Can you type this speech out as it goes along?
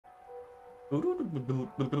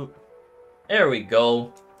There we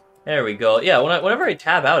go. There we go. Yeah, whenever I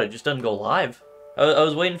tab out, it just doesn't go live. I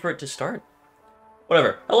was waiting for it to start.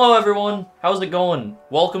 Whatever. Hello, everyone. How's it going?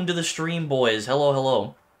 Welcome to the stream, boys. Hello,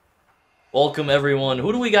 hello. Welcome, everyone.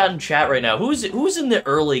 Who do we got in chat right now? Who's in the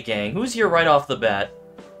early gang? Who's here right off the bat?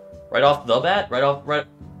 Right off the bat?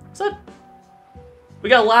 What's that? We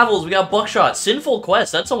got Lavels, we got Buckshot, Sinful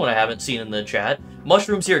Quest, that's someone I haven't seen in the chat.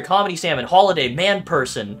 Mushrooms here, Comedy Salmon, Holiday, Man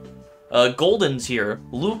Person. Golden's here,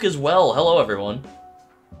 Luke as well. Hello, everyone.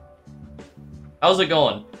 How's it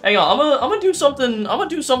going? Hang on, I'm gonna do something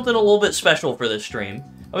a little bit special for this stream.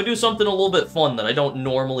 I'm gonna do something a little bit fun that I don't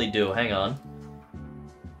normally do. Hang on.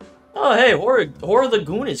 Oh, hey, Horror the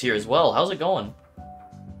Goon is here as well. How's it going?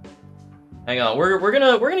 Hang on, we're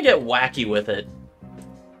gonna get wacky with it.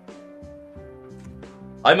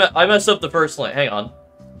 I messed up the first link. Hang on.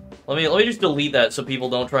 Let me just delete that so people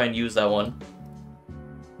don't try and use that one.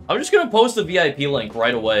 I'm just gonna post the VIP link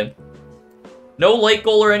right away. No like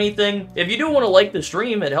goal or anything. If you do want to like the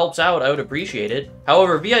stream, it helps out. I would appreciate it.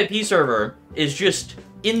 However, VIP server is just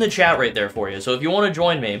in the chat right there for you. So if you want to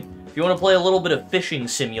join me, if you want to play a little bit of Fishing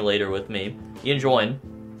Simulator with me, you can join.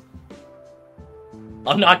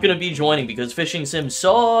 I'm not gonna be joining because Fishing Sim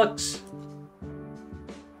sucks.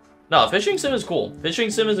 No, Fishing Sim is cool. Fishing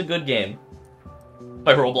Sim is a good game.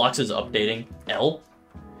 My Roblox is updating. L?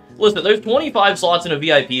 Listen, there's 25 slots in a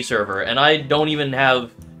VIP server, and I don't even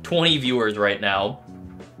have 20 viewers right now.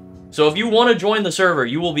 So if you want to join the server,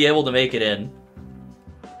 you will be able to make it in.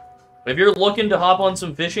 If you're looking to hop on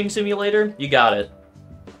some Fishing Simulator, you got it.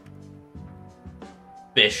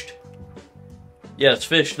 Fished. Yes,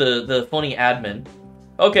 Fish, the funny admin.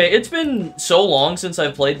 Okay, it's been so long since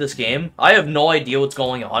I've played this game, I have no idea what's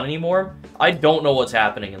going on anymore. I don't know what's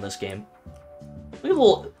happening in this game. Look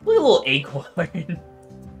at little acorn.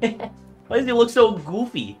 Why does he look so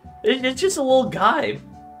goofy? It's just a little guy.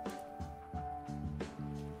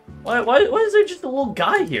 Why is there just a little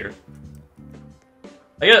guy here?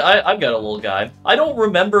 I've got a little guy. I don't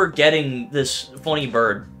remember getting this funny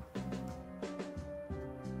bird.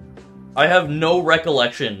 I have no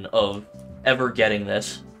recollection of ever getting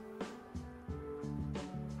this.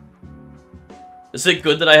 Is it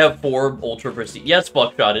good that I have 4 Ultra Prestige? Yes,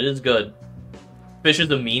 Buckshot, it is good. Fish is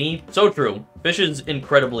a meanie? So true. Fish is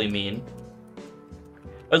incredibly mean.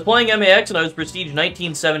 I was playing MAX and I was Prestige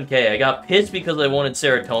 19.7k. I got pissed because I wanted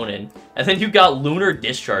Serotonin. And then you got Lunar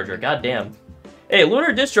Discharger. God damn. Hey,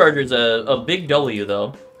 Lunar Discharger is a big W,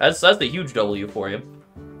 though. That's a huge W for you.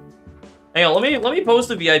 Hang on, let me post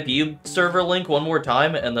the VIP server link one more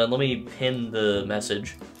time, and then let me pin the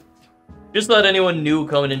message. Just so that anyone new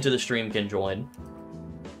coming into the stream can join.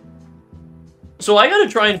 So I gotta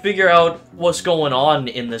try and figure out what's going on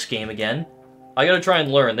in this game again. I gotta try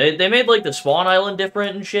and learn. They made, like, the spawn island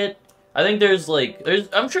different and shit. I think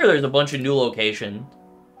I'm sure there's a bunch of new location.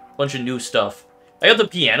 Bunch of new stuff. I got the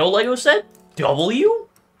piano Lego set? W?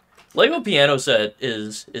 Lego piano set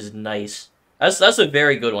is nice. That's a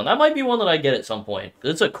very good one. That might be one that I get at some point.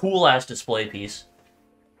 It's a cool-ass display piece.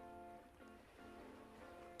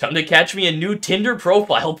 Time to catch me a new Tinder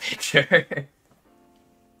profile picture.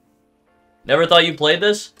 Never thought you played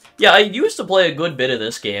this? Yeah, I used to play a good bit of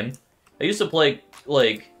this game. I used to play,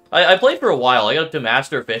 like... I played for a while. I got up to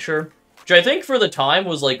Master Fisher, which I think for the time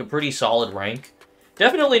was, like, a pretty solid rank.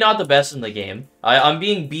 Definitely not the best in the game. I'm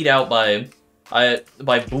being beat out by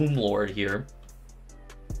Boom Lord here.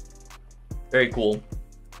 Very cool.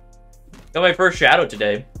 Got my first shadow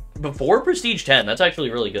today. Before Prestige 10. That's actually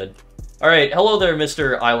really good. Alright, hello there,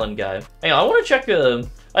 Mr. Island Guy. Hang on, I want to check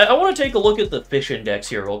I want to take a look at the fish index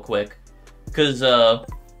here real quick. Because,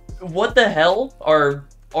 what the hell are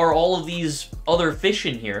all of these other fish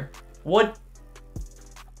in here? What?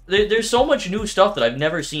 There's so much new stuff that I've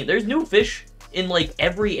never seen. There's new fish in, like,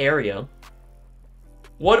 every area.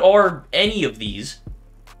 What are any of these?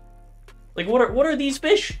 Like, what are these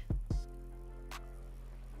fish?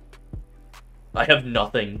 I have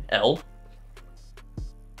nothing. L.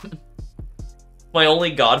 My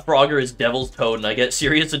only God Frogger is Devil's Toad, and I get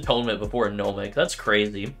Serious Atonement before a Nomic. That's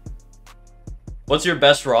crazy. What's your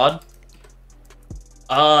best rod?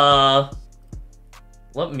 Let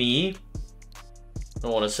me... I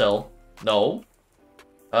don't want to sell. No.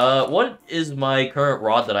 What is my current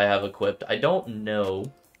rod that I have equipped? I don't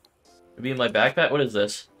know. Maybe in my backpack? What is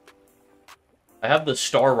this? I have the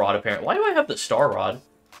Star Rod, apparently. Why do I have the Star Rod?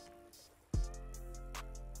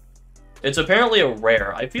 It's apparently a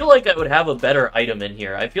rare. I feel like I would have a better item in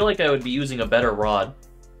here. I feel like I would be using a better rod.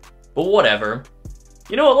 But whatever.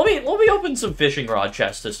 You know what? Let me open some fishing rod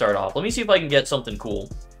chests to start off. Let me see if I can get something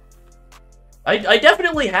cool. I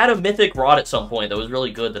definitely had a mythic rod at some point that was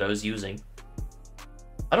really good that I was using.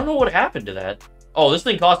 I don't know what happened to that. Oh, this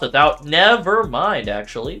thing cost 1,000. Never mind,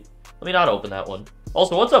 actually. Let me not open that one.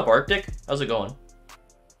 Also, what's up, Arctic? How's it going?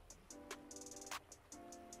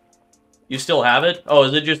 You still have it? Oh,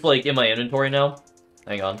 is it just, like, in my inventory now?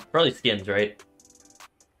 Hang on. Probably skins, right?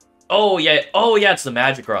 Oh, yeah. Oh, yeah, it's the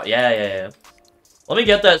magic rod. Yeah. Let me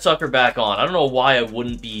get that sucker back on. I don't know why I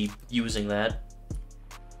wouldn't be using that.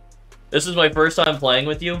 This is my first time playing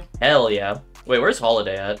with you? Hell yeah. Wait, where's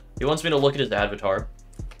Holiday at? He wants me to look at his avatar.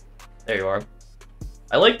 There you are.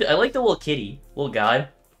 I like the little kitty. Little guy.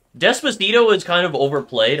 Despacito is kind of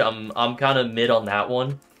overplayed. I'm kind of mid on that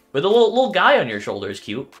one. But the little guy on your shoulder is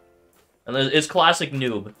cute. And it's classic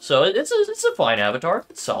noob. So it's a fine avatar.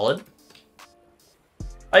 It's solid.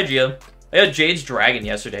 Hi, Gia. I got Jade's Dragon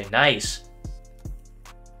yesterday. Nice.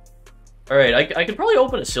 Alright, I could probably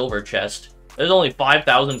open a silver chest. There's only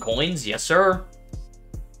 5,000 coins. Yes, sir.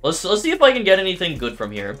 Let's see if I can get anything good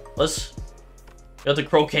from here. Got the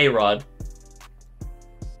croquet rod.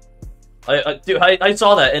 Dude, I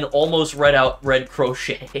saw that and almost read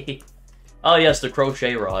crochet. Oh, yes, the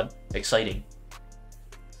crochet rod. Exciting.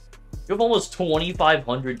 You have almost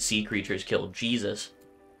 2,500 sea creatures killed. Jesus.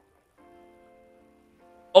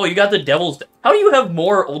 Oh, you got the devil's... How do you have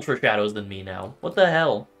more Ultra Shadows than me now? What the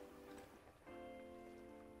hell?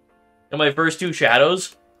 And my first 2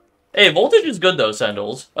 shadows? Hey, voltage is good, though,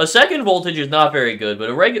 Sendals. A second voltage is not very good, but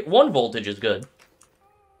a 1 voltage is good.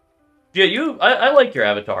 Yeah, I like your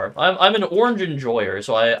avatar. I'm an orange enjoyer,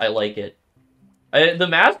 so I like it. The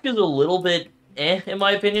mask is a little bit in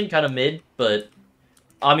my opinion, kind of mid, but...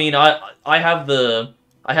 I mean, I have the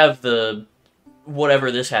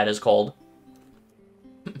whatever this hat is called.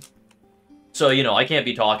 So, you know, I can't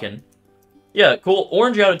be talking. Yeah, cool.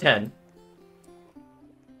 Orange out of 10.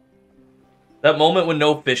 That moment when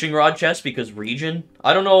no fishing rod chest because region?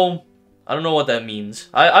 I don't know what that means.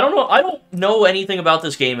 I don't know. I don't know anything about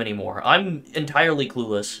this game anymore. I'm entirely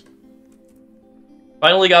clueless.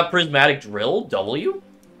 Finally got prismatic drill. W?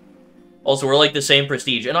 Also, we're like the same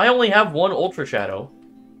prestige. And I only have 1 Ultra Shadow.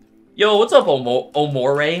 Yo, what's up,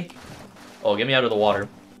 Omore? Oh, get me out of the water.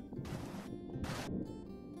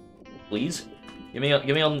 Please? Get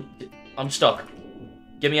me on... I'm stuck.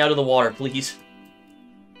 Get me out of the water, please.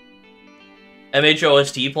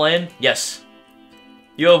 MHOST plan? Yes.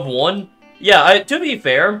 You have 1? Yeah, to be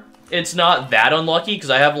fair, it's not that unlucky, because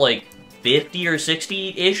I have, like, 50 or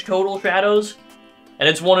 60-ish total shadows. And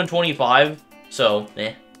it's 1 in 25, so,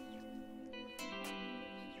 eh.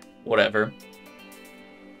 Whatever.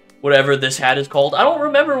 Whatever this hat is called. I don't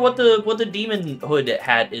remember what the demon hood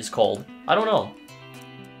hat is called. I don't know.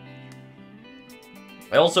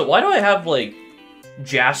 Why do I have, like,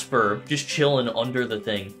 Jasper just chilling under the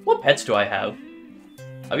thing? What pets do I have?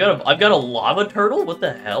 I've got a lava turtle? What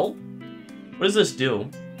the hell? What does this do?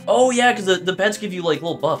 Oh, yeah, because the pets give you, like,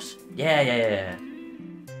 little buffs. Yeah.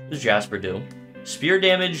 What does Jasper do? Spear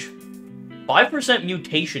damage, 5%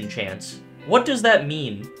 mutation chance. What does that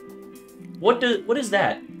mean? What is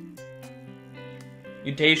that?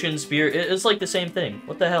 Mutation, spear, it's like the same thing.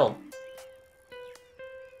 What the hell?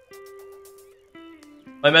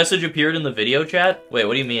 My message appeared in the video chat? Wait,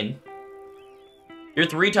 what do you mean? You're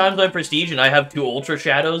 3 times my prestige and I have 2 Ultra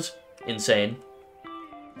Shadows? Insane.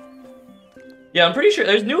 Yeah, I'm pretty sure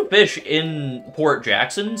there's new fish in Port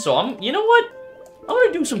Jackson, so you know what? I'm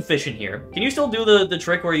gonna do some fishing here. Can you still do the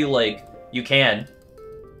trick where you can?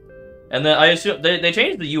 And then I assume, they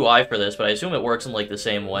changed the UI for this, but I assume it works in, like, the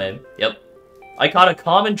same way. Yep. I caught a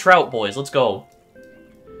common trout, boys. Let's go.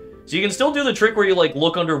 So you can still do the trick where you, like,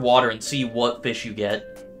 look underwater and see what fish you get.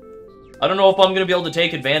 I don't know if I'm gonna be able to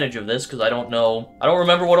take advantage of this, because I don't know. I don't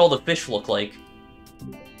remember what all the fish look like.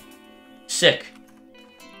 Sick.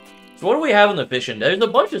 So what do we have in the fishing? There's a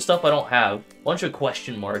bunch of stuff I don't have. Bunch of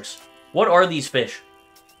question marks. What are these fish?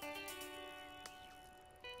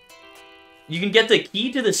 You can get the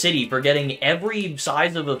key to the city for getting every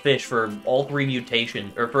size of a fish for all 3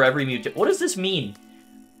 mutations, or for every mutation. What does this mean?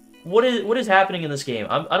 What is happening in this game?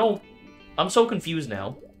 I'm so confused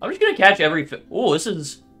now. I'm just gonna catch every fish. Oh, this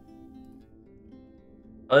is...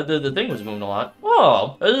 the thing was moving a lot.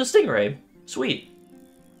 Oh, there's a stingray. Sweet.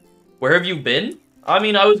 Where have you been? I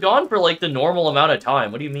mean, I was gone for, like, the normal amount of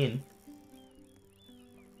time. What do you mean?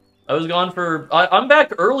 I was gone for... I'm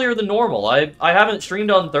back earlier than normal. I haven't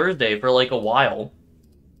streamed on Thursday for, like, a while.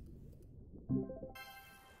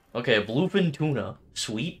 Okay, bluefin tuna.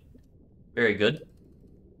 Sweet. Very good.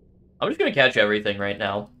 I'm just gonna catch everything right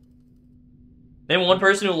now. Name 1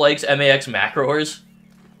 person who likes MAX macros.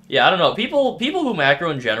 Yeah, I don't know. People who macro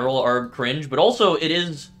in general are cringe, but also it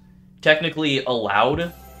is technically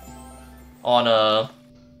allowed on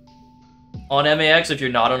on MAX if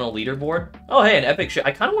you're not on a leaderboard. Oh, hey, an epic ship.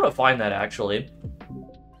 I kind of want to find that, actually.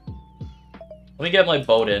 Let me get my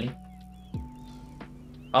boat in.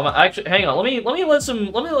 Actually, hang on. Let me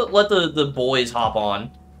let the boys hop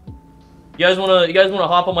on. You guys wanna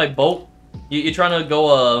hop on my boat? You trying to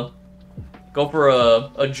go for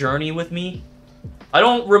a journey with me? I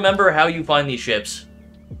don't remember how you find these ships.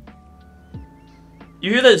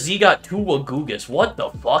 You hear that Z got 2 Wagugas. What the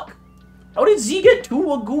fuck? How did Z get 2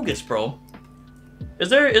 Wagugas, bro? Is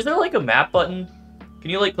there like a map button? Can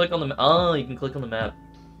you like click on the oh, you can click on the map.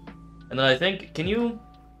 And then I think, can you?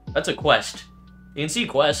 That's a quest. You can see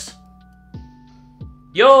quests.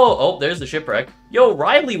 Yo, oh, there's the shipwreck. Yo,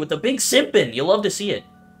 Riley with the big simpin'. You love to see it.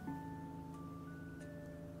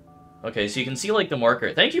 Okay, so you can see like the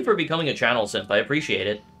marker. Thank you for becoming a channel simp. I appreciate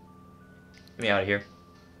it. Get me out of here.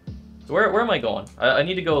 So where am I going? I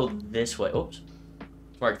need to go this way. Oops.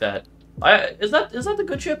 Mark that. Is that the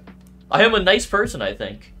good ship? I am a nice person, I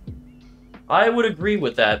think. I would agree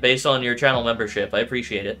with that based on your channel membership. I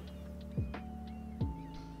appreciate it.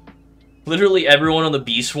 Literally everyone on the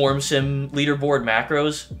Bee Swarm Sim leaderboard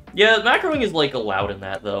macros. Yeah, macroing is like allowed in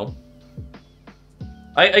that though.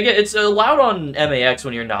 I get it's allowed on MAX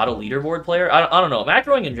when you're not a leaderboard player. I don't know.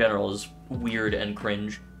 Macroing in general is weird and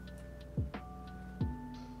cringe.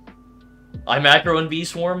 I macro in Bee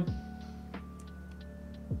Swarm.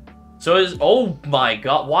 So is oh my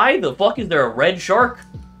god, why the fuck is there a red shark?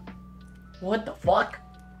 What the fuck?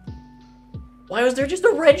 Why was there just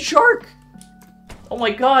a red shark? Oh my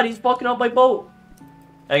god, he's fucking up my boat.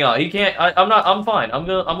 Hang on, he can't. I'm fine. I'm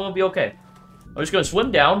gonna be okay. I'm just gonna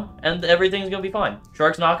swim down, and everything's gonna be fine.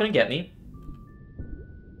 Shark's not gonna get me.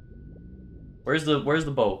 Where's the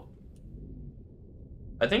boat?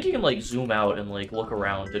 I think you can like zoom out and like look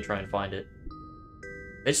around to try and find it.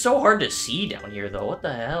 It's so hard to see down here though. What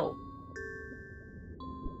the hell?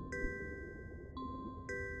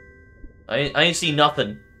 I ain't see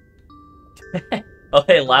nothing. Oh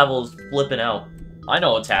hey, Lavel's flipping out. I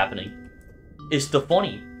know what's happening. It's the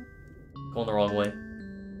funny. Going the wrong way.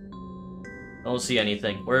 I don't see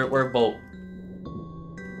anything. We're a boat.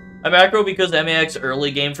 I macro because MAX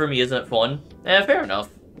early game for me isn't fun. Eh, fair enough.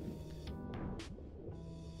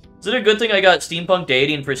 Is it a good thing I got Steampunk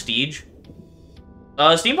Deity and Prestige?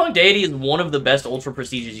 Steampunk Deity is one of the best Ultra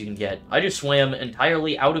Prestiges you can get. I just swam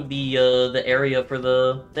entirely out of the area for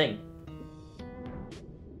the thing.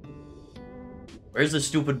 Where's the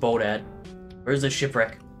stupid boat at? Where's the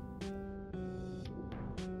shipwreck?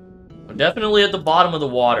 I'm definitely at the bottom of the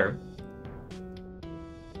water.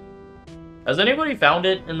 Has anybody found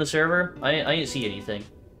it in the server? I didn't see anything.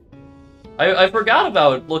 I forgot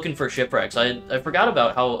about looking for shipwrecks. I forgot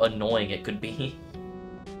about how annoying it could be.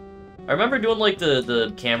 I remember doing, like,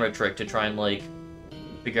 the camera trick to try and, like,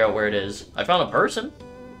 figure out where it is. I found a person.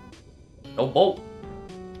 No boat.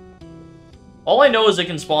 All I know is it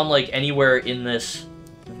can spawn, like, anywhere in this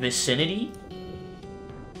vicinity.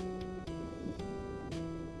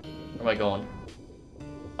 Where am I going?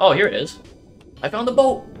 Oh, here it is. I found the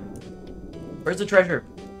boat. Where's the treasure?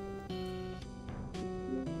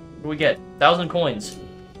 What do we get? 1,000 coins.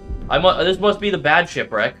 This must be the bad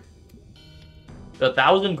shipwreck. The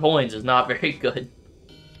 1,000 coins is not very good.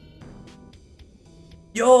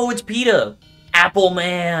 Yo, it's PETA! Apple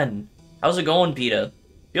Man! How's it going, PETA?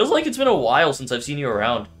 Feels like it's been a while since I've seen you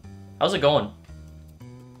around. How's it going?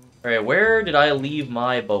 Alright, where did I leave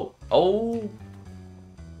my boat? Oh.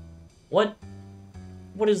 What?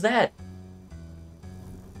 What is that?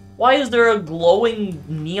 Why is there a glowing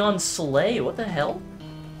neon sleigh? What the hell?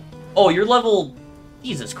 Oh, you're level...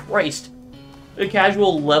 Jesus Christ. A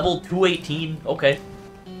casual level 218. Okay.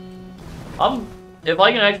 If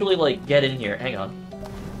I can actually, like, get in here. Hang on.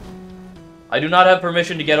 I do not have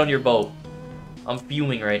permission to get on your boat. I'm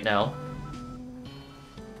fuming right now.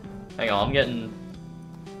 Hang on, I'm getting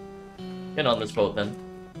on this boat, then.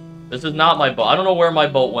 This is not my boat. I don't know where my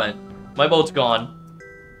boat went. My boat's gone.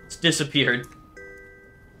 It's disappeared.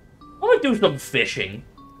 I'm gonna do some fishing.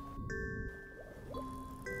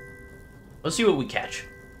 Let's see what we catch.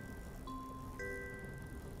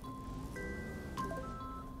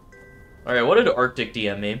 Alright, what did Arctic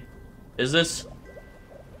DM me? Is this...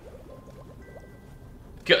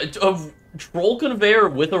 a troll conveyor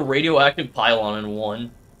with a radioactive pylon in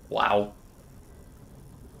one? Wow.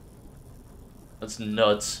 That's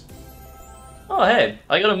nuts. Oh, hey,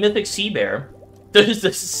 I got a mythic sea bear. There's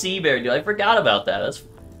the sea bear, dude. I forgot about that.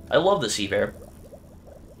 I love the sea bear.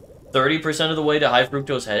 30% of the way to high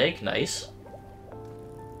fructose headache. Nice.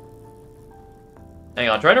 Hang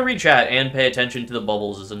on, trying to read chat and pay attention to the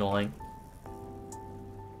bubbles is annoying.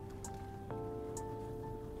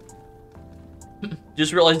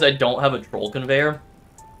 just realized I don't have a troll conveyor.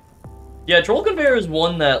 Yeah, troll conveyor is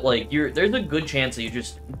one that, like, there's a good chance that you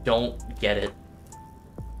just don't get it.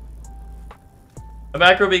 A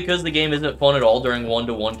macro because the game isn't fun at all during 1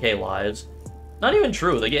 to 1K lives. Not even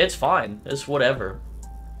true. Like, it's fine. It's whatever.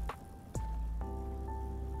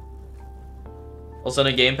 I'll send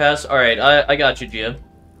a Game Pass. Alright, I got you, Gia.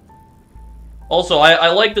 Also, I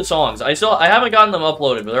like the songs. I haven't gotten them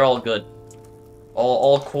uploaded, but they're all good.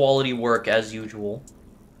 All quality work as usual.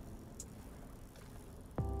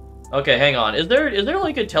 Okay, hang on. Is there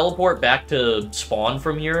like a teleport back to spawn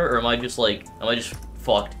from here, or am I just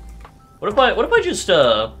fucked? What if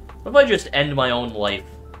I just end my own life?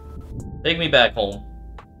 Take me back home.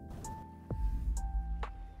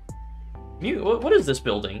 What is this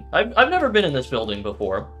building? I've never been in this building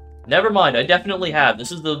before. Never mind, I definitely have.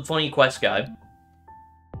 This is the funny quest guy.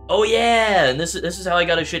 Oh yeah, and this is how I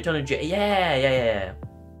got a shit ton of yeah.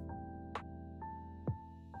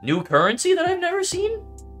 New currency that I've never seen?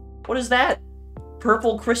 What is that?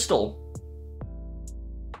 Purple crystal.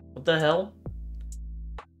 What the hell?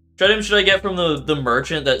 What item should I get from the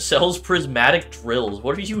merchant that sells prismatic drills?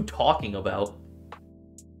 What are you talking about?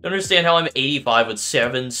 Don't understand how I'm 85 with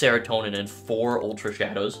 7 serotonin and 4 ultra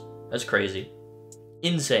shadows. That's crazy.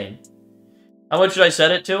 Insane. How much should I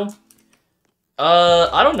set it to?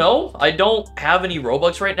 I don't know. I don't have any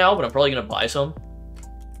Robux right now, but I'm probably gonna buy some.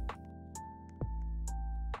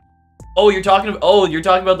 Oh, you're talking about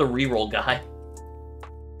the reroll guy.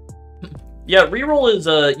 Yeah, reroll is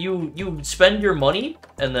you spend your money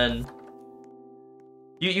and then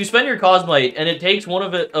you spend your Cosmite and it takes one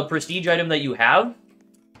of a prestige item that you have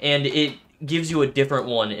and it gives you a different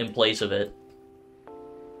one in place of it.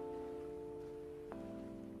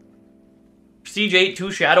 Prestige 8,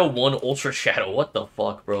 2 Shadow, 1 Ultra Shadow. What the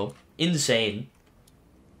fuck, bro? Insane.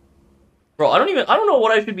 Bro, I don't know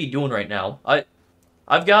what I should be doing right now.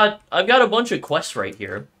 I've got a bunch of quests right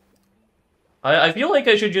here. I feel like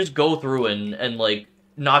I should just go through and like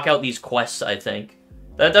knock out these quests, I think.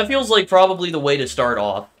 That feels like probably the way to start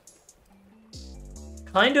off.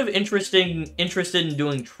 Kind of interested in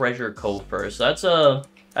doing Treasure Cove first. That's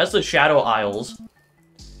the Shadow Isles.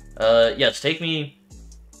 Yes, take me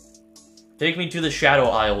to the Shadow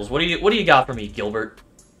Isles. What do you got for me, Gilbert?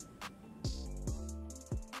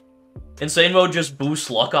 Insane mode just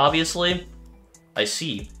boosts luck, obviously. I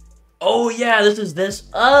see. Oh yeah, it's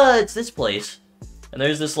this place. And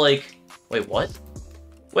there's this like, wait, what?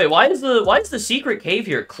 Wait, why is the secret cave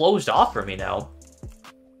here closed off for me now?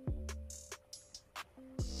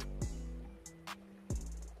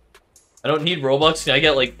 I don't need Robux. Can I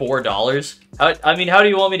get like $4? I mean, how do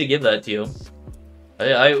you want me to give that to you?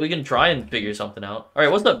 We can try and figure something out. All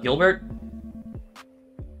right, what's up, Gilbert?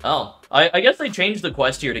 Oh, I guess they changed the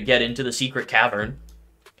quest here to get into the secret cavern.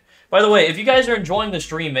 By the way, if you guys are enjoying the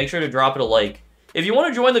stream, make sure to drop it a like. If you want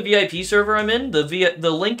to join the VIP server I'm in,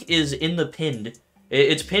 the link is in the pinned.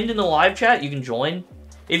 It's pinned in the live chat. You can join.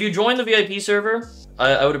 If you join the VIP server,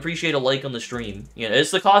 I would appreciate a like on the stream. You know,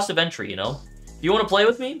 it's the cost of entry, you know? If you want to play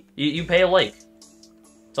with me, you pay a like.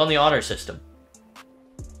 It's on the honor system.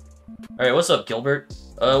 Alright, what's up, Gilbert?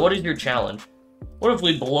 What is your challenge? What if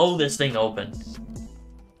we blow this thing open?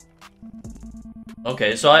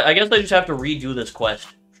 Okay, so I guess I just have to redo this quest.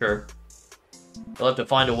 Sure. You'll have to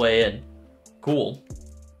find a way in. Cool.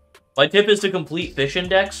 My tip is to complete fish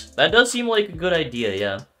index. That does seem like a good idea,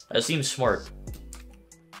 yeah. That seems smart.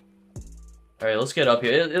 Alright, let's get up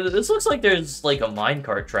here. This looks like there's, like, a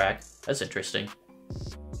minecart track. That's interesting.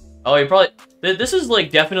 Oh, you probably... This is, like,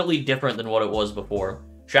 definitely different than what it was before.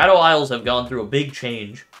 Shadow Isles have gone through a big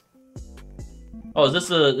change. Oh, is this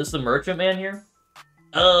the merchant man here?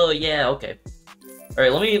 Oh, yeah, okay.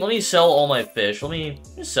 Alright, let me sell all my fish. Let me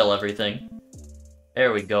just sell everything.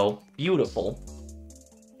 There we go. Beautiful.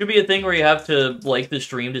 Should be a thing where you have to like the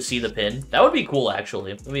stream to see the pin. That would be cool,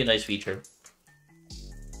 actually. That would be a nice feature.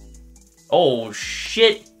 Oh,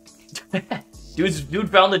 shit. Dude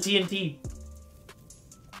found the TNT.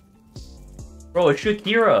 Bro, it's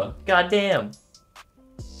Shakira. Goddamn.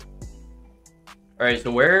 Alright, so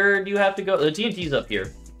where do you have to go? The TNT's up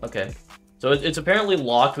here. Okay. So it's apparently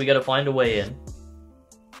locked. We gotta find a way in.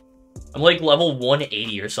 I'm like level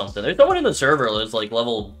 180 or something. There's someone in the server that's like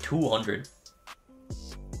level 200.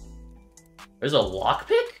 There's a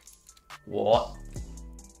lockpick? What?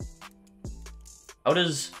 How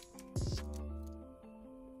does...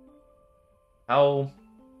 How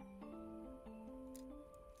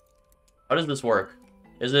does this work?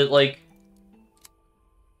 Is it like...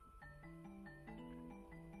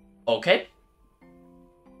 Okay.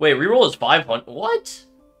 Wait, reroll is 500? What?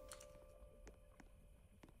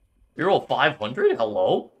 Reroll 500?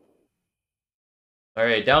 Hello? All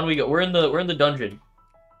right, down we go. We're in the dungeon.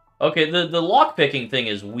 Okay, the lock picking thing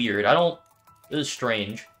is weird. This is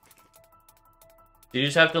strange. You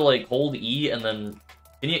just have to like hold E and then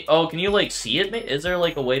can you like see it? Is there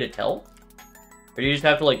like a way to tell? Or do you just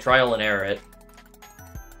have to like trial and error it?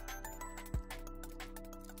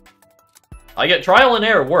 I get trial and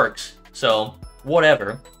error works, so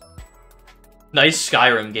whatever. Nice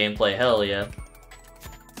Skyrim gameplay, hell yeah.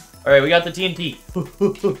 Alright, we got the TNT.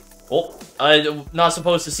 Oh, I'm not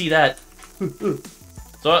supposed to see that.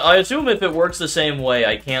 So I assume if it works the same way,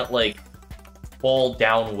 I can't, like, fall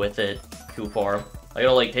down with it too far. I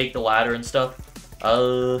gotta, like, take the ladder and stuff.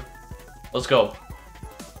 Let's go.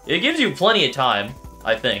 It gives you plenty of time,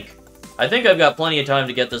 I think. I think I've got plenty of time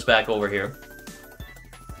to get this back over here.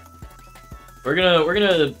 We're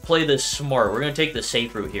gonna play this smart. We're gonna take the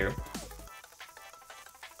safe route here.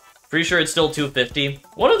 Pretty sure it's still 250.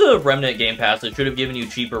 One of the Remnant Game Passes should have given you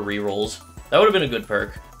cheaper rerolls. That would have been a good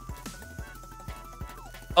perk.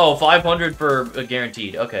 Oh, 500 for a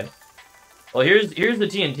guaranteed. Okay. Well, here's the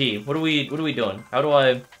TNT. What are we doing? How do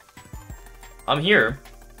I... I'm here.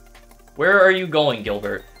 Where are you going,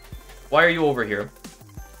 Gilbert? Why are you over here?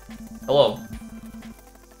 Hello.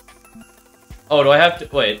 Oh, do I have to...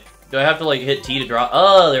 Wait. Do I have to, like, hit T to drop?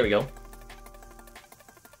 Oh, there we go.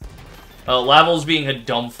 Lavel's being a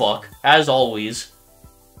dumb fuck, as always.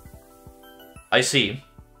 I see.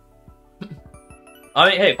 I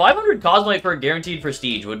mean, hey, 500 Cosmite for a guaranteed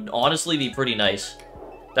prestige would honestly be pretty nice.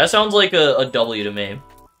 That sounds like a W to me.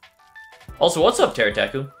 Also, what's up,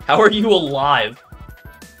 Terrateku? How are you alive?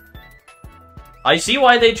 I see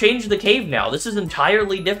why they changed the cave now. This is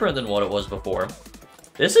entirely different than what it was before.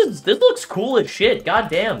 This looks cool as shit,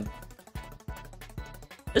 goddamn.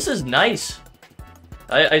 This is nice.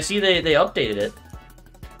 I see they updated it.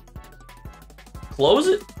 Close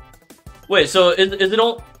it? Wait, so is it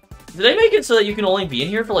all... Did they make it so that you can only be in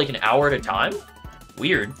here for like an hour at a time?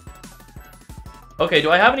 Weird. Okay,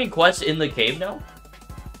 do I have any quests in the cave now?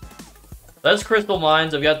 That's Crystal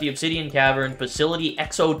Mines. I've got the Obsidian Cavern, Facility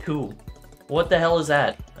XO2. What the hell is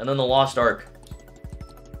that? And then the Lost Ark.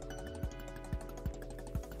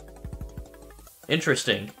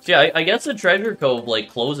 Interesting. So yeah, I guess the Treasure Cove, like,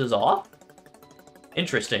 closes off?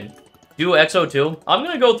 Interesting. Do XO2? I'm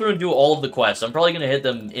gonna go through and do all of the quests. I'm probably gonna hit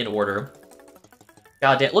them in order.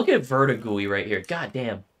 God damn, look at Vertigooey right here. God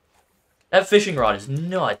damn. That fishing rod is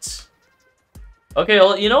nuts. Okay,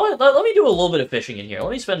 well, you know what? Let me do a little bit of fishing in here.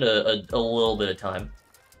 Let me spend a little bit of time.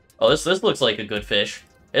 Oh, this looks like a good fish.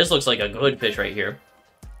 This looks like a good fish right here.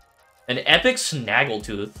 An epic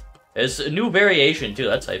snaggletooth. It's a new variation, too.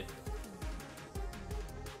 That's hype.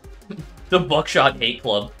 The Buckshot Hate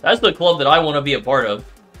Club. That's the club that I want to be a part of.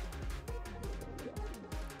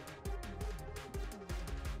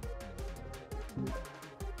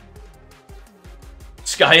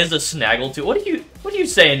 Sky is a snaggletooth. What are you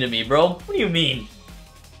saying to me, bro? What do you mean?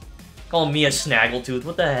 Calling me a snaggletooth?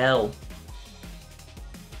 What the hell?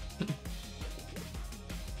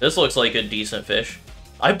 This looks like a decent fish.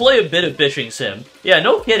 I play a bit of fishing sim. Yeah,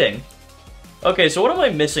 no kidding. Okay, so what am I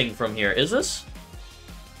missing from here? Is this...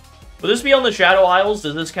 Will this be on the Shadow Isles?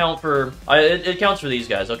 Does this count for... it counts for these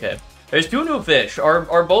guys, okay. There's 2 new fish.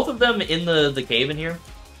 Are both of them in the cave in here?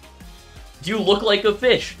 Do you look like a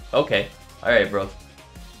fish? Okay. Alright, bro.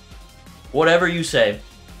 Whatever you say.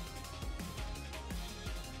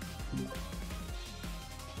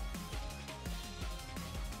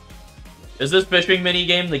 Is this fishing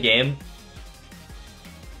minigame the game?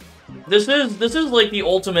 This is like the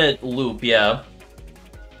ultimate loop, yeah.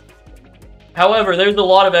 However, there's a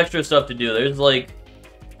lot of extra stuff to do. There's like...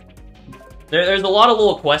 There's a lot of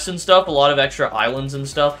little quests and stuff, a lot of extra islands and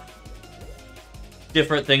stuff.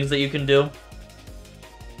 Different things that you can do.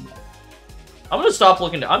 I'm gonna stop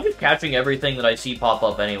looking. I'm just catching everything that I see pop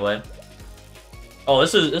up anyway. Oh,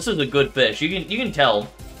 this is a good fish. You can tell.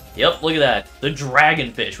 Yep, look at that. The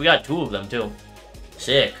dragonfish. We got 2 of them too.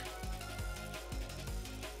 Sick.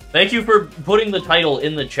 Thank you for putting the title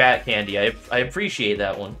in the chat, Candy. I appreciate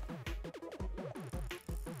that one.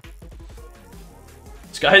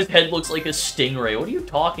 This guy's head looks like a stingray. What are you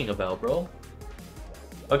talking about, bro?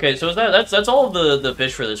 Okay, so that's all of the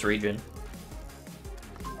fish for this region.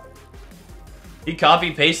 He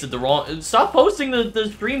copy-pasted the wrong... Stop posting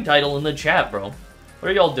the stream title in the chat, bro.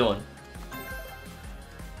 What are y'all doing?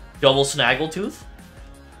 Double Snaggletooth?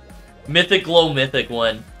 Mythic Glow Mythic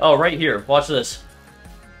one. Oh, right here. Watch this.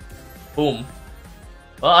 Boom.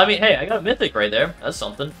 Well, I mean, hey, I got a Mythic right there. That's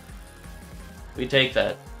something. We take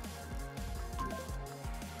that.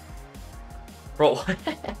 Bro,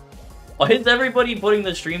 why is everybody putting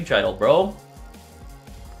the stream title, bro?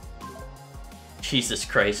 Jesus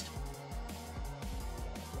Christ.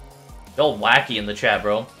 all wacky in the chat,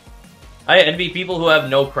 bro. I envy people who have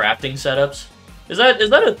no crafting setups. Is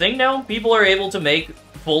that a thing now? People are able to make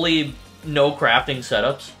fully no crafting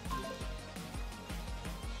setups?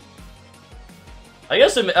 I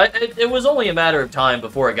guess it was only a matter of time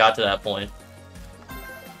before it got to that point.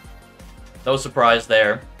 No surprise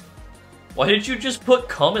there. Why did you just put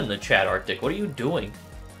cum in the chat, Arctic? What are you doing?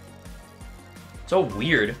 So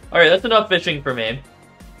weird. Alright, that's enough fishing for me.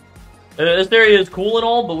 This area is cool and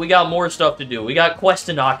all, but we got more stuff to do. We got quests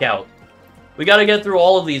to knock out. We gotta get through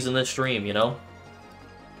all of these in this stream, you know?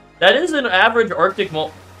 That is an average Arctic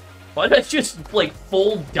mo- Why did I just, like,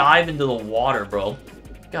 full dive into the water, bro?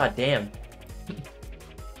 God damn.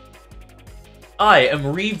 I am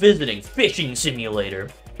revisiting Fishing Simulator.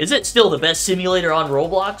 Is it still the best simulator on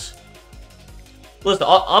Roblox? Listen,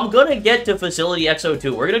 I'm gonna get to Facility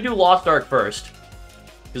XO2. We're gonna do Lost Ark first.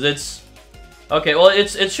 Because it's... Okay, well,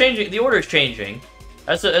 it's changing. The order's changing.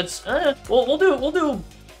 We'll do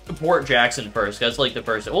Port Jackson first. That's, like, the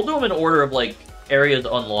first. We'll do them in order of, like, areas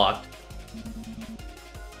unlocked.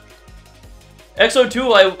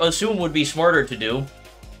 XO2, I assume, would be smarter to do.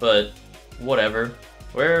 But, whatever.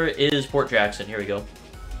 Where is Port Jackson? Here we go.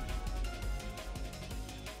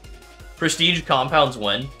 Prestige compounds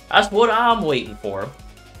when? That's what I'm waiting for.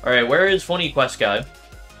 Alright, where is Funny Quest Guy?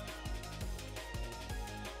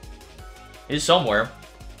 He's somewhere.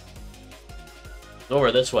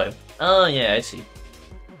 Over this way. Oh, yeah, I see.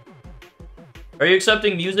 Are you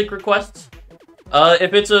accepting music requests?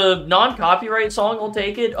 If it's a non-copyright song, I'll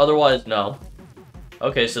take it. Otherwise, no.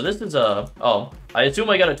 Okay, so this is a... Oh, I assume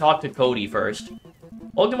I gotta talk to Cody first.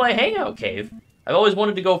 Welcome to my hangout cave. I've always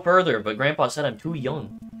wanted to go further, but Grandpa said I'm too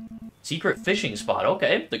young. Secret fishing spot.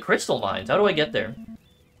 Okay, the crystal mines. How do I get there?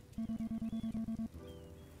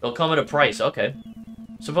 They'll come at a price. Okay.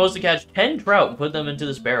 Supposed to catch 10 trout and put them into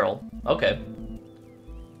this barrel. Okay.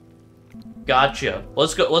 Gotcha.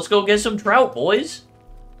 Let's go get some trout, boys.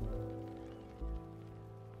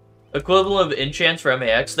 Equivalent of enchants for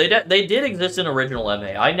MAX. They did exist in original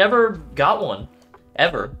MA. I never got one.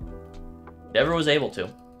 Ever. Never was able to.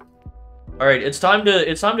 Alright, it's time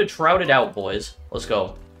to trout it out, boys. Let's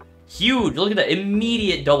go. Huge! Look at that.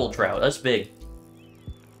 Immediate double trout. That's big.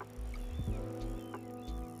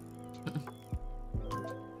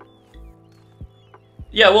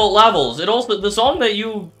 Yeah, well, Lavels. It also... The song that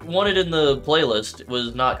you wanted in the playlist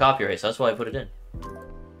was not copyright, so that's why I put it in.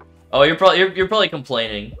 Oh, you're probably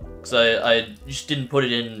complaining. Because I just didn't put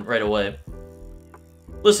it in right away.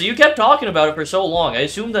 Listen, you kept talking about it for so long. I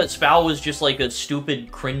assumed that Spow was just like a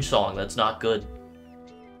stupid cringe song that's not good.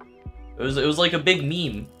 It was like a big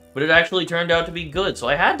meme. But it actually turned out to be good, so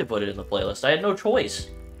I had to put it in the playlist. I had no choice.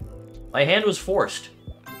 My hand was forced.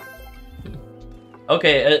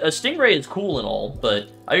 Okay, a stingray is cool and all, but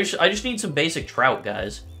I just need some basic trout,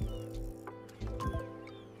 guys.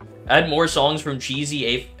 Add more songs from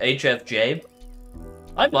Cheesy HFJ?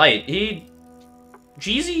 I might.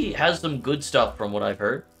 Cheesy has some good stuff from what I've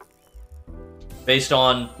heard. Based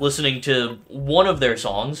on listening to one of their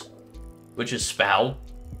songs, which is Spow.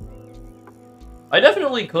 I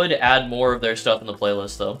definitely could add more of their stuff in the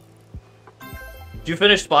playlist, though. Did you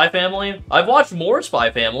finish Spy Family? I've watched more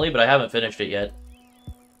Spy Family, but I haven't finished it yet.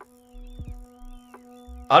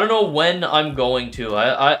 I don't know when I'm going to.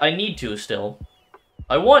 I need to still.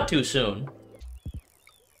 I want to soon.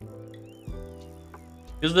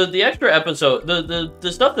 Because the extra episode,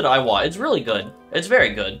 the stuff that I watch, it's really good. It's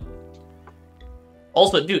very good.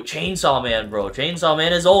 Also, dude, Chainsaw Man, bro. Chainsaw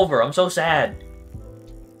Man is over. I'm so sad.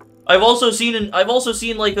 I've also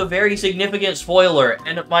seen like a very significant spoiler,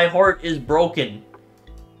 and my heart is broken.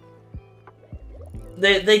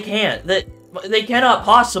 They cannot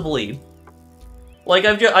possibly. Like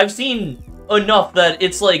I've seen enough that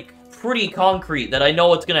it's like pretty concrete that I know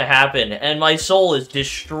what's gonna happen, and my soul is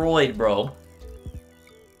destroyed, bro.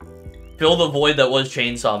 Fill the void that was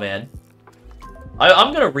Chainsaw Man.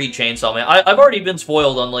 I'm gonna read Chainsaw Man. I've already been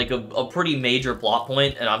spoiled on like a pretty major plot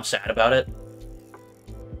point, and I'm sad about it.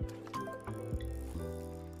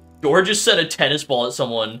 Or just sent a tennis ball at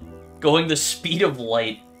someone, going the speed of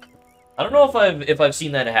light. I don't know if I've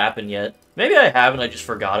seen that happen yet. Maybe I haven't, I just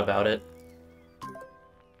forgot about it.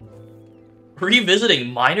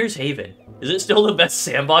 Revisiting Miner's Haven. Is it still the best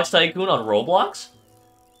sandbox tycoon on Roblox?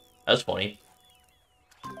 That's funny.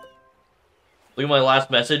 Look at my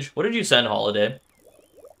last message. What did you send, Holiday?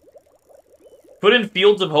 Put in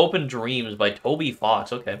Fields of Hope and Dreams by Toby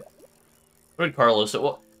Fox. Okay. What did Carlos say?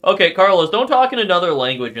 Well, okay, Carlos, don't talk in another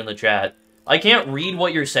language in the chat. I can't read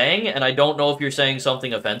what you're saying, and I don't know if you're saying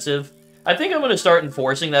something offensive. I think I'm going to start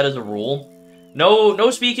enforcing that as a rule.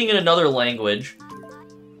 No speaking in another language.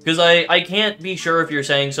 Because I can't be sure if you're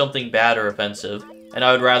saying something bad or offensive, and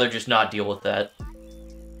I would rather just not deal with that.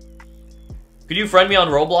 Could you friend me on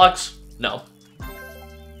Roblox? No.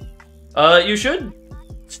 You should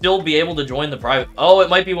still be able to join the private... Oh, it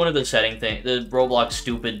might be one of the setting thing, the Roblox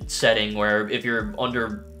stupid setting where if you're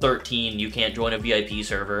under 13, you can't join a VIP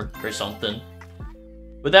server or something.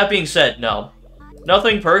 With that being said, no.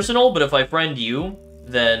 Nothing personal, but if I friend you,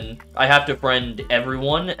 then I have to friend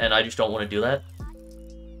everyone, and I just don't want to do that.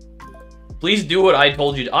 Please do what I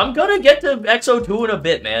told you to. I'm gonna get to XO2 in a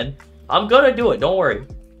bit, man. I'm gonna do it, don't worry.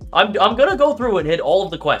 I'm gonna go through and hit all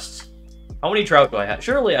of the quests. How many trout do I have?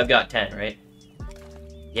 Surely I've got 10, right?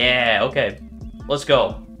 Yeah, okay. Let's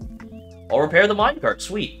go. I'll repair the minecart.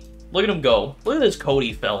 Sweet. Look at him go. Look at this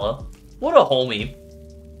Cody fella. What a homie.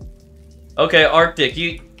 Okay,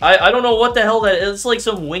 Arctic, I don't know what the hell that is. It's like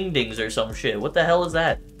some wingdings or some shit. What the hell is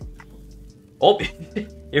that? Oh,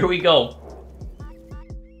 here we go.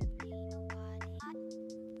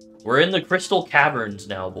 We're in the Crystal Caverns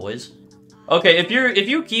now, boys. Okay, if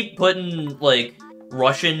you keep putting, like,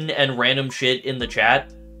 Russian and random shit in the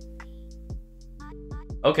chat...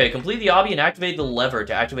 Okay, complete the obby and activate the lever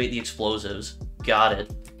to activate the explosives. Got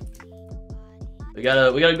it. We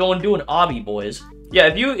gotta go and do an obby, boys.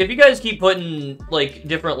 Yeah, if you guys keep putting, like,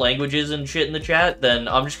 different languages and shit in the chat, then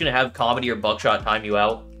I'm just gonna have Comedy or Buckshot time you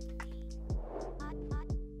out.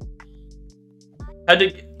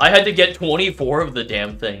 I had to get 24 of the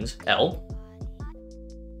damn things. L.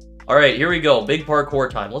 Alright, here we go. Big parkour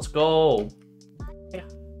time. Let's go. Yeah.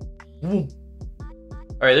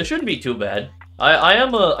 Alright, this shouldn't be too bad. I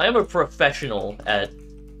am a professional at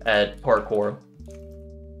parkour.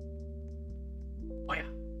 Oh yeah.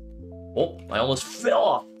 Oh, I almost fell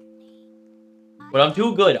off. But I'm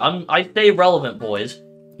too good. I stay relevant, boys.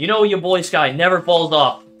 You know your boy Sky never falls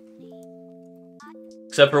off.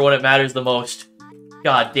 Except for when it matters the most.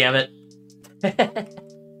 God damn it.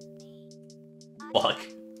 Fuck.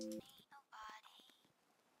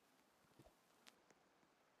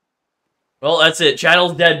 Well, that's it.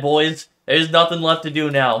 Channel's dead, boys. There's nothing left to do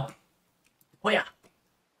now. Oh yeah.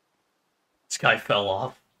 This guy fell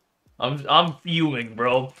off. I'm fuming,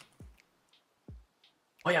 bro.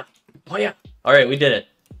 Oh yeah. Oh yeah. Alright, we did it.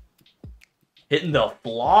 Hitting the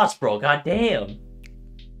floss, bro. God damn.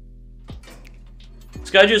 This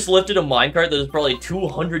guy just lifted a minecart that was probably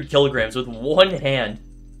 200 kilograms with one hand.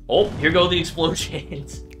 Oh, here go the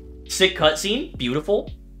explosions. Sick cutscene. Beautiful.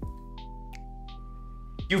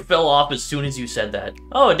 You fell off as soon as you said that.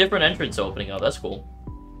 Oh, a different entrance opening up. That's cool.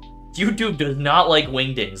 YouTube does not like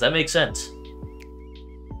wingdings. That makes sense.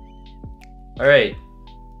 Alright.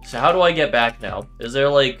 So how do I get back now? Is there,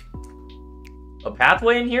 like, a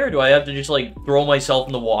pathway in here? Or do I have to just, like, throw myself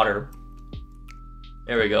in the water?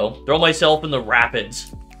 There we go. Throw myself in the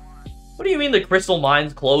rapids. What do you mean the crystal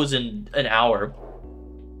mines close in an hour?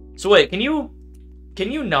 So wait, can you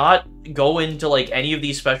not go into, like, any of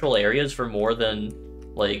these special areas for more than,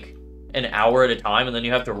 like, an hour at a time and then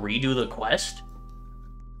you have to redo the quest?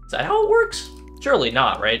 Is that how it works? Surely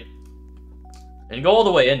not, right? And go all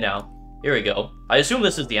the way in now. Here we go. I assume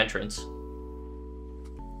this is the entrance.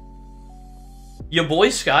 Your boy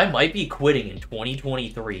Sky might be quitting in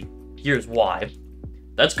 2023. Here's why.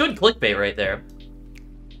 That's good clickbait right there.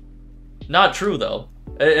 Not true, though.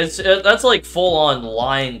 That's like full-on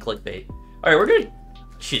lying clickbait. Alright, we're gonna...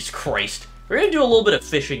 Jesus Christ. We're gonna do a little bit of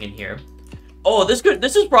fishing in here. Oh, this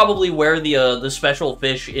is probably where the special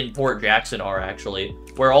fish in Port Jackson are, actually.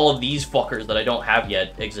 Where all of these fuckers that I don't have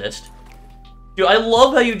yet exist. Dude, I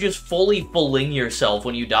love how you just fully fling yourself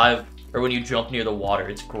when you dive, or when you jump near the water.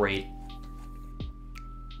 It's great.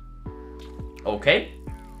 Okay.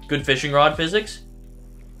 Good fishing rod physics.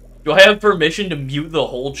 Do I have permission to mute the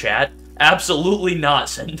whole chat? Absolutely not,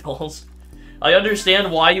 Sentinels. I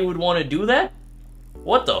understand why you would want to do that.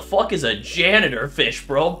 What the fuck is a janitor fish,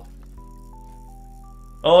 bro?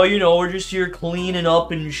 Oh, you know, we're just here cleaning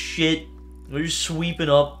up and shit. We're just sweeping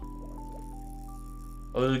up.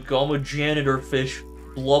 I'm a janitor fish.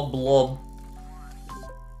 Blub blub.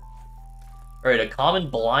 Alright, a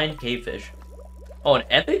common blind cavefish. Oh, an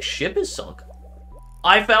epic ship is sunk.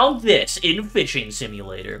 I found this in Fishing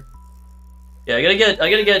Simulator. Yeah, I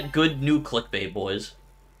gotta get good new clickbait, boys.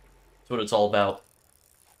 That's what it's all about.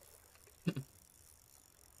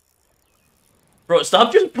 Bro,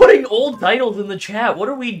 stop just putting old titles in the chat. What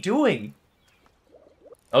are we doing?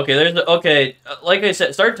 Okay, okay. Like I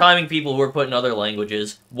said, start timing people who are putting other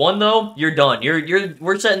languages. One though, you're done.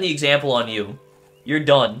 We're setting the example on you. You're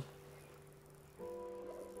done.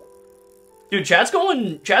 Dude, chat's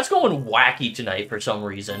going wacky tonight for some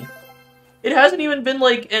reason. It hasn't even been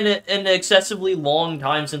like an excessively long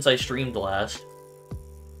time since I streamed last.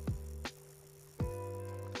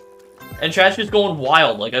 And chat's just going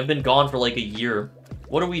wild, like I've been gone for like a year.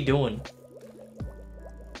 What are we doing?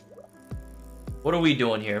 What are we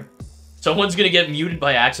doing here? Someone's gonna get muted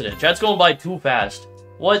by accident. Chat's going by too fast.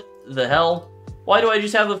 What the hell? Why do I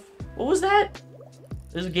just have a... What was that?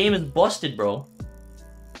 This game is busted, bro.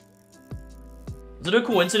 Is it a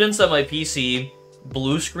coincidence that my PC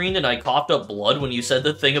blue screened and I coughed up blood when you said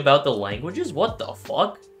the thing about the languages? What the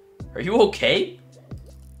fuck? Are you okay?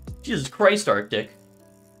 Jesus Christ, Arctic.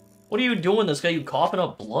 What are you doing? This guy, you coughing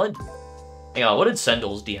up blood? Hang on, what did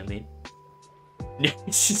Sendals DM me?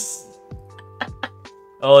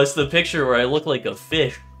 Oh, it's the picture where I look like a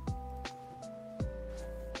fish.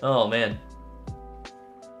 Oh, man.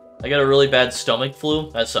 I got a really bad stomach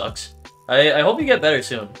flu. That sucks. I hope you get better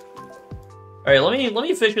soon. Alright, let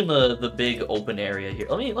me fish in the big open area here.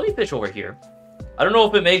 Let me fish over here. I don't know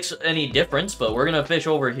if it makes any difference, but we're gonna fish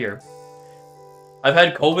over here. I've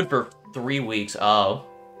had COVID for 3 weeks. Oh.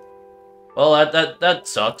 Well, that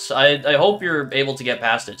sucks. I hope you're able to get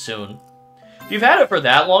past it soon. If you've had it for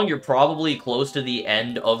that long, you're probably close to the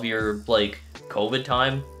end of your, like, COVID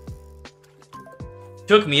time.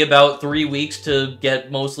 Took me about 3 weeks to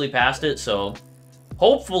get mostly past it, so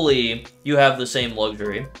hopefully you have the same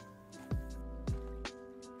luxury.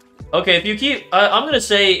 Okay, if you keep... I'm gonna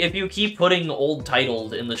say, if you keep putting old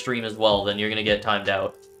titles in the stream as well, then you're gonna get timed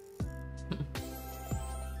out.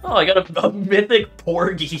 Oh, I got a mythic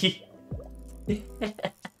Porgy.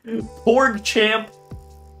 Porg champ.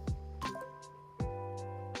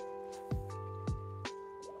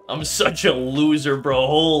 I'm such a loser, bro.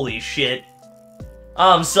 Holy shit.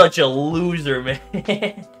 I'm such a loser, man.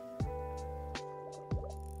 This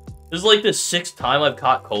is like the 6th time I've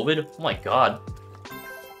caught COVID. Oh my god.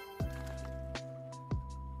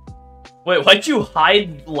 Wait, why'd you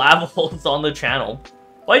hide Lavels on the channel?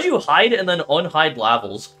 Why'd you hide and then unhide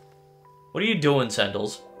Lavels? What are you doing,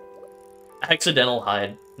 Sendals? Accidental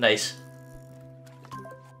hide. Nice.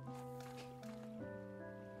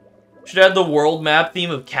 Should add the world map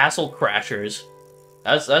theme of Castle Crashers.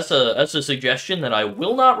 That's a suggestion that I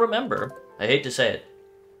will not remember. I hate to say it.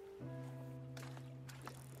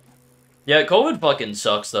 Yeah, COVID fucking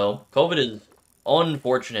sucks though. COVID is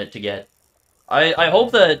unfortunate to get. I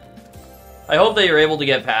hope that you're able to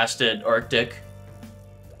get past it, Arctic.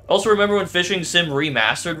 Also, remember when Fishing Sim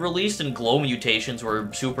Remastered released and glow mutations were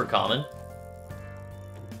super common?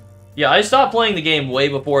 Yeah, I stopped playing the game way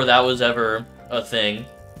before that was ever a thing.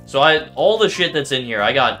 So all the shit that's in here,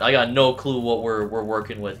 I got no clue what we're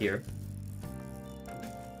working with here.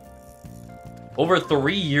 Over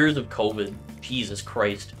 3 years of COVID. Jesus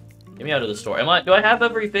Christ. Get me out of the store. Do I have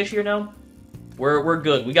every fish here now? We're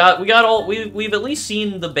good. We've at least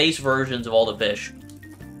seen the base versions of all the fish.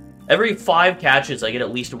 Every 5 catches, I get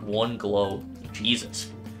at least 1 glow.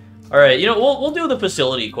 Jesus. Alright, you know, we'll do the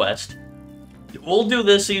facility quest. We'll do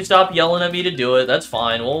this so you stop yelling at me to do it. That's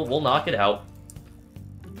fine. We'll knock it out.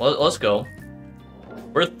 Let's go.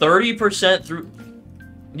 We're 30% through.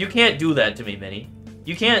 You can't do that to me, Minnie.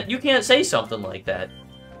 You can't say something like that.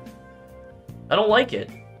 I don't like it.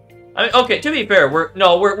 I mean, okay, to be fair, we're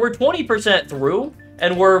 20% through,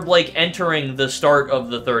 and we're, like, entering the start of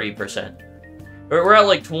the 30%. We're at,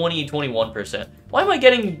 like, 20, 21%. Why am I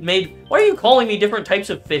getting made... Why are you calling me different types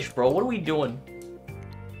of fish, bro? What are we doing?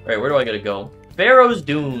 Alright, where do I gotta go? Pharaoh's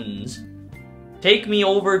Dunes. Take me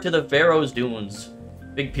over to the Pharaoh's Dunes.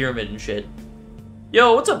 Big pyramid and shit.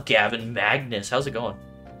 Yo, what's up, Gavin Magnus? How's it going?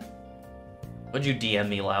 What'd you DM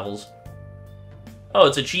me, Lavels? Oh,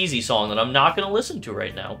 it's a cheesy song that I'm not gonna listen to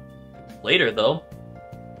right now. Later, though.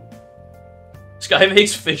 This guy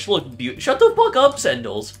makes fish look beautiful. Shut the fuck up,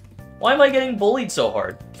 Sendals. Why am I getting bullied so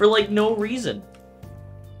hard? For, like, no reason.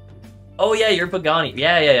 Oh, yeah, you're Pagani.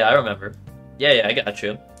 Yeah, I remember. Yeah, I got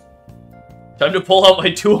you. Time to pull out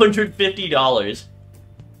my $250.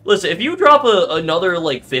 Listen, if you drop another,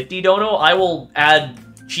 like, 50 dono, I will add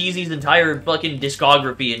Cheesy's entire fucking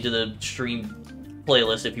discography into the stream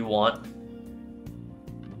playlist if you want.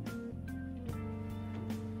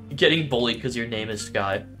 Getting bullied because your name is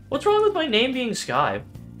Sky. What's wrong with my name being Sky?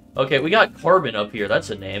 Okay, we got Carbon up here. That's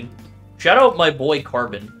a name. Shout out my boy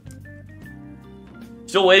Carbon.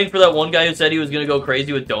 Still waiting for that one guy who said he was gonna go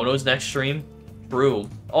crazy with donos next stream. True.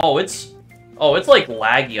 Oh, it's like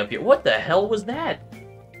laggy up here. What the hell was that?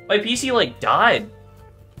 My PC, like, died.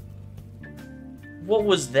 What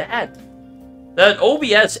was that? That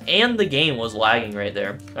OBS and the game was lagging right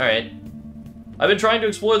there. Alright. I've been trying to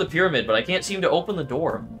explore the pyramid, but I can't seem to open the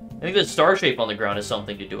door. I think the star shape on the ground has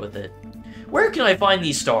something to do with it. Where can I find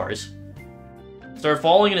these stars? Start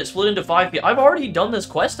falling and it split into 5 pieces. I've already done this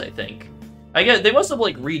quest, I think. They must have,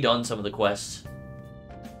 like, redone some of the quests.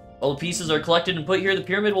 All the pieces are collected and put here, the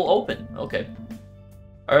pyramid will open. Okay.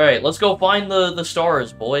 Alright, let's go find the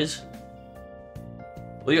stars, boys.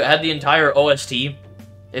 Will you add the entire OST?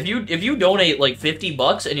 If you donate like 50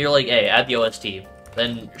 bucks and you're like, hey, add the OST,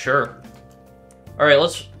 then sure. Alright,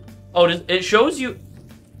 let's... Oh, it shows you...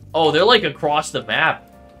 Oh, they're like across the map.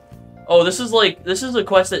 Oh, this is a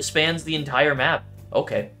quest that spans the entire map.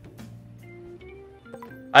 Okay.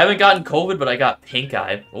 I haven't gotten COVID, but I got pink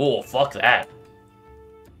eye. Oh, fuck that.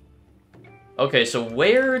 Okay, so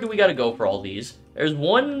where do we gotta go for all these? There's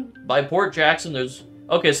one by Port Jackson,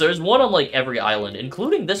 Okay, so there's one on, like, every island,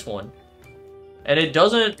 including this one. And it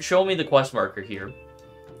doesn't show me the quest marker here.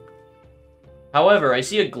 However, I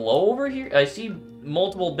see a glow over here. I see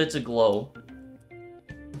multiple bits of glow.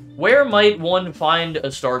 Where might one find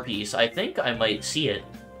a star piece? I think I might see it.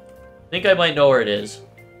 I think I might know where it is.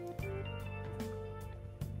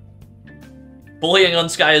 Bullying on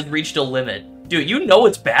Sky has reached a limit. Dude, you know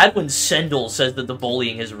it's bad when Sendel says that the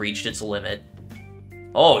bullying has reached its limit.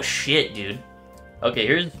 Oh, shit, dude.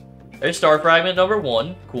 Okay, there's star fragment number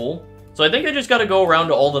 1. Cool. So I think I just gotta go around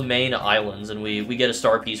to all the main islands, and we get a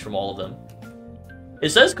star piece from all of them. It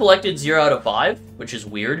says collected 0 out of 5, which is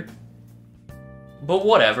weird. But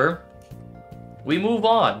whatever. We move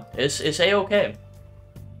on. It's A-okay.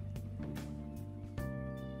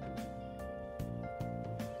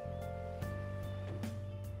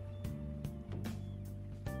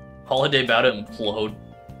 Holiday about to implode.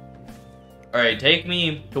 Alright, take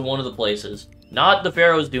me to one of the places. Not the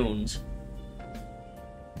Pharaoh's Dunes.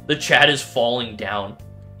 The chat is falling down.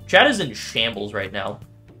 Chat is in shambles right now.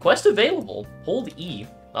 Quest available. Hold E.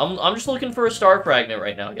 I'm just looking for a star fragment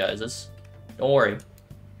right now, guys. Don't worry.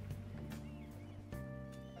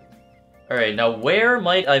 Alright, now where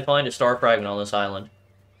might I find a star fragment on this island?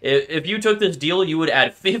 If you took this deal, you would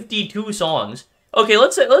add 52 songs. Okay,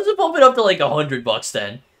 let's just bump it up to like 100 bucks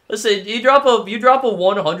then. Let's say you drop a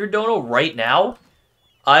 100 dono right now.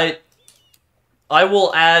 I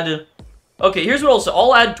will add. Okay, here's what I'll say.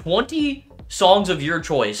 I'll add 20 songs of your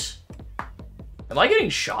choice. Am I getting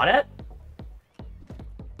shot at?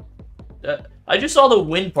 I just saw the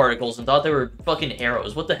wind particles and thought they were fucking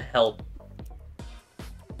arrows. What the hell?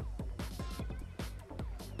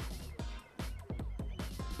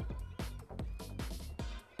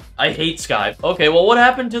 I hate Sky. Okay, well, what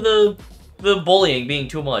happened to the bullying being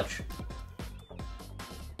too much?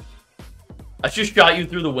 I just shot you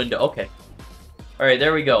through the window. Okay. Alright,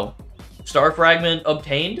 there we go. Star fragment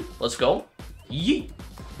obtained. Let's go. Yeet.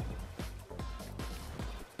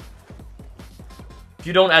 If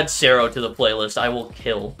you don't add Sero to the playlist, I will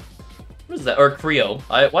kill. What is that? Or Creo.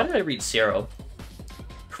 Why did I read Sero?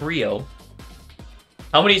 Creo.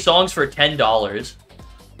 How many songs for $10?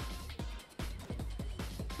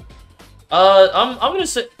 I'm gonna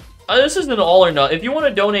say... this isn't an all or not. If you want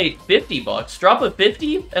to donate 50 bucks, drop a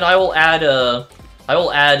 50, and I will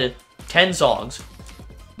add 10 songs.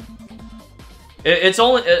 It's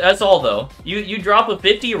only, that's all though. You drop a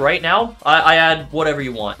 50 right now, I add whatever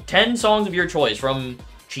you want. 10 songs of your choice from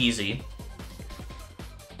Cheesy.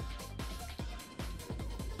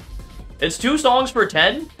 It's 2 songs for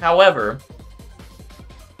 10, however.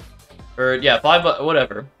 Or, yeah, 5 bucks,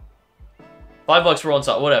 whatever. 5 bucks for one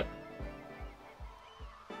song, whatever.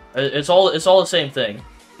 It's all the same thing.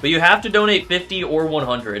 But you have to donate 50 or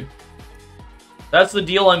 100. That's the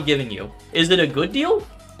deal I'm giving you. Is it a good deal?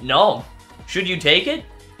 No. Should you take it?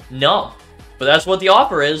 No. But that's what the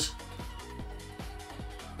offer is.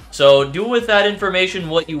 So do with that information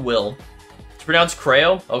what you will. It's pronounced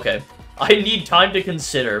Creo? Okay. I need time to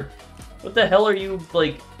consider. What the hell are you,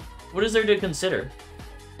 like... What is there to consider?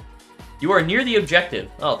 You are near the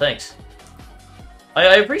objective. Oh, thanks.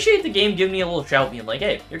 I appreciate the game giving me a little shout being like,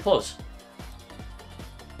 hey, you're close.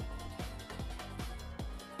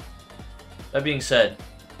 That being said,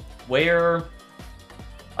 where...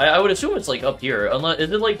 I would assume it's, like, up here. Unless,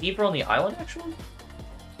 is it, like, deeper on the island, actually?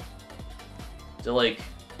 Is it, like...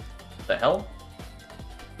 What the hell?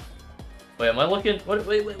 Wait, am I looking... What?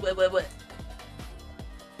 Wait.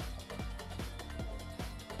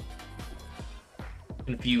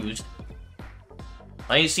 Confused.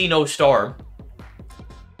 I ain't see no star.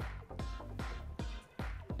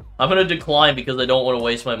 I'm gonna decline because I don't want to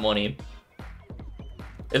waste my money.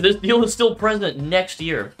 If this deal is still present next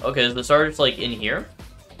year... Okay, is the star just, like, in here?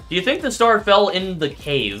 Do you think the star fell in the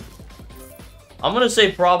cave? I'm gonna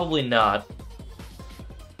say probably not.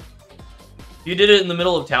 You did it in the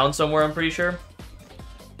middle of town somewhere, I'm pretty sure.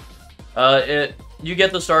 You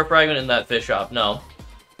get the star fragment in that fish shop. No.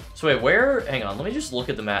 So wait, where? Hang on, let me just look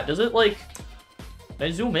at the map. Does it, like... Can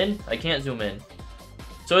I zoom in? I can't zoom in.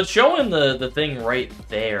 So it's showing the thing right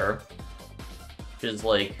there. Which is,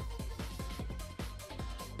 like...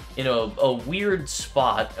 in a weird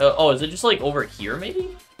spot. Oh, is it just, like, over here,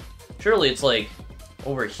 maybe? Surely it's, like,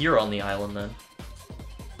 over here on the island, then.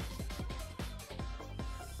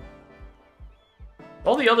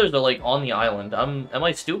 All the others are, like, on the island. Am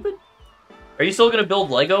I stupid? Are you still gonna build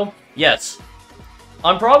Lego? Yes.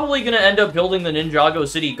 I'm probably gonna end up building the Ninjago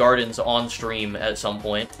City Gardens on stream at some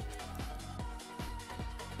point.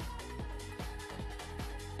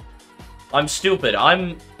 I'm stupid.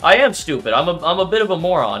 I am stupid. I'm a bit of a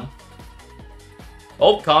moron.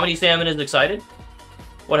 Oh, Comedy Salmon is excited.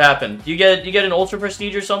 What happened? You get an Ultra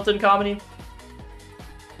Prestige or something, Comedy?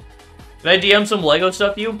 Can I DM some Lego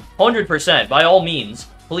stuff to you? 100%, by all means.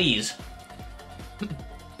 Please.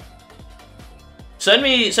 Send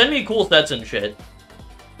me cool sets and shit.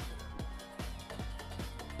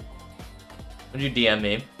 Would you DM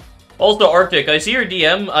me? Also, Arctic, I see your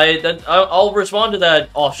DM. I'll respond to that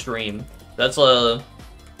off stream. That's like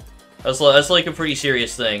a pretty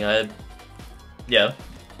serious thing. Yeah.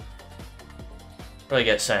 What do I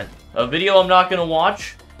get sent? A video I'm not gonna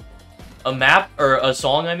watch? A map, or a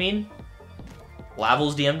song, I mean?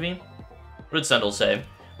 Lavels DM'd me? What did Sendel say?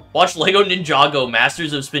 Watch Lego Ninjago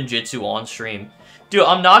Masters of Spinjitzu on stream. Dude,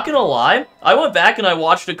 I'm not gonna lie. I went back and I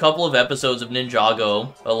watched a couple of episodes of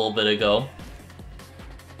Ninjago a little bit ago.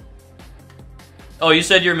 Oh, you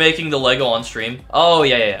said you're making the Lego on stream? Oh,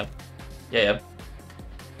 yeah. Do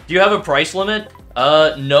you have a price limit?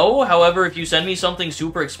 No. However, if you send me something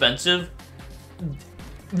super expensive,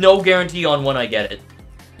 no guarantee on when I get it.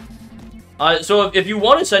 So if you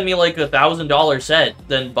want to send me, like, a $1,000 set,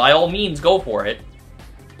 then by all means, go for it.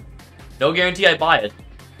 No guarantee I buy it.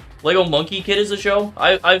 Lego Monkey Kid is a show?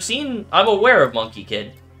 I'm aware of Monkey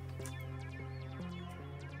Kid.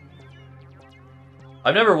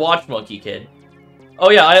 I've never watched Monkey Kid. Oh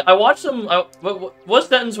yeah, I watched some, what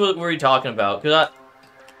sentence were you talking about?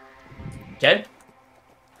 Okay.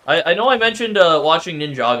 I know I mentioned, watching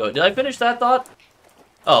Ninjago. Did I finish that thought?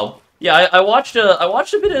 Oh. Yeah, I watched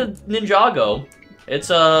a bit of Ninjago. It's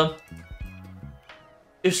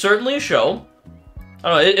certainly a show. I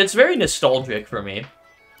don't know, it's very nostalgic for me.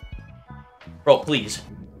 Bro, please.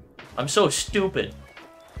 I'm so stupid.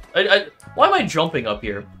 Why am I jumping up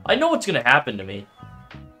here? I know what's gonna happen to me.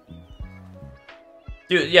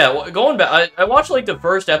 Dude, yeah, going back, I watched, like, the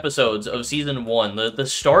first episodes of Season 1, the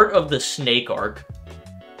start of the Snake arc.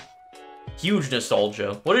 Huge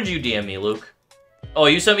nostalgia. What did you DM me, Luke? Oh,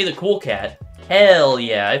 you sent me the Cool Cat. Hell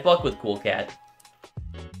yeah, I fuck with Cool Cat.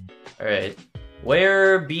 Alright.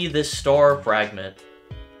 Where be this star fragment?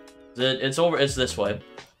 It's this way.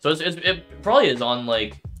 So it probably is on,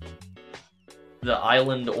 like, the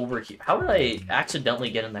island over here. How did I accidentally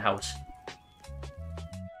get in the house?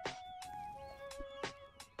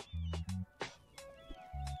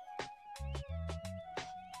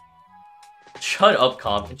 Shut up,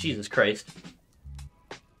 comp. Jesus Christ.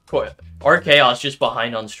 Our Chaos just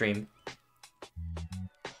behind on stream.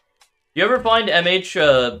 You ever find MH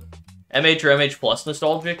or MH Plus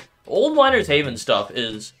nostalgic? Old Miners Haven stuff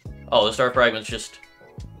is... Oh, the Star Fragment's just...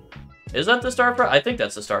 Is that the Star Fragment? I think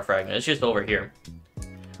that's the Star Fragment. It's just over here.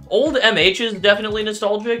 Old MH is definitely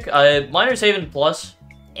nostalgic. Miners Haven Plus,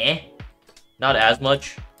 not as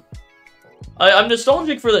much. I'm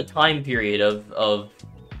nostalgic for the time period of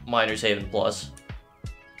Miners Haven Plus.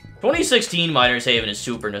 2016 Miners Haven is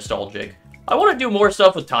super nostalgic. I want to do more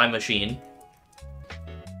stuff with Time Machine.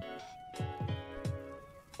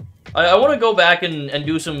 I want to go back and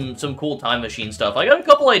do some cool Time Machine stuff. I got a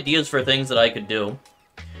couple ideas for things that I could do.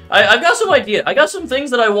 I've got some ideas. I got some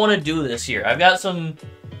things that I want to do this year. I've got some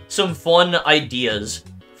fun ideas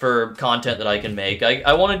for content that I can make.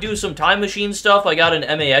 I want to do some Time Machine stuff. I got an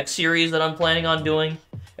MAX series that I'm planning on doing.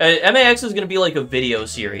 MAX is going to be like a video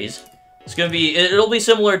series. It's going to be... It'll be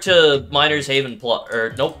similar to Miners Haven Plus...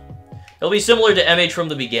 Or, nope. It'll be similar to MH from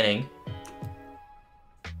the beginning.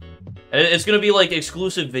 It's going to be like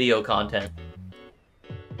exclusive video content.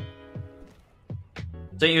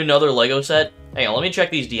 Sent you another Lego set? Hang on, let me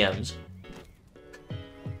check these DMs.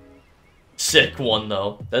 Sick one,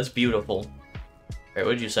 though. That's beautiful. Alright,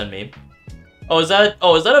 what did you send me? Oh, is that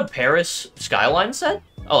a Paris Skyline set?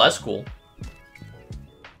 Oh, that's cool.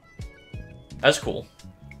 That's cool.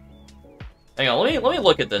 Hang on, let me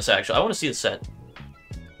look at this, actually. I want to see the set.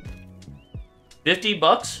 50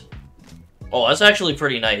 bucks? Oh, that's actually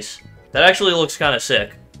pretty nice. That actually looks kind of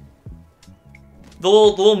sick. The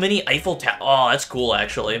little mini Eiffel Tower. Oh, that's cool,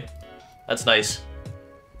 actually. That's nice.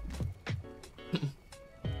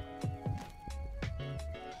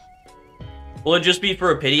 Will it just be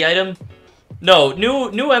for a pity item? No,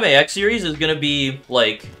 new MAX series is gonna be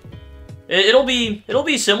like, it'll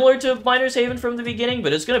be similar to Miners Haven from the beginning,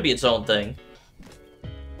 but it's gonna be its own thing.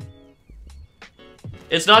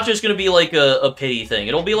 It's not just gonna be like a pity thing.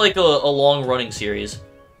 It'll be like a long-running series.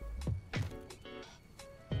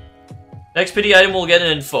 Next pity item, we'll get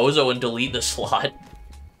an Infozo and delete the slot.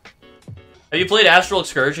 Have you played Astral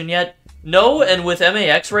Excursion yet? No, and with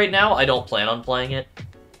MAX right now, I don't plan on playing it.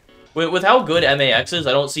 With how good MAX is,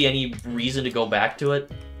 I don't see any reason to go back to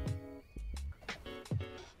it.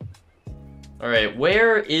 Alright,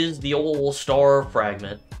 where is the old star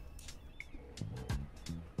fragment?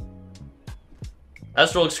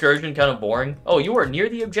 Astral Excursion, kind of boring. Oh, you are near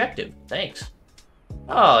the objective. Thanks.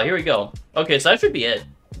 Ah, here we go. Okay, so that should be it.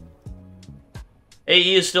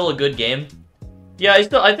 AE is still a good game. Yeah,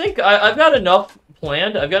 I think I've got enough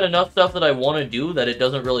planned. I've got enough stuff that I want to do that it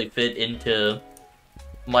doesn't really fit into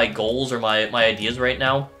my goals or my ideas right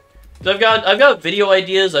now. So I've got video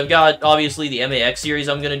ideas. I've got obviously the MAX series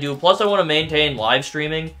I'm gonna do. Plus, I want to maintain live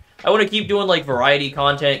streaming. I want to keep doing like variety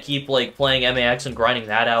content. Keep like playing MAX and grinding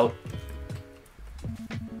that out.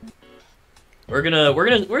 We're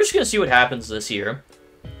just gonna see what happens this year.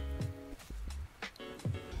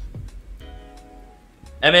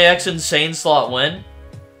 MAX insane slot win.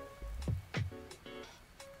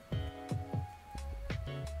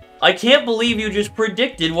 I can't believe you just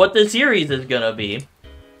predicted what the series is gonna be.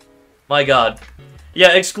 My god.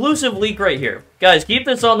 Yeah, exclusive leak right here. Guys, keep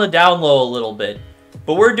this on the down low a little bit.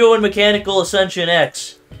 But we're doing Mechanical Ascension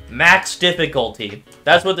X. Max difficulty.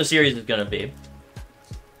 That's what the series is gonna be.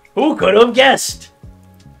 Who could have guessed?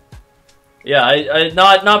 Yeah,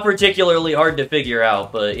 not particularly hard to figure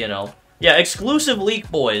out, but, you know. Yeah, exclusive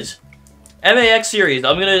leak, boys. MAX series.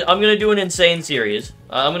 I'm gonna do an insane series.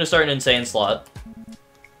 I'm gonna start an insane slot.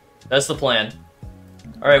 That's the plan.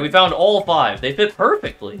 Alright, we found all 5. They fit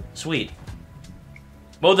perfectly. Sweet.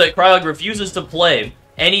 Mode that Cryog refuses to play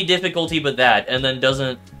any difficulty but that, and then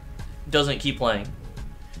doesn't keep playing.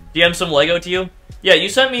 DM some Lego to you? Yeah, you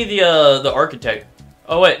sent me the architect.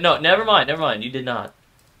 Oh wait, no, never mind, you did not.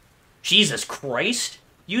 Jesus Christ!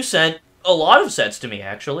 You sent a lot of sets to me,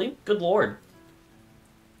 actually. Good lord.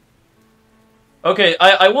 Okay,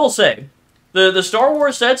 I will say, the Star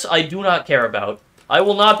Wars sets I do not care about. I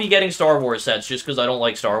will not be getting Star Wars sets just because I don't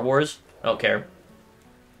like Star Wars. I don't care.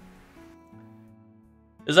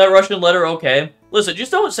 Is that Russian letter okay? Listen,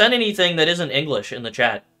 just don't send anything that isn't English in the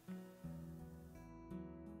chat.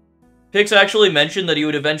 Pix actually mentioned that he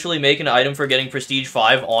would eventually make an item for getting Prestige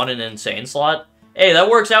 5 on an insane slot. Hey, that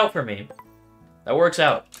works out for me. That works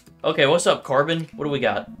out. Okay, what's up, Carbon? What do we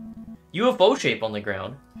got? UFO shape on the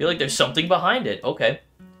ground. Feel like there's something behind it. Okay.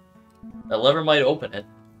 That lever might open it.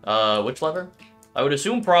 Which lever? I would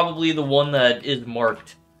assume probably the one that is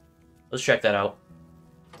marked. Let's check that out.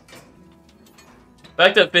 The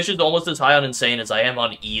fact that Fish is almost as high on Insane as I am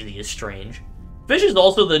on Easy is strange. Fish is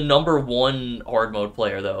also the #1 hard mode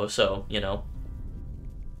player, though, so, you know.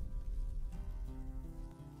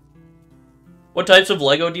 What types of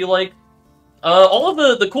Lego do you like? All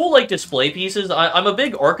of the cool, like, display pieces. I'm a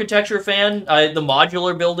big architecture fan. The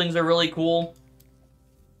modular buildings are really cool.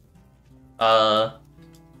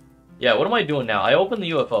 Yeah, what am I doing now? I opened the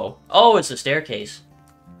UFO. Oh, it's a staircase.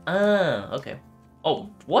 Ah, okay. Oh,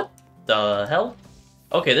 what the hell?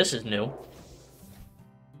 Okay, this is new.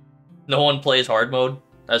 No one plays hard mode?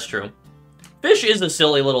 That's true. Fish is a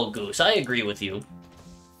silly little goose. I agree with you.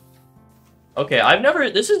 Okay,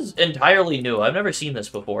 this is entirely new. I've never seen this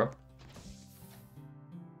before.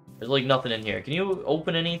 There's like nothing in here. Can you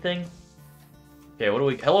open anything? Okay, what do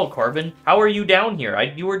we... Hello, Carbon. How are you down here?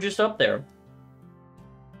 You were just up there.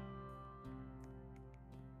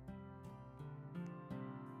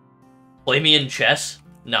 Play me in chess?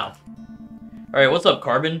 No. Alright, what's up,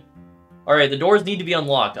 Carbon? Alright, the doors need to be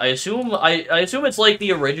unlocked. I assume it's like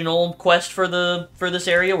the original quest for this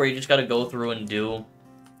area where you just gotta go through and do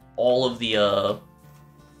all of the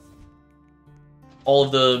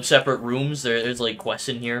separate rooms. There's like quests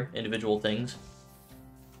in here, individual things.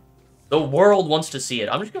 The world wants to see it.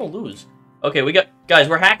 I'm just gonna lose. Okay, guys,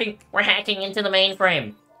 we're hacking into the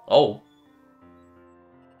mainframe. Oh.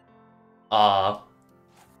 How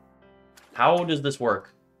does this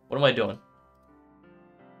work? What am I doing?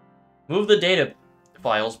 Move the data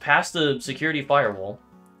files past the security firewall.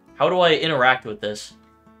 How do I interact with this?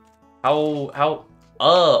 Okay,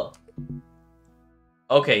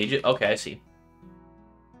 okay, I see.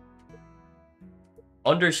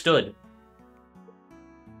 Understood.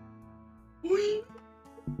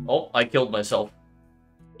 Oh, I killed myself.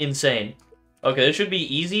 Insane. Okay, this should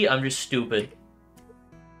be easy. I'm just stupid.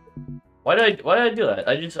 Why did I do that?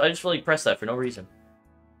 I just really pressed that for no reason.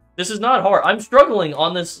 This is not hard. I'm struggling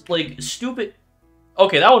on this, like, stupid...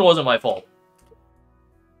 Okay, that one wasn't my fault.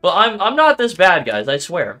 But I'm not this bad, guys, I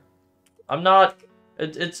swear. I'm not...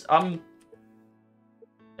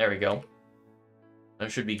 There we go.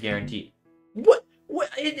 That should be guaranteed. What?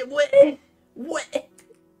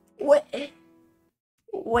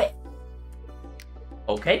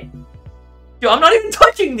 Okay. Dude, I'm not even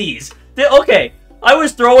touching these! Okay, I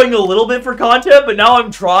was throwing a little bit for content, but now I'm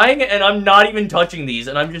trying, and I'm not even touching these,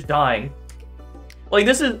 and I'm just dying. Like,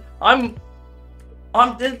 this is...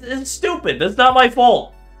 it's stupid. That's not my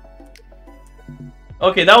fault.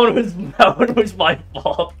 Okay, that one was my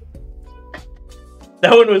fault.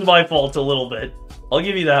 That one was my fault a little bit. I'll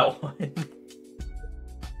give you that one.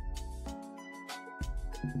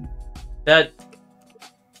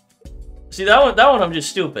 See, that one I'm just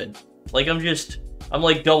stupid. Like, I'm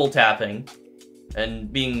like double tapping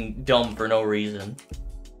and being dumb for no reason.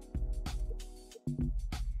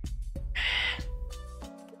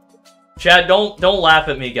 Chad, don't laugh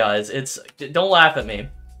at me, guys. Don't laugh at me.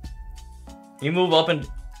 You move up and...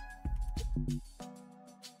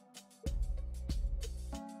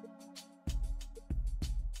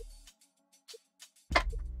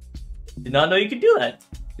 Did not know you could do that.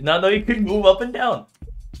 Did not know you could move up and down.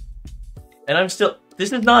 And I'm still...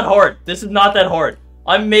 This is not hard. This is not that hard.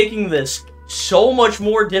 I'm making this so much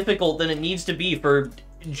more difficult than it needs to be for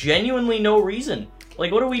genuinely no reason.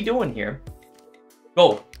 Like, what are we doing here?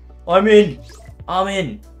 Go. I'm in. I'm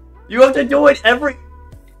in. You have to do it every...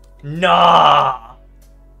 Nah.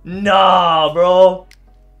 Nah, bro.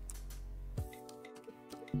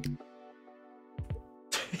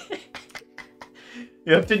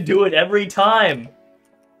 You have to do it every time.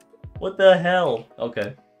 What the hell?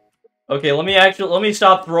 Okay. Okay, let me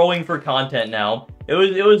stop throwing for content now.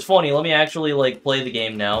 It was funny. Let me actually, like, play the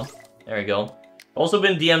game now. There we go. Also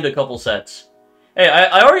been DM'd a couple sets. Hey,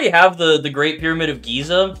 I already have the Great Pyramid of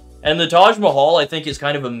Giza, and the Taj Mahal, I think, is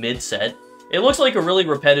kind of a mid-set. It looks like a really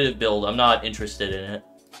repetitive build. I'm not interested in it.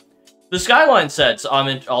 The Skyline sets,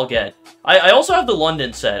 I'll get. I also have the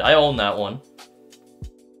London set. I own that one.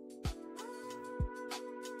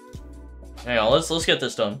 Hang on, let's get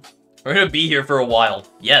this done. We're gonna be here for a while.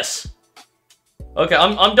 Yes. Okay,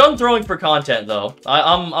 I'm done throwing for content though.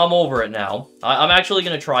 I'm over it now. I'm actually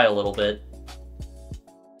gonna try a little bit.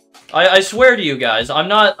 I swear to you guys, I'm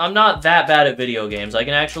not that bad at video games. I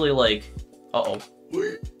can actually like I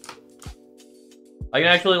can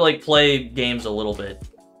actually like play games a little bit.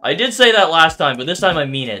 I did say that last time, but this time I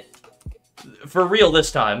mean it. For real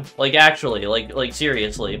this time. Like actually, like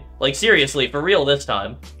seriously. Like seriously, for real this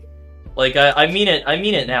time. Like, I mean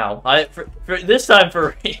it now. For this time,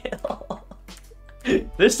 for real.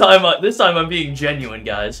 This time I'm being genuine,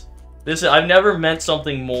 guys. I've never meant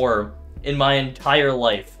something more in my entire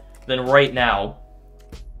life than right now.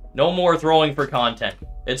 No more throwing for content.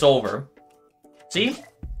 It's over. See?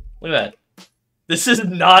 Look at that. This is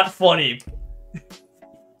not funny.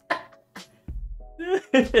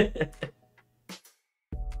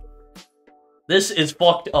 This is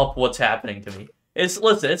fucked up what's happening to me.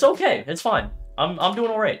 Listen, it's okay. It's fine. I'm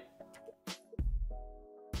doing alright.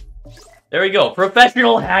 There we go.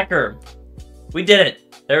 Professional hacker. We did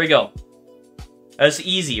it. There we go. That's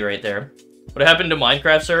easy right there. What happened to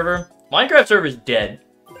Minecraft server? Minecraft server is dead.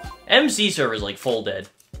 MC server is like full dead.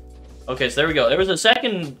 Okay, so there we go. There was a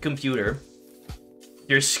second computer.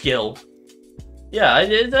 Your skill. Yeah,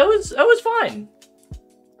 that was fine.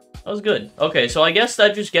 That was good. Okay, so I guess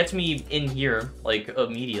that just gets me in here, like,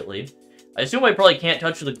 immediately. I assume I probably can't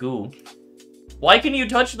touch the goo. Why can you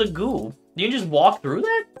touch the goo? You can just walk through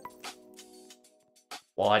that?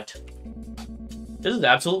 What? This is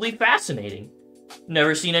absolutely fascinating.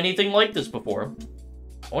 Never seen anything like this before.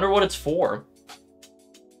 I wonder what it's for.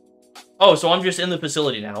 Oh, so I'm just in the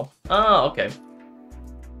facility now. Ah, okay.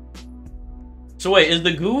 So wait, is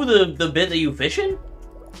the goo the bit that you fish in?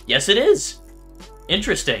 Yes, it is.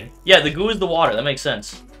 Interesting. Yeah, the goo is the water. That makes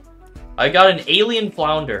sense. I got an alien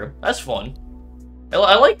flounder. That's fun.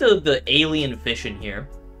 I like the alien fish in here.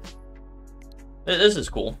 This is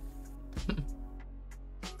cool.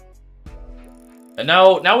 And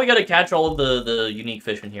now we gotta catch all of the unique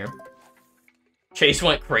fish in here. Chase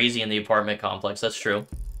went crazy in the apartment complex. That's true.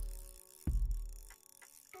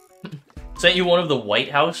 Sent you one of the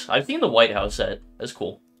White House? I've seen the White House set. That's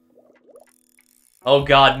cool. Oh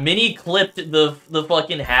god, Mini clipped the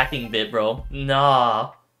fucking hacking bit, bro.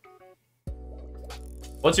 Nah.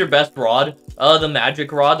 What's your best rod? The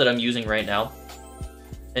magic rod that I'm using right now.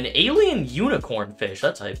 An alien unicorn fish.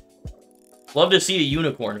 That's hype. Love to see a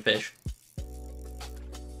unicorn fish.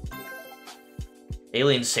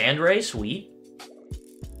 Alien sand ray. Sweet.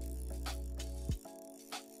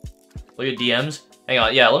 Look at DMs. Hang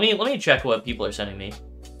on. Yeah, let me check what people are sending me.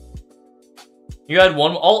 You had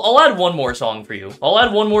one. I'll add one more song for you. I'll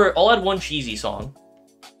add one cheesy song.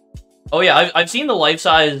 Oh yeah, I've seen the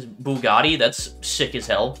life-size Bugatti. That's sick as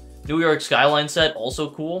hell. New York skyline set, also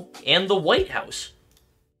cool. And the White House.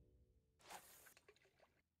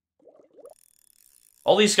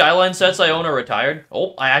 All these skyline sets I own are retired.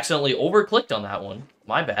 Oh, I accidentally over-clicked on that one.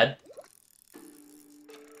 My bad.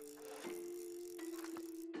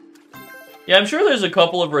 Yeah, I'm sure there's a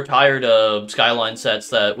couple of retired skyline sets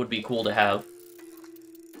that would be cool to have.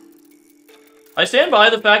 I stand by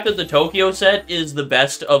the fact that the Tokyo set is the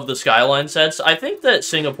best of the skyline sets. I think that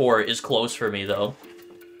Singapore is close for me, though.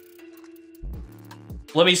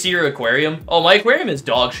 Let me see your aquarium. Oh, my aquarium is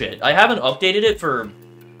dog shit. I haven't updated it for,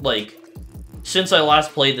 like, since I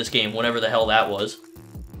last played this game, whenever the hell that was.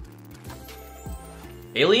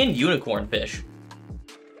 Alien unicorn fish.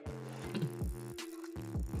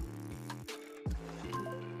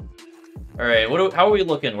 Alright, how are we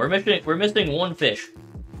looking? We're missing one fish.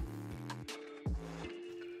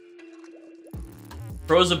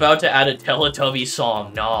 Pro's about to add a Teletubby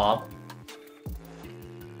song. Nah.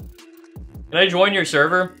 Can I join your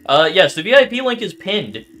server? Yes, the VIP link is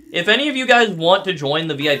pinned. If any of you guys want to join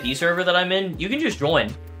the VIP server that I'm in, you can just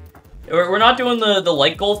join. We're not doing the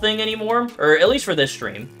like goal thing anymore, or at least for this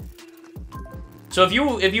stream. So if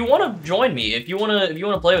you want to join me, if you want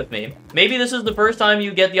to play with me, maybe this is the first time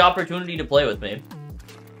you get the opportunity to play with me.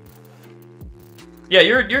 Yeah,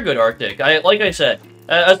 you're good, Arctic. Like I said,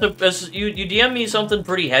 as you DM me something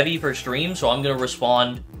pretty heavy for stream, so I'm gonna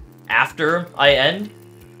respond after I end.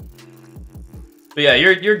 But yeah,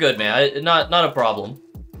 you're good, man. Not a problem.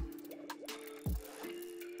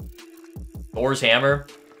 Thor's hammer.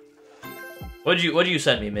 What'd you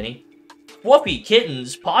send me, Minnie? Fluffy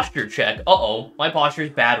kittens posture check. Uh-oh, my posture's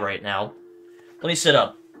bad right now. Let me sit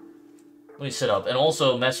up. Let me sit up, and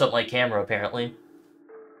also mess up my camera, apparently.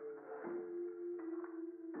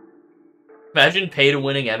 Imagine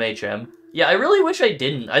pay-to-winning MHM. Yeah, I really wish I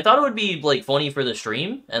didn't. I thought it would be, like, funny for the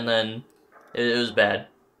stream, and then it was bad.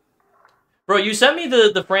 Bro, you sent me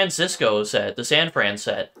the Francisco set, the San Fran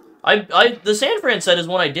set. The San Fran set is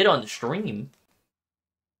one I did on the stream.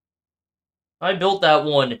 I built that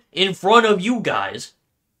one in front of you guys.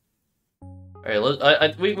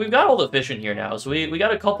 Alright, we've got all the fish in here now, so we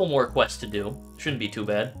got a couple more quests to do. Shouldn't be too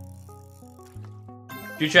bad.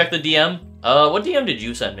 Did you check the DM? What DM did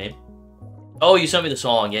you send me? Oh, you sent me the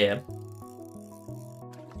song, yeah.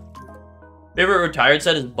 Favorite retired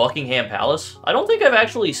set is Buckingham Palace. I don't think I've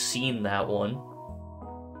actually seen that one.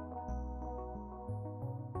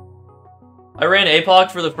 I ran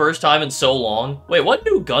APOC for the first time in so long. Wait, what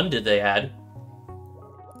new gun did they add?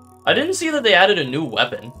 I didn't see that they added a new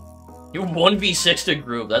weapon. You 1v6 to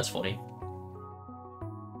group, that's funny.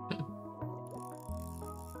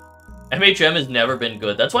 MHM has never been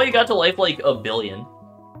good. That's why you got to life like 1 billion.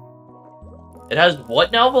 It has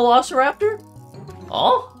what now, Velociraptor?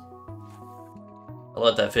 Huh? I'll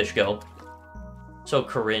let that fish go. So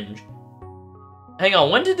cringe. Hang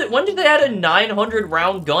on, when did they add a 900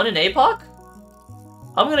 round gun in APOC?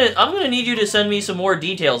 I'm gonna need you to send me some more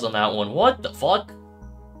details on that one. What the fuck?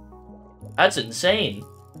 That's insane.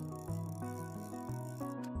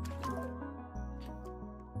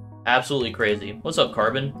 Absolutely crazy. What's up,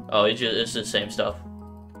 Carbon? Oh, it's the same stuff.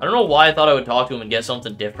 I don't know why I thought I would talk to him and get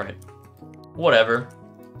something different. Whatever.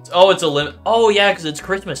 Oh, it's a limit. Oh, yeah, because it's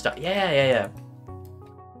Christmas time. Yeah.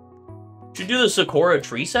 Should do the Sakura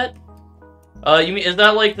tree set? You mean, is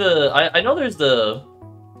that like the... I know there's the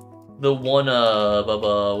one,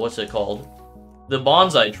 what's it called? The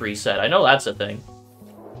bonsai tree set. I know that's a thing.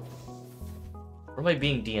 Where am I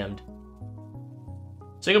being DM'd?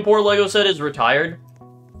 Singapore Lego set is retired.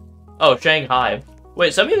 Oh, Shanghai.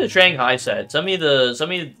 Wait, send me the Shanghai set. Send me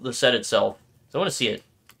the set itself. I want to see it.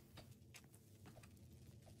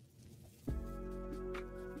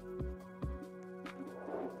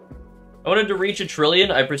 I wanted to reach 1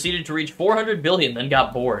 trillion. I proceeded to reach 400 billion, then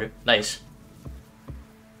got bored. Nice.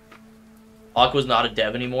 Aqua's not a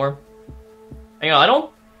dev anymore. Hang on, I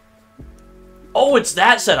don't... Oh, it's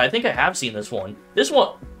that set. I think I have seen this one. This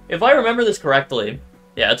one, if I remember this correctly...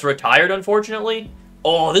 Yeah, it's retired, unfortunately.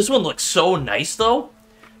 Oh, this one looks so nice, though.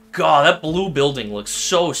 God, that blue building looks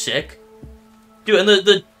so sick. Dude,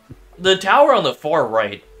 and the tower on the far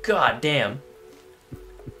right. God damn.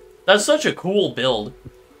 That's such a cool build.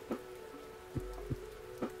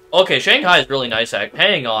 Okay, Shanghai is really nice.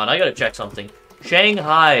 Hang on, I gotta check something.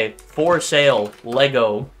 Shanghai, for sale,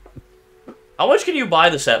 Lego. How much can you buy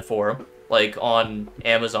the set for? Like, on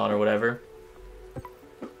Amazon or whatever.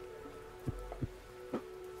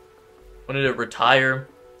 When did it retire?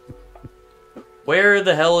 Where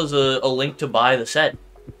the hell is a link to buy the set?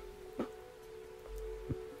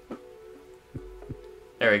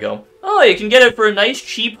 There we go. Oh, you can get it for a nice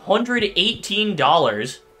cheap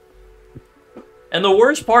 $118. And the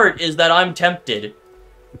worst part is that I'm tempted.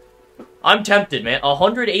 I'm tempted, man.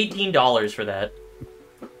 $118 for that.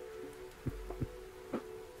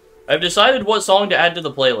 I've decided what song to add to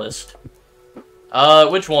the playlist.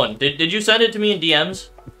 Which one? Did you send it to me in DMs?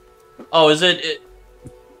 Oh, is it...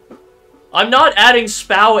 I'm not adding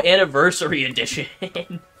SPOW Anniversary Edition.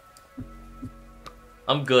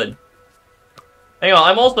 I'm good. Hang on,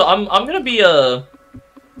 I'm gonna be, I'm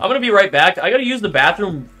gonna be right back. I gotta use the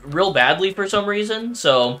bathroom real badly for some reason,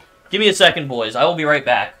 so give me a second, boys. I will be right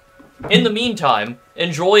back. In the meantime,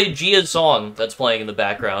 enjoy Gia's song that's playing in the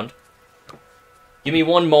background. Give me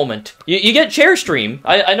one moment. You get chair stream.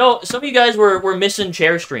 I know some of you guys were missing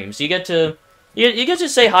chair streams. You get to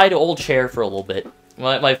say hi to old chair for a little bit.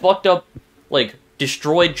 My fucked up, like,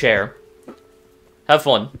 destroyed chair. Have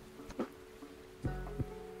fun.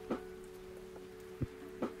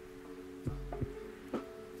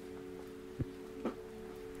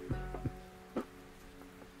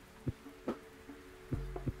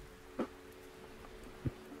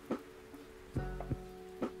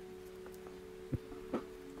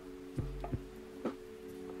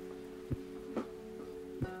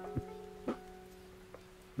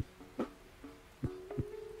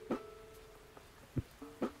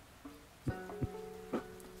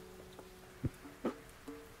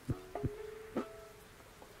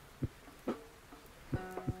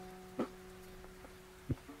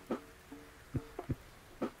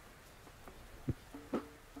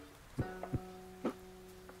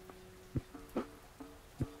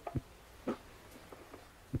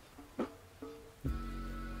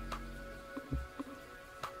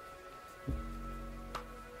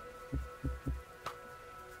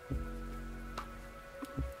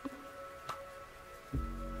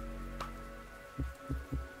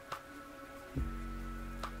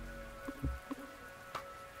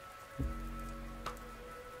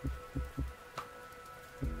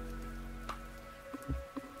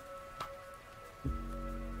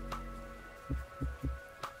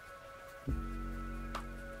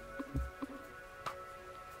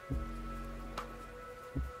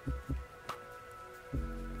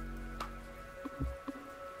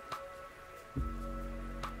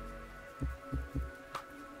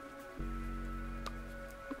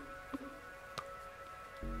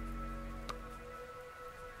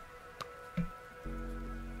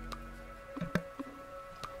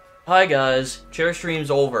 Hi guys, chair stream's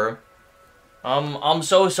over. I'm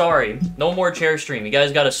so sorry. No more chair stream. You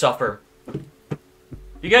guys gotta suffer.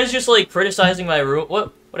 You guys just like criticizing my room.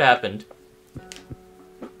 What happened?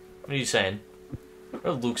 What are you saying? What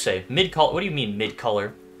did Luke say? Mid-color? What do you mean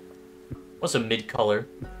mid-color? What's a mid-color?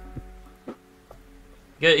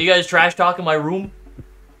 You guys trash talking my room?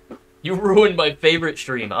 You ruined my favorite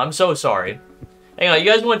stream. I'm so sorry. Hang on, you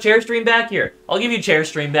guys want chair stream back? Here, I'll give you chair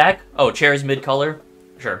stream back. Oh, chair's mid-color?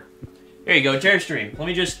 Sure. Here you go, chair stream. Let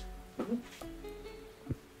me just...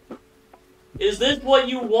 Is this what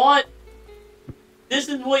you want? This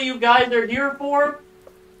is what you guys are here for?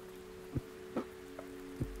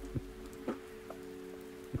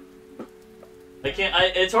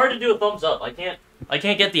 It's hard to do a thumbs up. I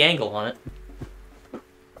can't get the angle on it.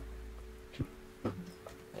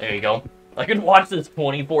 There you go. I can watch this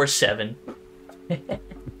 24/7.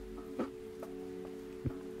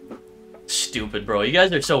 Stupid, bro. You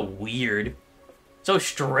guys are so weird. So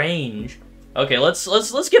strange. Okay,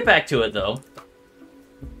 let's get back to it though.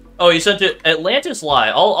 Oh, you sent it Atlantis Lie.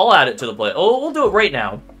 I'll add it to the play. Oh, we'll do it right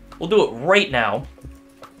now. We'll do it right now.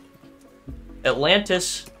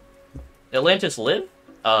 Atlantis Live?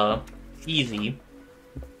 Easy.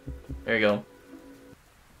 There you go.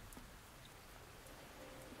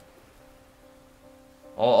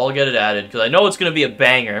 I'll get it added, because I know it's going to be a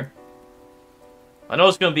banger. I know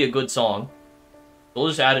it's going to be a good song. We'll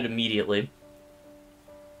just add it immediately.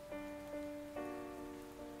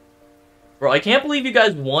 Bro, I can't believe you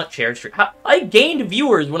guys want chair stream. I gained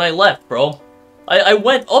viewers when I left, bro. I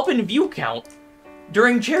went up in view count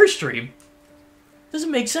during chair stream.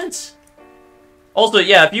 Doesn't make sense. Also,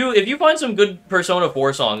 yeah, if you find some good Persona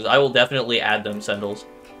 4 songs, I will definitely add them, Sendles.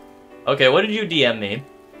 Okay, what did you DM me?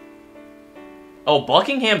 Oh,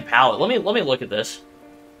 Buckingham Palace. Let me look at this.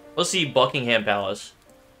 Let's see Buckingham Palace.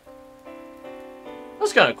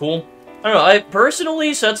 That's kind of cool. I don't know,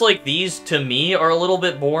 personally, sets like these, to me, are a little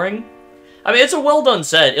bit boring. I mean, it's a well-done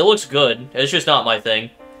set. It looks good. It's just not my thing.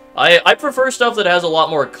 I prefer stuff that has a lot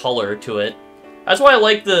more color to it. That's why I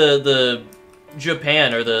like the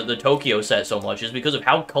Japan, or the Tokyo set so much, is because of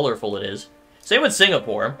how colorful it is. Same with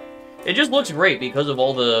Singapore. It just looks great because of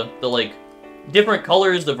all the like, different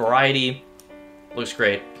colors, the variety. Looks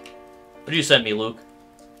great. What'd you send me, Luke?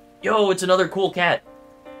 Yo, it's another cool cat.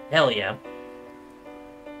 Hell yeah.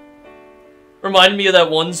 Reminded me of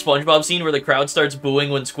that one SpongeBob scene where the crowd starts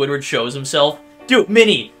booing when Squidward shows himself. Dude,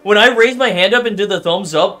 Minnie, when I raised my hand up and did the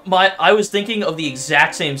thumbs up, I was thinking of the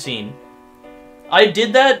exact same scene. I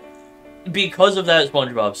did that because of that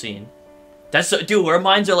SpongeBob scene. That's so, dude, our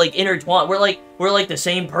minds are like intertwined. We're like the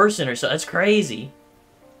same person or so. That's crazy.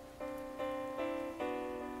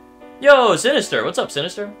 Yo, Sinister. What's up,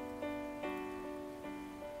 Sinister?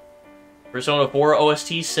 Persona 4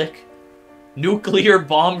 OST sick. Nuclear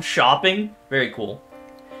bomb shopping. Very cool.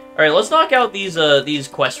 Alright, let's knock out these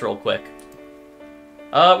quests real quick.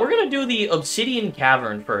 We're gonna do the Obsidian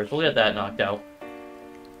Cavern first. We'll get that knocked out.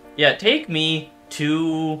 Yeah, take me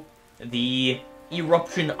to the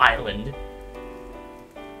Eruption Island.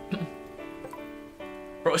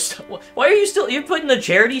 Bro, why are you still... You're putting the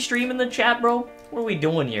charity stream in the chat, bro? What are we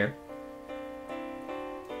doing here?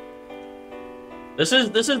 This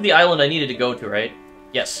is the island I needed to go to, right?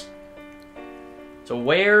 Yes. So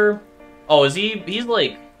where... Oh, is he... He's,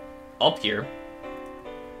 like, up here.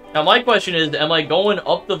 Now, my question is, am I going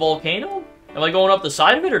up the volcano? Am I going up the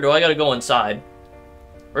side of it, or do I gotta go inside?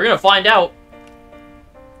 We're gonna find out.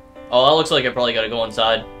 Oh, that looks like I probably gotta go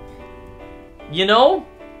inside. You know?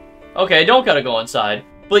 Okay, I don't gotta go inside.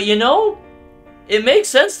 But you know, it makes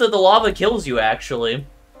sense that the lava kills you, actually.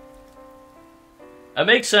 That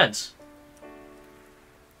makes sense.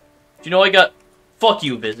 Do you know I got... Fuck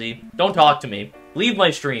you, Busy. Don't talk to me. Leave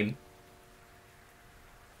my stream.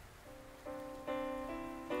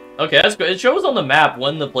 Okay, that's good. It shows on the map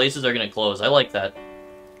when the places are gonna close. I like that.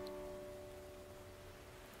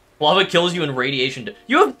 Lava kills you in radiation.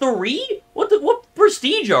 You have 3? What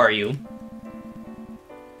prestige are you?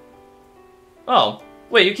 Oh.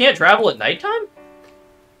 Wait, you can't travel at nighttime?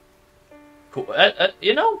 Cool.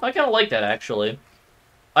 You know, I kind of like that, actually.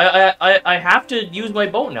 I have to use my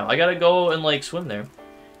boat now. I gotta go and, like, swim there.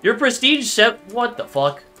 Your prestige set... What the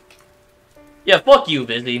fuck? Yeah, fuck you,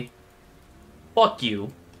 Busy. Fuck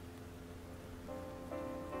you.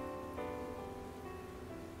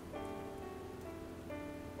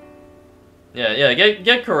 Yeah,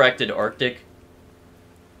 get corrected, Arctic.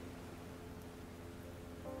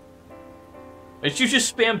 Did you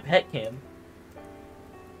just spam pet cam?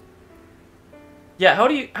 Yeah, how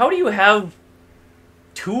do you have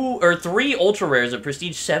 2 or 3 ultra rares at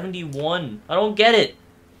prestige 71? I don't get it.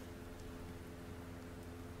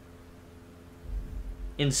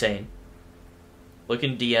 Insane. Look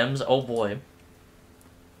in DMs. Oh boy.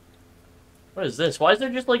 What is this? Why is there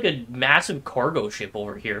just like a massive cargo ship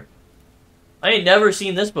over here? I ain't never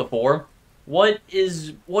seen this before. What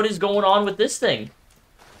is going on with this thing?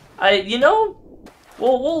 You know,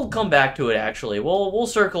 we'll come back to it actually. We'll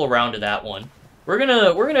circle around to that one. We're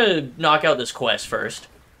gonna knock out this quest first.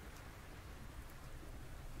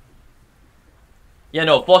 Yeah,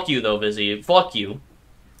 no, fuck you though, Vizzy. Fuck you.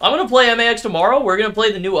 I'm gonna play MAX tomorrow. We're gonna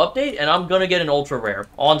play the new update, and I'm gonna get an ultra rare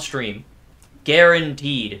on stream,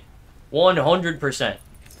 guaranteed, 100%.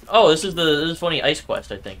 Oh, this is funny ice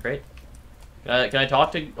quest, I think, right? Can I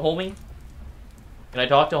talk to homie? Can I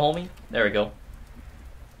talk to homie? There we go.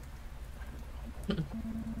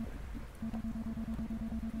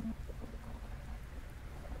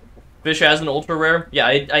 Fish has an ultra rare? Yeah,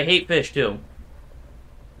 I hate fish too.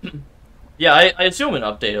 Yeah, I assume an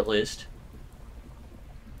update at least.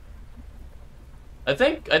 I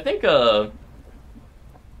think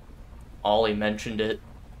Ollie mentioned it.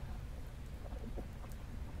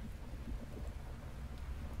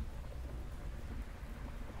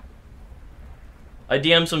 I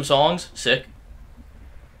DM'd some songs. Sick.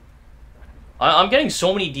 I'm getting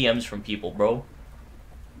so many DMs from people, bro.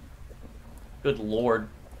 Good lord.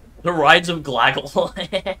 The Rides of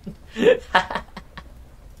Glaggleland.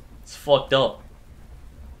 It's fucked up.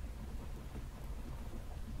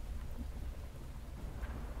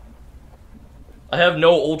 I have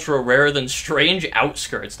no ultra rarer than Strange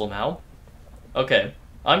Outskirts, Lamau. Okay.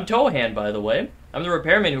 I'm Tohan, by the way. I'm the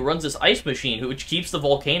repairman who runs this ice machine, which keeps the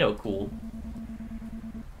volcano cool.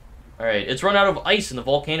 Alright, it's run out of ice and the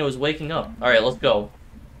volcano is waking up. Alright, let's go.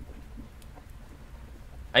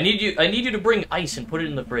 I need you to bring ice and put it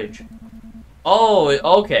in the fridge. Oh,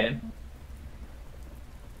 okay.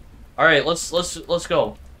 Alright, let's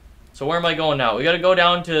go. So where am I going now? We gotta go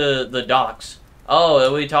down to the docks.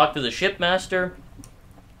 Oh, we talked to the shipmaster?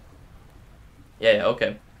 Yeah,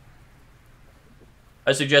 okay.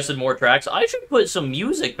 I suggested more tracks. I should put some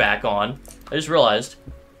music back on. I just realized.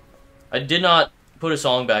 I did not put a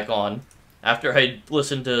song back on after I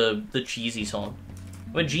listened to the cheesy song.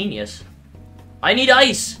 I'm a genius. I need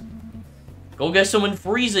ice! Go get some and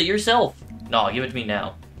freeze it yourself. No, give it to me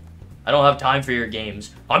now. I don't have time for your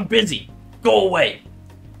games. I'm busy. Go away.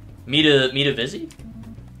 Me to Vizzy?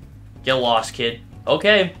 Get lost, kid.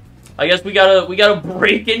 Okay. I guess we gotta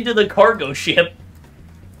break into the cargo ship.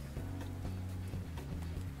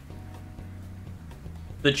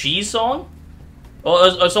 The Cheese song?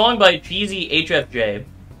 Well, a song by Cheesy HFJ.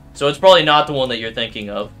 So it's probably not the one that you're thinking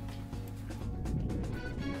of.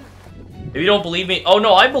 If you don't believe me... Oh,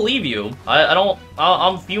 no, I believe you.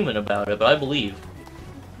 I'm fuming about it, but I believe.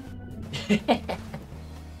 I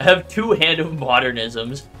have two-handed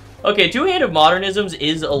modernisms. Okay, two-handed modernisms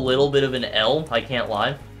is a little bit of an L, I can't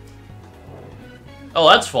lie. Oh,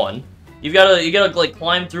 that's fun. You gotta, like,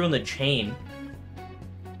 climb through in the chain.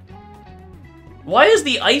 Why is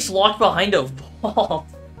the ice locked behind a vault?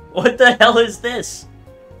 What the hell is this?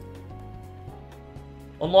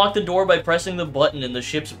 Unlock the door by pressing the button in the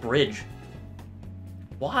ship's bridge.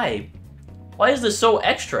 Why? Why is this so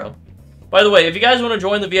extra? By the way, if you guys want to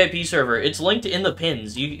join the VIP server, it's linked in the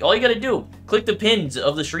pins. All you gotta do, click the pins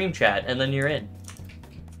of the stream chat, and then you're in.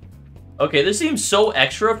 Okay, this seems so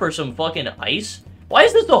extra for some fucking ice. Why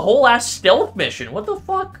is this the whole ass stealth mission? What the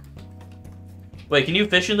fuck? Wait, can you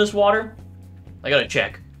fish in this water? I gotta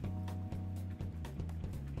check.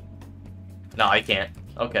 No, I can't.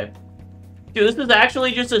 Okay. Dude, this is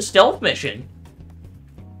actually just a stealth mission.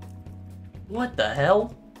 What the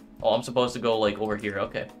hell? Oh, I'm supposed to go, like, over here.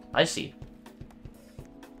 Okay, I see.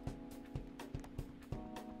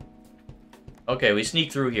 Okay, we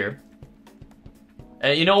sneak through here.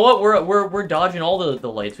 And you know what? We're dodging all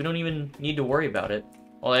the lights. We don't even need to worry about it.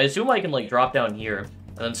 Well, I assume I can, like, drop down here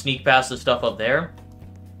and then sneak past the stuff up there.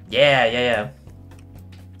 Yeah.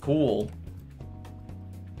 Cool.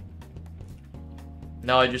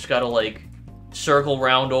 Now I just gotta, like, circle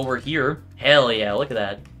round over here. Hell yeah, look at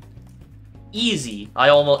that. Easy.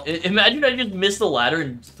 Imagine I just miss the ladder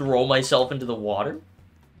and throw myself into the water.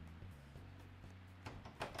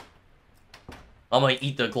 I'm gonna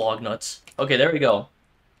eat the glog nuts. Okay, there we go.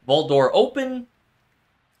 Vault door open.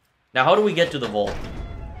 Now, how do we get to the vault?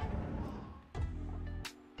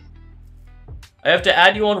 I have to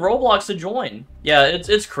add you on Roblox to join. Yeah,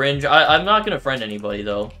 it's cringe. I'm not gonna friend anybody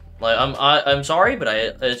though. Like I'm sorry, but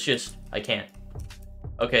it's just I can't.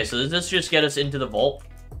 Okay, so does this just get us into the vault?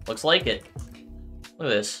 Looks like it. Look at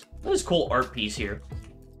this. Look at this cool art piece here.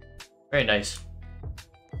 Very nice.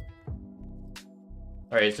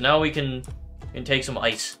 Alright, so now we can take some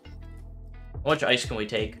ice. How much ice can we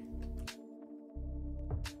take?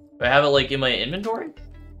 Do I have it, like, in my inventory?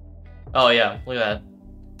 Oh, yeah. Look at that.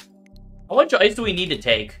 How much ice do we need to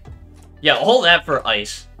take? Yeah, all that for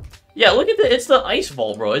ice. Yeah, look at it's the ice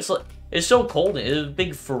vault, bro. It's so cold. It's a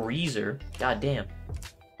big freezer. God damn.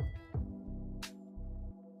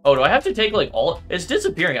 Oh, do I have to take, like, all... It's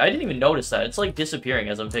disappearing. I didn't even notice that. It's, like, disappearing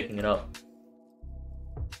as I'm picking it up.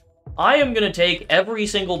 I am gonna take every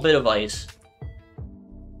single bit of ice.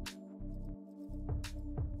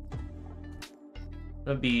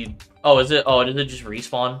 Gonna be... Oh, is it... Oh, does it just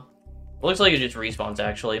respawn? It looks like it just respawns,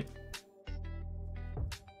 actually.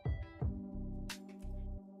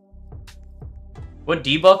 What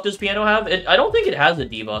debuff does Piano have? I don't think it has a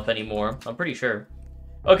debuff anymore. I'm pretty sure.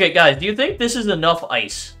 Okay, guys, do you think this is enough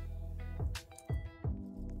ice?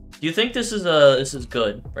 Do you think this is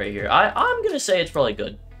good right here? I'm gonna say it's probably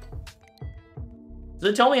good.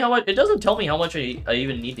 Does it tell me how much? It doesn't tell me how much I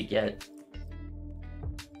even need to get.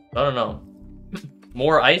 I don't know.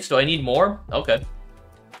 More ice? Do I need more? Okay.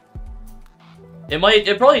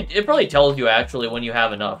 It probably tells you actually when you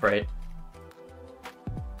have enough, right?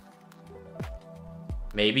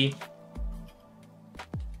 Maybe.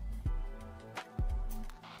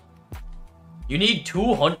 You need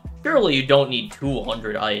 200. Surely you don't need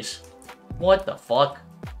 200 ice. What the fuck?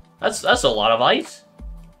 That's a lot of ice.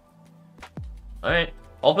 Alright.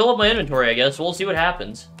 I'll fill up my inventory, I guess. We'll see what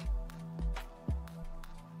happens.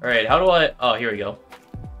 Alright, how do I... Oh, here we go.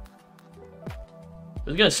 I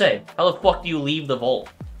was gonna say, how the fuck do you leave the vault?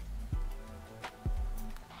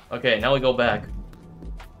 Okay, now we go back.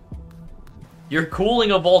 You're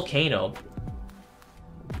cooling a volcano.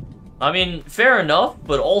 I mean, fair enough,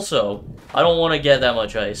 but also, I don't want to get that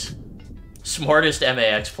much ice. Smartest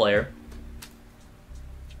MAX player.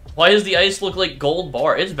 Why does the ice look like gold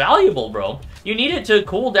bar? It's valuable, bro. You need it to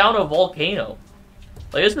cool down a volcano.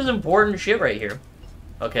 Like, this is important shit right here.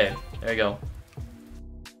 Okay, there you go.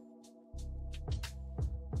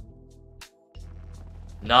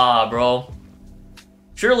 Nah, bro.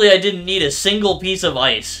 Surely I didn't need a single piece of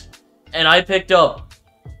ice. And I picked up...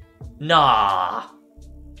 Nah.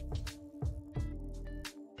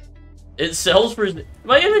 It sells for...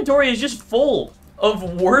 My inventory is just full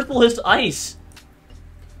of worthless ice.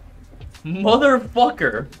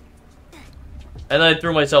 Motherfucker. And then I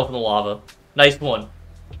threw myself in the lava. Nice one.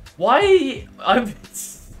 Why? I'm...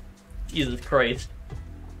 Jesus Christ.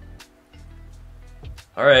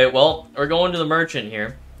 Alright, well, we're going to the merchant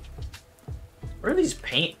here. Where are these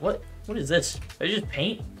paint? What is this? Are they just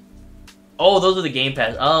paint? Oh, those are the Game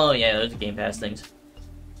Pass. Oh, yeah, those are Game Pass things.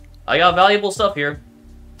 I got valuable stuff here.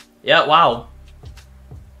 Yeah, wow.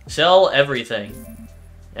 Sell everything.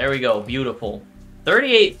 There we go. Beautiful.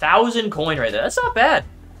 38,000 coin right there. That's not bad.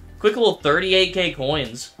 Quick little 38k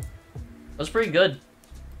coins. That's pretty good.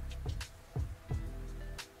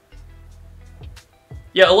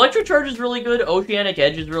 Yeah, Electric Charge is really good. Oceanic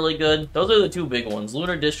Edge is really good. Those are the two big ones.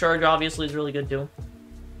 Lunar Discharge, obviously, is really good, too.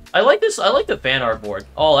 I like this. I like the fan art board.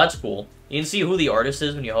 Oh, that's cool. You can see who the artist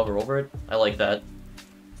is when you hover over it. I like that.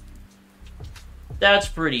 That's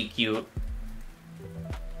pretty cute.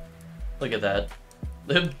 Look at that.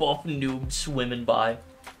 The buff noob swimming by.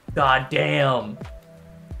 God damn.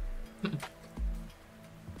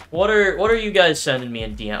 What are you guys sending me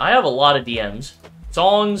in DM? I have a lot of DMs.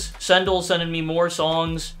 Songs, Sendel sending me more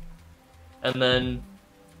songs, and then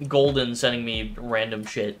Golden sending me random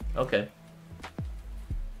shit. Okay.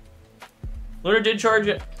 Lunar Discharge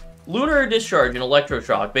and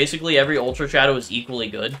Electroshock. Basically, every Ultra Shadow is equally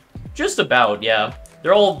good. Just about, yeah.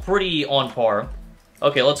 They're all pretty on par.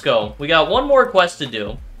 Okay, let's go. We got one more quest to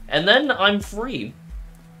do, and then I'm free.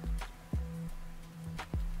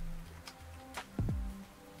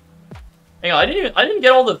 Hang on, I didn't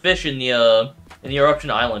get all the fish in the Eruption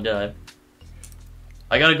Island, did I?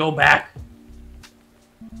 I gotta go back.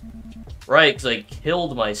 Right, because I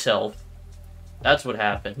killed myself. That's what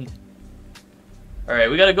happened. Alright,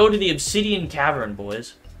 we gotta go to the Obsidian Cavern,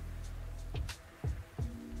 boys.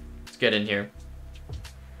 Let's get in here.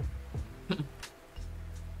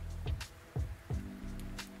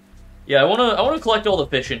 Yeah, I wanna collect all the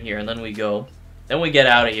fish in here, and then we go. Then we get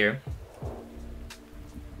out of here.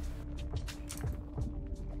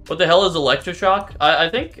 What the hell is Electroshock? I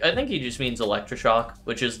think he just means Electroshock,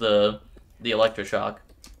 which is the Electroshock.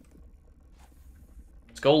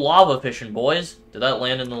 Let's go lava fishing, boys. Did that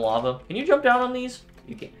land in the lava? Can you jump down on these?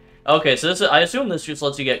 You can't. Okay, so this I assume this just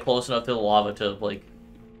lets you get close enough to the lava to like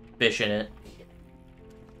fish in it.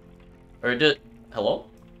 Or hello?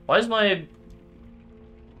 Why is my...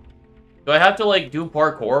 Do I have to like do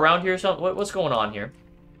parkour around here or something? What's going on here?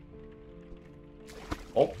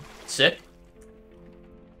 Oh, sick.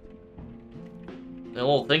 A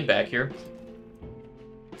little thing back here.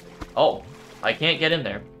 Oh, I can't get in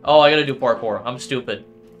there. Oh, I gotta do parkour. I'm stupid.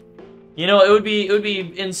 You know, it would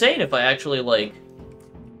be insane if I actually like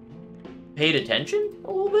paid attention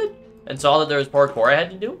a little bit and saw that there was parkour I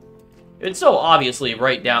had to do. It's so obviously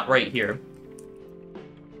right here.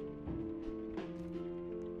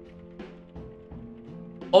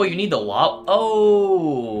 Oh, you need the lava.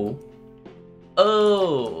 Oh,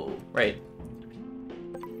 right.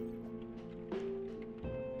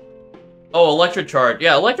 Oh, Electric Charge.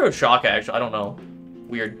 Yeah, Electroshock, actually. I don't know.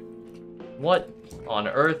 Weird. What on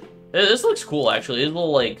earth? This looks cool, actually. These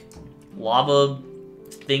little, like, lava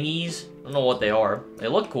thingies. I don't know what they are. They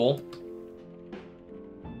look cool.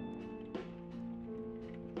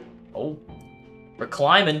 Oh. We're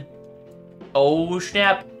climbing. Oh,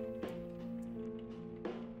 snap.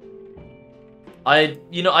 I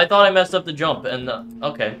thought I messed up the jump, and,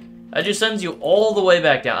 okay. That just sends you all the way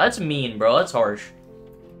back down. That's mean, bro. That's harsh.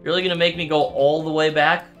 You're really gonna make me go all the way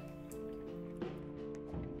back?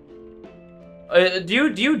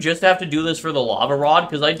 Do you just have to do this for the lava rod?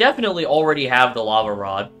 Because I definitely already have the lava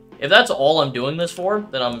rod. If that's all I'm doing this for,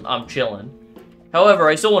 then I'm chilling. However,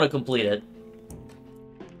 I still want to complete it.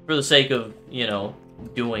 For the sake of, you know,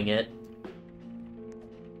 doing it.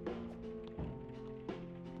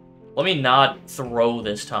 Let me not throw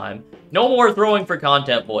this time. No more throwing for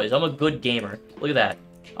content, boys. I'm a good gamer. Look at that.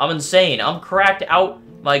 I'm insane. I'm cracked out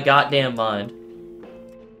my goddamn mind.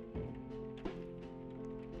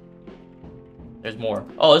 There's more.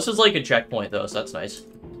 Oh, this is like a checkpoint, though, so that's nice.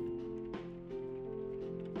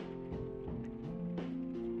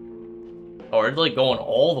 Oh, we're like going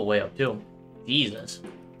all the way up, too. Jesus.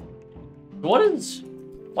 What is...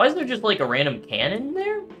 Why is there just like a random cannon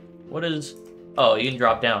there? What is... Oh, you can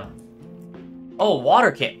drop down. Oh,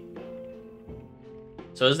 water can.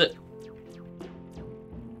 So is it...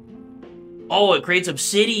 Oh, it creates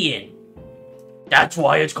obsidian. That's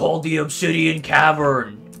why it's called the Obsidian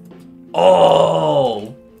Cavern.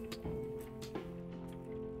 Oh.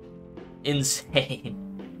 Insane.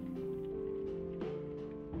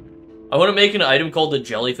 I want to make an item called the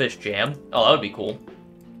Jellyfish Jam. Oh, that would be cool.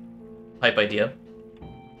 Hype idea.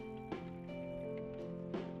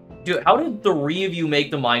 Dude, how did 3 of you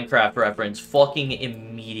make the Minecraft reference fucking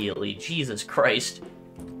immediately? Jesus Christ.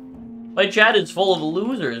 My chat is full of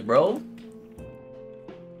losers, bro.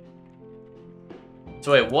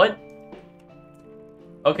 So wait, what?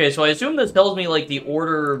 Okay, so I assume this tells me, like, the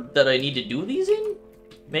order that I need to do these in?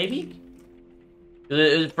 Maybe?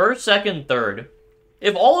 First, second, third.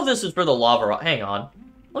 If all of this is for the lava rock... Hang on.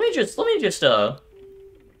 Let me just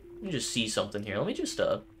see something here.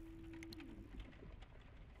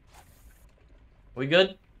 We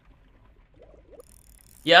good?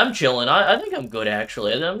 Yeah, I'm chilling. I think I'm good,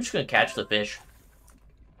 actually. I'm just gonna catch the fish.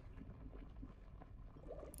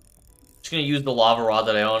 Just gonna use the lava rod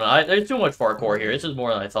that I own. There's too much parkour here. This is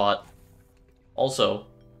more than I thought. Also,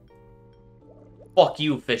 fuck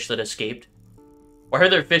you, fish that escaped. Why are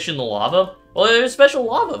there fish in the lava? Well, there's special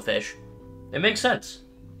lava fish. It makes sense.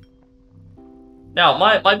 Now,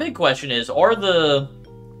 my big question is, are the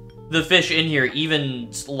fish in here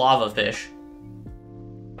even lava fish?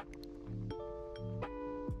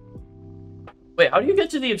 Wait, how do you get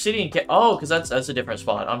to the obsidian cave? Oh, because that's a different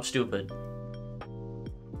spot. I'm stupid.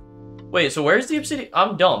 Wait, so where's the obsidian?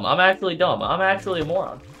 I'm dumb. I'm actually dumb. I'm actually a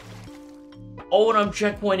moron. Oh, and I'm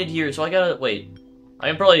checkpointed here, so I gotta... Wait. I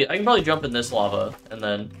can probably jump in this lava, and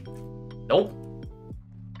then... Nope.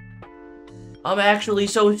 I'm actually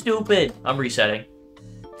so stupid. I'm resetting.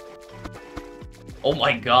 Oh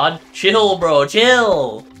my god. Chill, bro.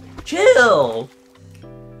 Chill. Chill.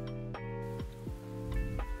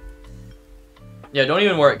 Yeah, don't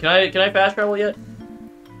even worry. Can I fast travel yet?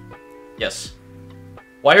 Yes.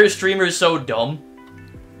 Why are streamers so dumb?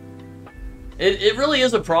 It really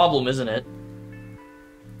is a problem, isn't it?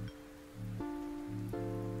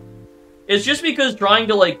 It's just because trying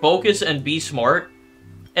to, like, focus and be smart,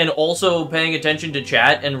 and also paying attention to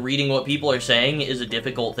chat and reading what people are saying is a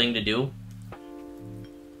difficult thing to do.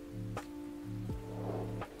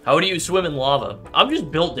 How do you swim in lava? I'm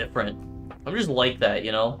just built different. I'm just like that,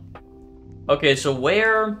 you know? Okay, so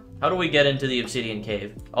how do we get into the obsidian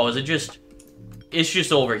cave? Oh, is it just... It's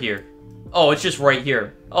just over here. Oh, it's just right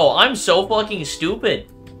here. Oh, I'm so fucking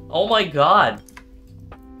stupid. Oh my god.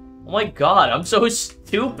 Oh my god, I'm so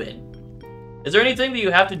stupid. Is there anything that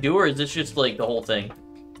you have to do, or is this just, like, the whole thing?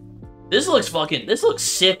 This looks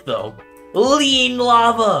sick, though. Lean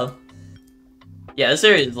lava! Yeah, this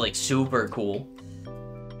area is, like, super cool.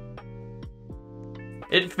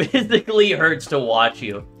 It physically hurts to watch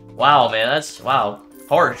you. Wow, man, wow,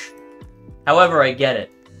 harsh. However, I get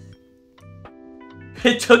it.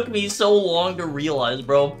 It took me so long to realize,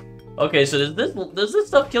 bro. Okay, so does this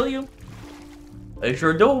stuff kill you? They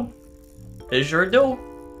sure do. They sure do.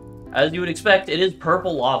 As you would expect, it is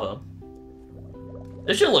purple lava.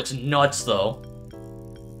 This shit looks nuts, though.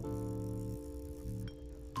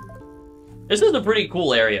 This is a pretty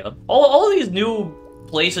cool area. All of these new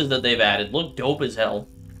places that they've added look dope as hell.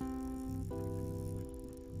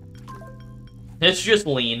 It's just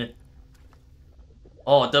lean.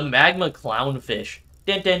 Oh, the magma clownfish.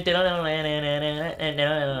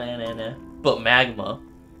 But magma.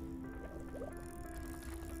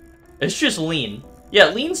 It's just lean. Yeah,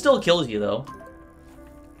 lean still kills you, though.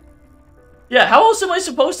 Yeah, how else am I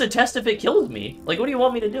supposed to test if it kills me? Like, what do you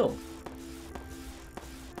want me to do?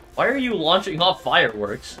 Why are you launching off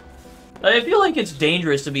fireworks? I feel like it's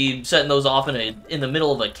dangerous to be setting those off in the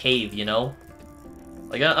middle of a cave, you know?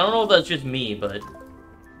 Like, I don't know if that's just me, but...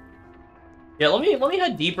 Yeah, let me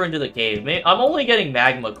head deeper into the cave. I'm only getting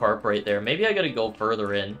magma carp right there. Maybe I gotta go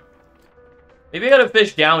further in. Maybe I gotta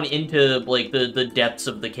fish down into, like, the depths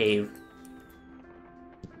of the cave.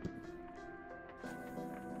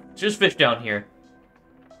 Just fish down here.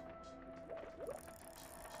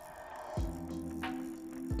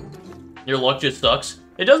 Your luck just sucks.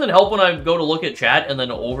 It doesn't help when I go to look at chat and then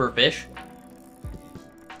overfish.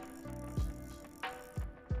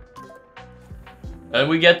 And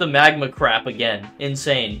we get the magma crap again.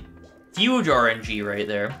 Insane. Huge RNG right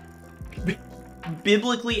there.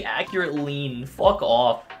 Biblically accurate lean. Fuck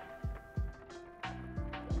off.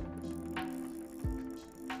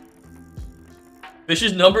 Fish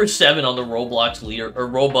is number 7 on the Roblox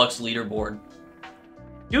Robux leaderboard.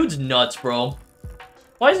 Dude's nuts, bro.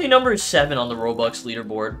 Why is he number 7 on the Robux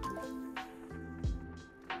leaderboard?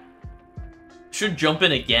 Should jump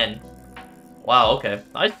in again. Wow, okay.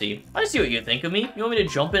 I see. I see what you think of me. You want me to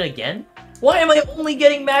jump in again? Why am I only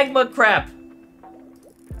getting magma crap?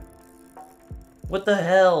 What the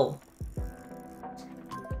hell?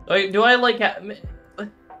 Do I like... Am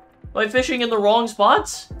I fishing in the wrong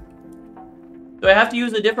spots? Do I have to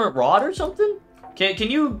use a different rod or something?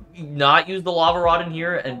 Can you not use the lava rod in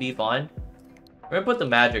here and be fine? I'm gonna put the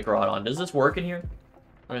magic rod on. Does this work in here?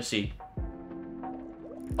 I'm gonna see.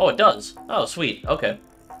 Oh, it does. Oh, sweet. Okay.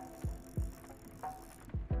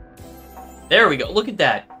 There we go. Look at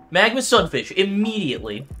that. Magma Sunfish,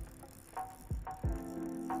 immediately.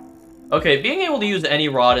 Okay, being able to use any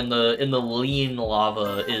rod in the lean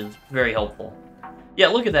lava is very helpful. Yeah,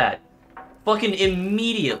 look at that. Fucking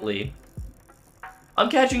immediately. I'm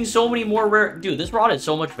catching so many more rare... Dude, this rod is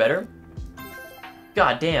so much better.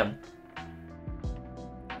 God damn.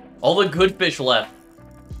 All the good fish left.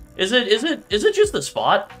 Is it just the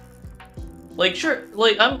spot? Like, sure,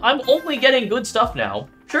 like, I'm only getting good stuff now.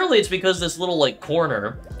 Surely it's because this little, like,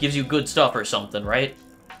 corner gives you good stuff or something, right?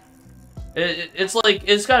 It's like,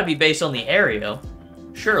 it's gotta be based on the area.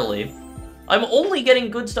 Surely. I'm only getting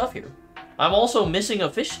good stuff here. I'm also missing a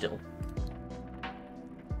fish still.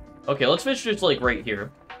 Okay, let's fish just, like, right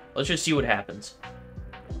here. Let's just see what happens.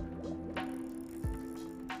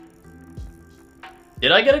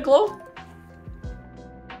 Did I get a glow?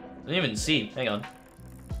 I didn't even see. Hang on.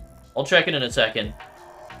 I'll check it in a second.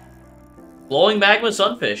 Glowing magma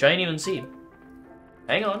sunfish. I didn't even see.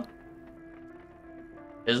 Hang on.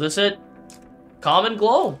 Is this it? Common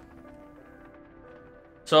glow.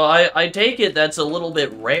 So I take it that's a little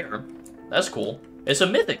bit rare. That's cool. It's a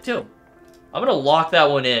mythic, too. I'm gonna lock that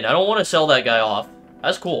one in. I don't want to sell that guy off.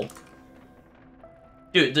 That's cool.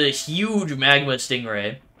 Dude, the huge magma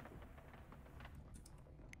stingray.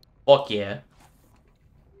 Fuck yeah.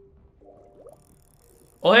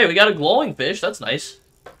 Oh, hey, we got a glowing fish. That's nice.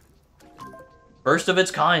 First of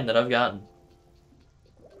its kind that I've gotten.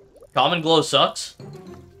 Common glow sucks.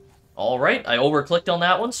 Alright, I over-clicked on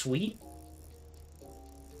that one. Sweet.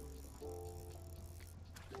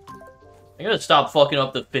 I gotta stop fucking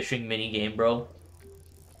up the fishing minigame, bro.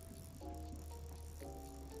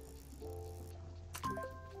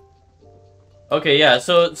 Okay, yeah,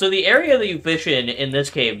 so the area that you fish in this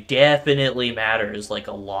cave definitely matters, like,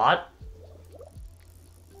 a lot.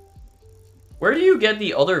 Where do you get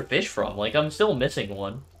the other fish from? Like, I'm still missing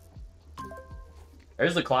one.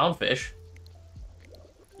 There's the clownfish.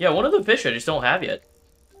 Yeah, one of the fish I just don't have yet.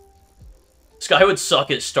 This guy would suck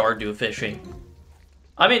at Stardew fishing.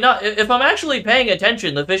 I mean, if I'm actually paying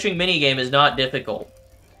attention, the fishing minigame is not difficult.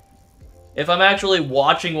 If I'm actually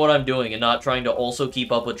watching what I'm doing and not trying to also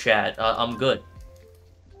keep up with chat, I'm good.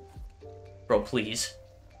 Bro, please.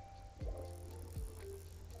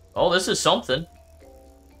 Oh, this is something.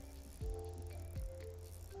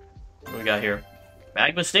 What do we got here?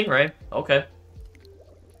 Magma Stingray. Okay.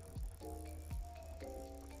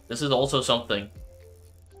 This is also something.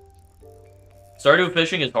 Stardew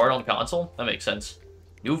fishing is hard on console? That makes sense.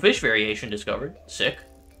 New fish variation discovered. Sick.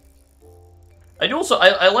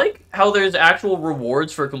 I like how there's actual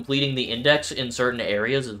rewards for completing the index in certain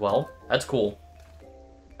areas as well. That's cool.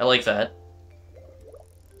 I like that.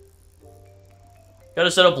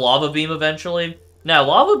 Gotta set up Lava Beam eventually. Nah,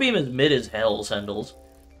 Lava Beam is mid as hell, Sendles.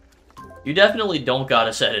 You definitely don't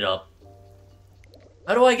gotta set it up.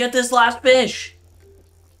 How do I get this last fish?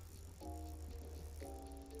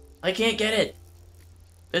 I can't get it.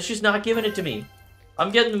 It's just not giving it to me.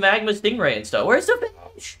 I'm getting the magma stingray and stuff. Where's the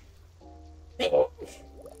fish?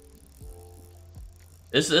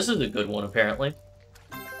 This is a good one, apparently.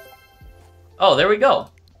 Oh, there we go.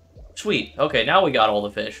 Sweet. Okay, now we got all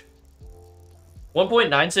the fish.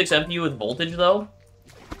 1.96 MPU with voltage, though?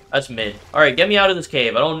 That's mid. Alright, get me out of this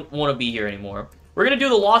cave. I don't want to be here anymore. We're gonna do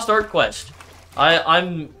the Lost Art quest.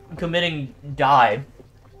 I'm committing die.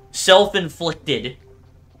 Self-inflicted.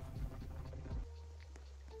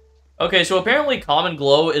 Okay, so apparently Common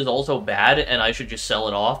Glow is also bad, and I should just sell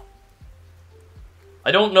it off. I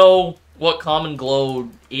don't know what Common Glow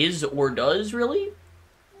is or does, really.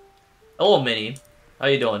 Hello, Minnie. How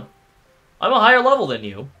you doing? I'm a higher level than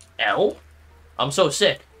you. L? I'm so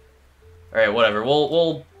sick. Alright, whatever.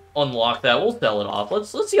 We'll unlock that. We'll sell it off.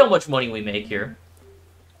 Let's see how much money we make here.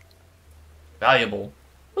 Valuable.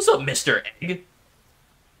 What's up, Mr. Egg?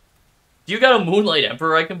 Do you got a Moonlight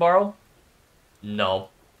Emperor I can borrow? No.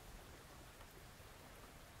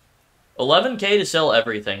 11k to sell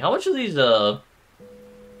everything. How much are these,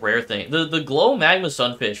 rare things? The Glow Magma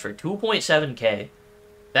Sunfish for 2.7k.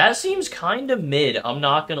 That seems kind of mid, I'm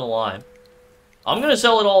not gonna lie. I'm gonna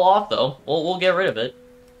sell it all off, though. We'll get rid of it.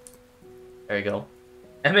 There you go.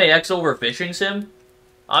 MAX over Fishing Sim?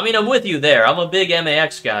 I mean, I'm with you there. I'm a big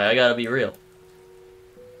MAX guy, I gotta be real.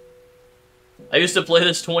 I used to play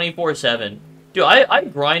this 24/7. Dude, I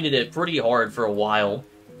grinded it pretty hard for a while.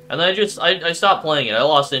 And then I stopped playing it. I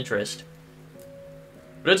lost interest.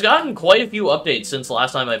 But it's gotten quite a few updates since the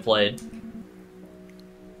last time I played.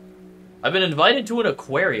 I've been invited to an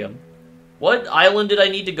aquarium. What island did I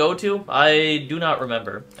need to go to? I do not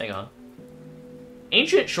remember. Hang on.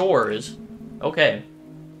 Ancient Shores. Okay.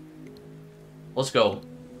 Let's go.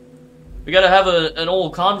 We gotta have an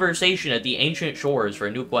old conversation at the ancient shores for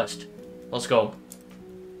a new quest. Let's go.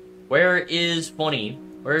 Where is funny?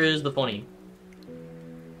 Where is the funny?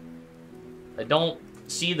 I don't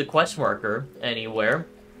see the quest marker anywhere.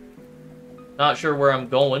 Not sure where I'm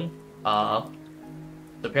going.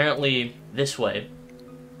 Apparently this way.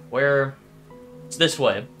 Where? It's this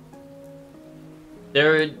way.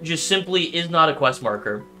 There just simply is not a quest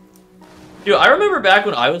marker. Dude, I remember back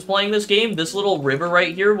when I was playing this game, this little river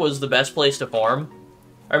right here was the best place to farm.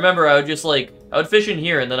 I remember I would just, like, I would fish in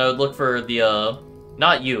here, and then I would look for the,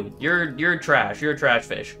 not you. You're trash. You're a trash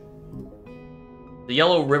fish. The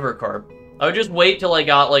yellow river carp. I would just wait till I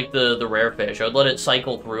got, like, the rare fish. I would let it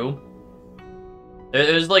cycle through.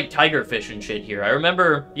 It was, like, tiger fish and shit here. I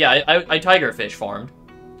remember, yeah, I tiger fish farmed.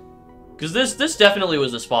 Because this definitely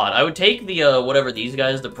was the spot. I would take the, whatever these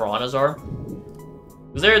guys, the piranhas are.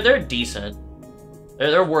 Because they're decent.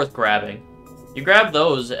 They're worth grabbing. You grab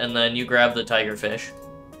those, and then you grab the tiger fish.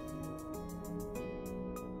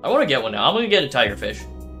 I want to get one now. I'm going to get a tiger fish.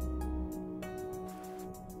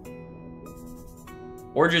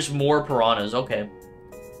 Or just more piranhas. Okay.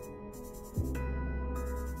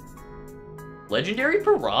 Legendary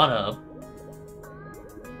piranha.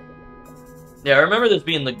 Yeah, I remember this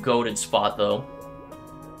being the goated spot, though.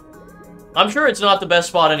 I'm sure it's not the best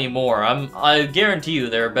spot anymore. I guarantee you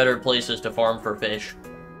there are better places to farm for fish.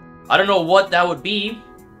 I don't know what that would be.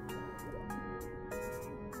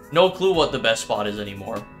 No clue what the best spot is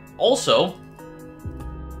anymore. Also,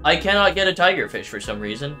 I cannot get a tiger fish for some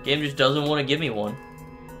reason. Game just doesn't want to give me one.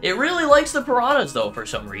 It really likes the piranhas, though, for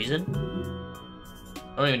some reason.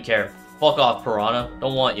 I don't even care. Fuck off, piranha.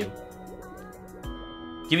 Don't want you.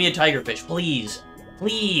 Give me a tiger fish, please.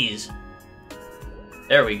 Please.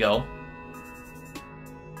 There we go.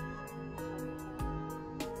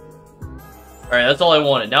 Alright, that's all I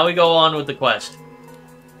wanted. Now we go on with the quest.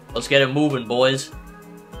 Let's get it moving, boys.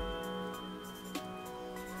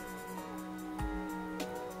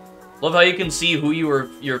 Love how you can see who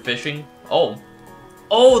you're fishing. Oh.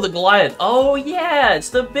 Oh, the Goliath. Oh, yeah, it's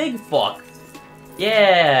the big fuck.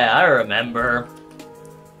 Yeah, I remember.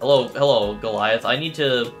 Hello, Goliath. I need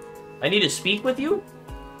to speak with you?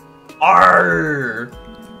 Arrgh!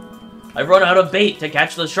 I've run out of bait to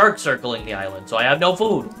catch the sharks circling the island, so I have no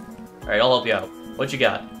food. Alright, I'll help you out. What you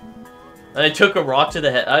got? And I took a rock to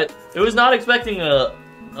the head. I was not expecting a...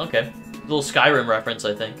 Okay. A little Skyrim reference,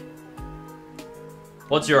 I think.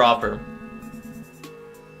 What's your offer?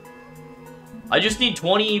 I just need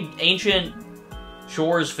 20 ancient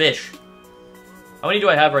shores fish. How many do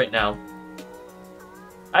I have right now?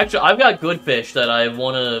 Actually, I've got good fish that I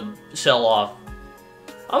want to sell off.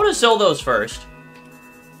 I'm going to sell those first.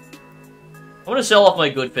 I'm going to sell off my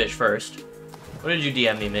good fish first. What did you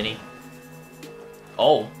DM me, Minnie?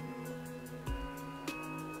 Oh.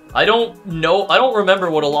 I don't know. I don't remember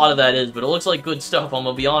what a lot of that is, but it looks like good stuff, I'm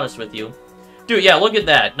going to be honest with you. Dude, yeah, look at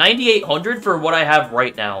that. 9,800 for what I have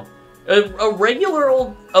right now. A regular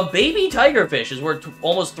old... A baby tigerfish is worth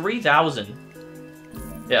almost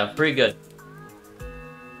 3,000. Yeah, pretty good.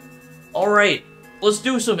 Alright, let's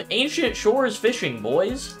do some ancient shores fishing,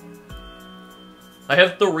 boys. I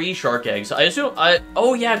have 3 shark eggs. I assume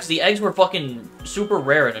oh yeah, because the eggs were fucking super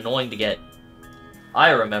rare and annoying to get.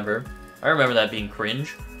 I remember that being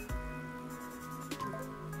cringe.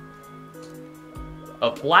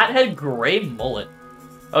 A flathead gray mullet.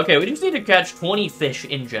 Okay, we just need to catch 20 fish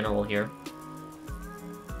in general here.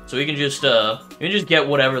 So we can just get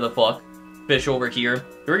whatever the fuck fish over here.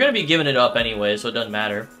 We're gonna be giving it up anyway, so it doesn't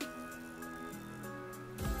matter.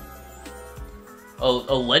 A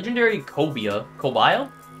legendary cobia.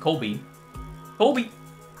 Cobia? Kobe. Kobe.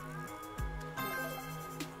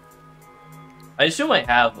 I assume I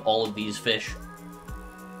have all of these fish.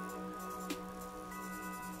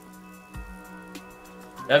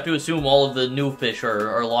 I have to assume all of the new fish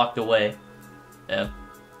are locked away. Yeah.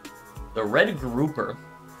 The red grouper.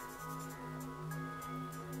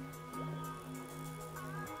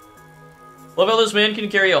 Love how this man can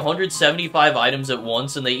carry 175 items at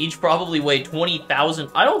once, and they each probably weigh 20,000...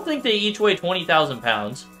 I don't think they each weigh 20,000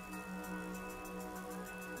 pounds.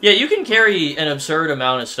 Yeah, you can carry an absurd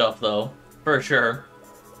amount of stuff, though. For sure.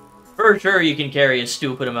 For sure you can carry a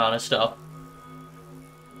stupid amount of stuff.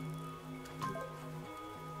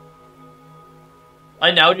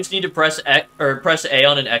 I now just need to press A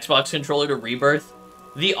on an Xbox controller to rebirth.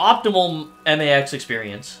 The optimal MAX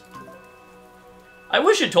experience. I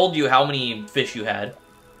wish it told you how many fish you had.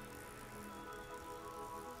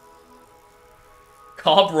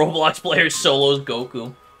 Comp Roblox players solos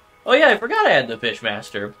Goku. Oh yeah, I forgot I had the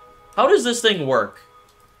Fishmaster. How does this thing work?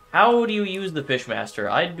 How do you use the Fishmaster?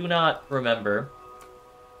 I do not remember.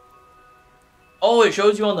 Oh, it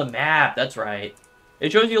shows you on the map. That's right.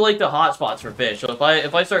 It shows you like the hotspots for fish. So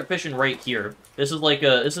if I start fishing right here, this is like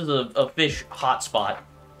a fish hotspot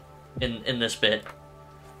in this bit.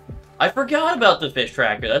 I forgot about the fish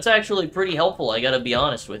tracker. That's actually pretty helpful, I gotta be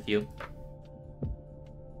honest with you.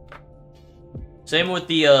 Same with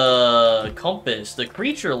the compass, the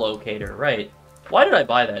creature locator, right. Why did I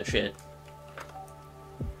buy that shit?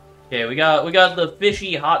 Okay, we got the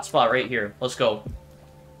fishy hotspot right here. Let's go.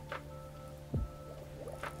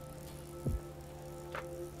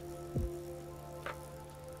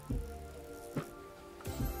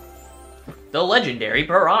 The legendary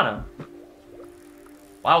piranha.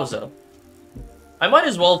 Wowza. I might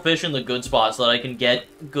as well fish in the good spots so that I can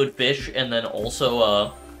get good fish and then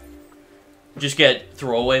also, just get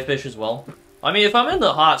throwaway fish as well. I mean, if I'm in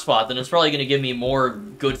the hot spot, then it's probably going to give me more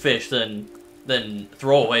good fish than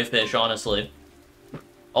throwaway fish, honestly.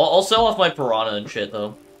 I'll sell off my piranha and shit,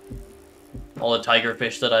 though. All the tiger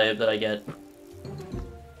fish that I get.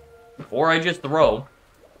 Or I just throw.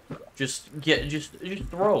 Just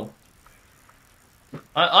throw.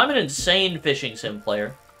 I'm an insane fishing sim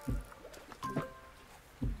player.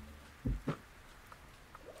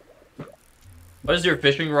 Why is your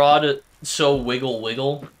fishing rod so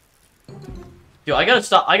wiggle? Yo, I gotta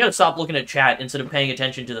stop looking at chat instead of paying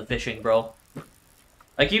attention to the fishing, bro.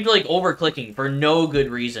 I keep, like, over-clicking for no good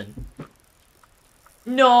reason.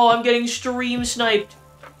 No, I'm getting stream sniped.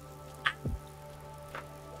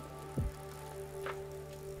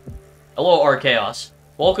 Hello, Archaeos.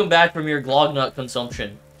 Welcome back from your glognut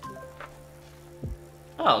consumption.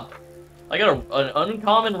 Oh. I got an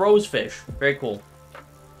uncommon rosefish. Very cool.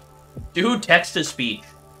 Dude, text-to-speech.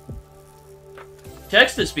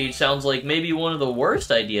 Text-to-speech sounds like maybe one of the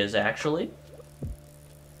worst ideas, actually.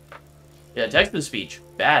 Yeah, text-to-speech.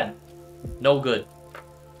 Bad. No good.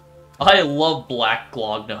 I love black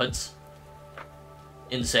glognuts.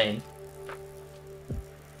 Insane.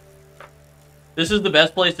 This is the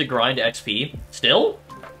best place to grind XP. Still?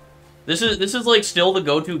 This is like still the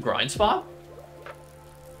go-to grind spot?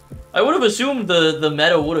 I would have assumed the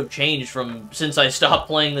meta would have changed since I stopped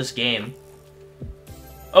playing this game.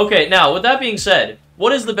 Okay, now, with that being said,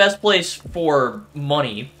 what is the best place for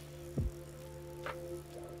money?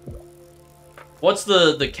 What's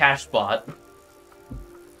the cash spot?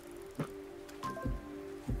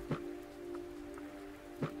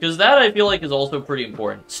 Because that, I feel like, is also pretty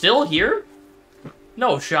important. Still here?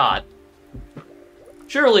 No shot.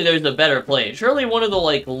 Surely there's a better place. Surely one of the,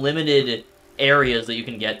 like, limited areas that you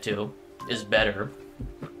can get to is better.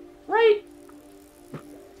 Right? Like,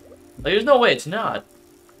 there's no way it's not.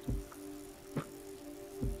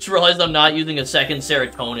 Just realized I'm not using a second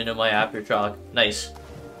serotonin in my aftershock. Nice.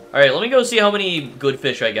 Alright, let me go see how many good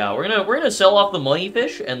fish I got. We're gonna sell off the money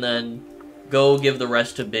fish and then go give the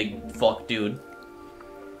rest to big fuck dude.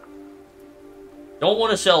 Don't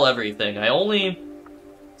want to sell everything. I only...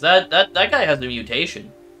 That guy has a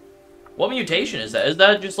mutation. What mutation is that? Is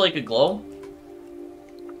that just like a glow?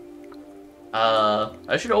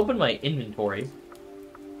 I should open my inventory.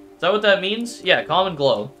 Is that what that means? Yeah, common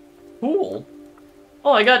glow. Cool.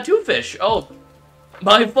 Oh, I got 2 fish. Oh,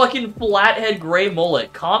 my fucking flathead gray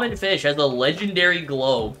mullet. Common fish has a legendary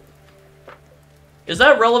glow. Is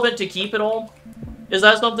that relevant to keep at all? Is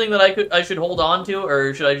that something that I should hold on to,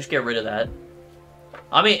 or should I just get rid of that?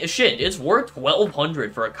 I mean, shit, it's worth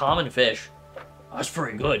 1,200 for a common fish. That's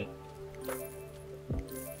pretty good.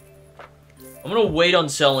 I'm gonna wait on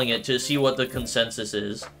selling it to see what the consensus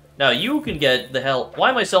is. Now, you can get the hell... Why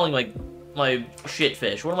am I selling my shit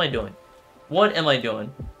fish? What am I doing? What am I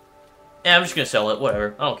doing? Yeah, I'm just gonna sell it.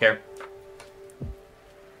 Whatever. I don't care.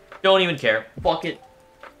 Don't even care. Fuck it.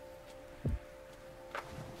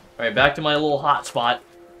 Alright, back to my little hot spot.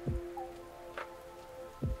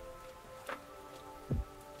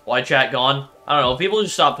 Why chat gone? I don't know. People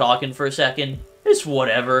just stop talking for a second. It's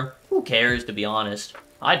whatever. Who cares, to be honest?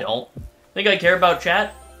 I don't. Think I care about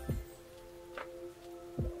chat?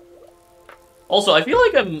 Also, I feel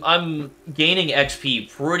like I'm gaining XP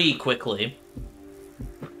pretty quickly.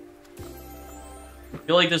 I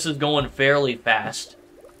feel like this is going fairly fast.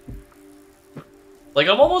 Like,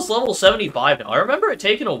 I'm almost level 75 now. I remember it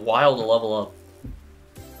taking a while to level up.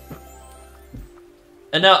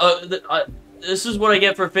 And now, this is what I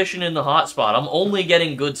get for fishing in the hotspot. I'm only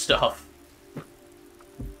getting good stuff.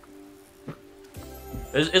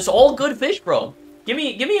 It's all good fish, bro. Give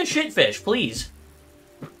me a shit fish, please.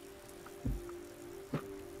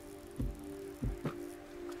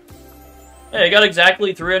 Hey, I got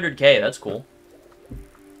exactly 300k. That's cool.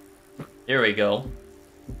 Here we go.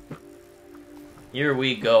 Here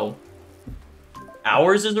we go.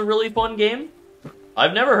 Hours is a really fun game.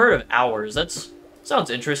 I've never heard of Hours. Sounds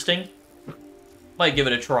interesting. Might give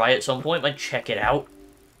it a try at some point. Might check it out.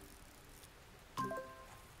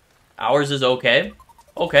 Hours is okay.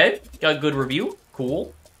 Okay, got a good review.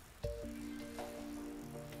 Cool.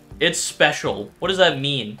 It's special. What does that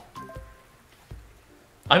mean?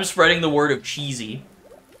 I'm spreading the word of cheesy.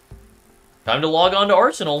 Time to log on to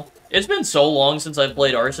Arsenal. It's been so long since I've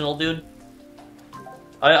played Arsenal, dude.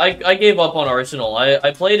 I gave up on Arsenal.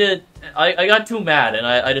 I played it... I got too mad, and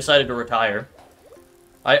I decided to retire.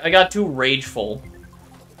 I got too rageful.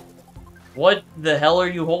 What the hell are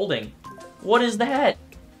you holding? What is that?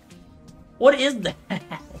 What is that?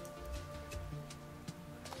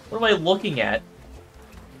 What am I looking at?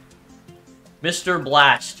 Mr.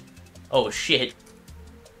 Blast. Oh, shit.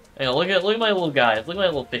 Hang on, look at my little guys. Look at my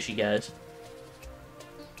little fishy guys.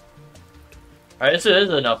 Alright, this is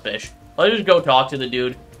enough fish. Let's just go talk to the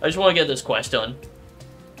dude. I just want to get this quest done.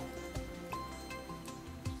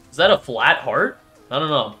 Is that a flat heart? I don't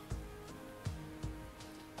know.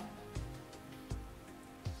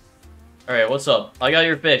 Alright, what's up? I got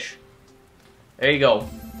your fish. There you go.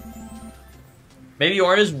 Maybe you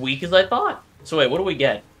aren't as weak as I thought. So wait, what do we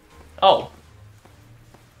get? Oh.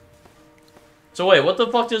 So wait, what the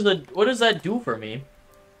fuck does what does that do for me? Is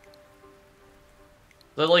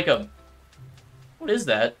that like a... What is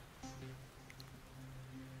that?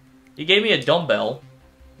 He gave me a dumbbell.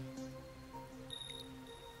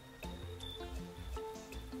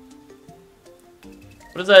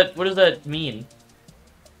 What does that mean?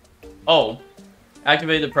 Oh.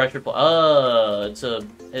 Activate the pressure plate.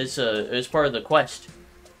 It's part of the quest.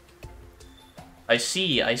 I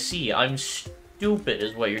see. I'm stupid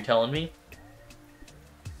is what you're telling me.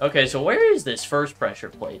 Okay, so where is this first pressure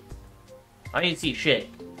plate? I didn't see shit.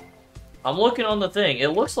 I'm looking on the thing. It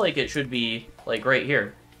looks like it should be, like, right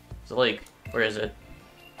here. So, like, where is it?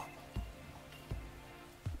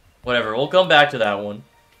 Whatever, we'll come back to that one.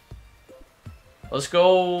 Let's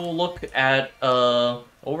go look at,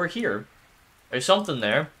 over here. There's something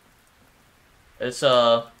there. It's,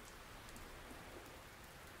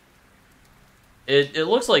 It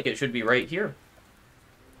looks like it should be right here.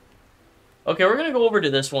 Okay, we're gonna go over to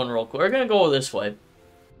this one real quick. We're gonna go this way.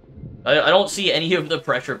 I don't see any of the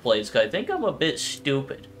pressure plates, because I think I'm a bit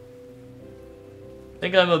stupid. I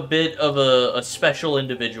think I'm a bit of a special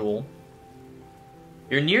individual.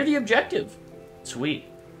 You're near the objective. Sweet.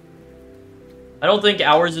 I don't think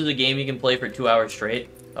Hours is a game you can play for 2 hours straight.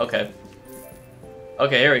 Okay.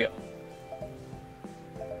 Okay, here we go.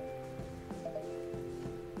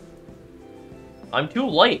 I'm too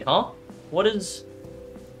light, huh? What is...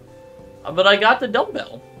 But I got the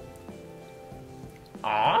dumbbell.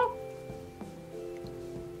 Ah.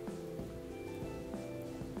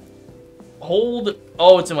 Hold...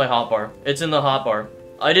 Oh, it's in my hotbar. It's in the hotbar.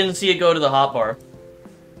 I didn't see it go to the hotbar.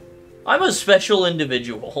 I'm a special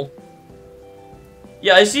individual.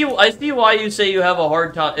 Yeah, I see why you say you have a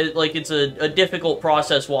hard time... it's a difficult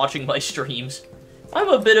process watching my streams. I'm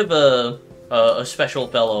a bit of a special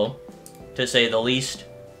fellow, to say the least.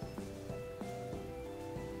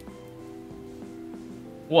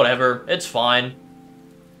 Whatever, it's fine.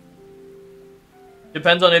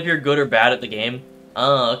 Depends on if you're good or bad at the game.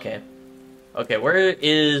 Oh, okay. Okay, where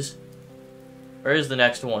is the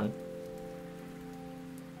next one?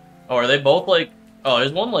 Oh, are they both like... Oh,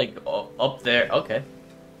 there's one like up there. Okay.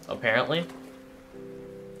 Apparently.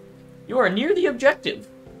 You are near the objective.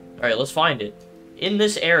 Alright, let's find it. In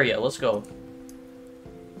this area, let's go.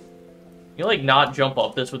 You like not jump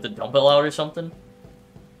up this with the dumbbell out or something?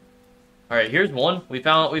 Alright, here's one. We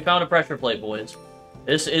found a pressure plate, boys.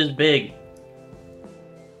 This is big.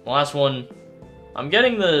 Last one. I'm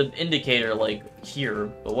getting the indicator, like, here,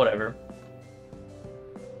 but whatever.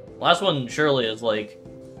 Last one surely is, like,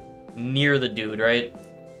 near the dude, right?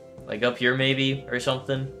 Like, up here, maybe, or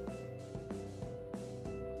something?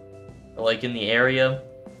 Or, like, in the area,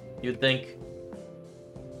 you'd think.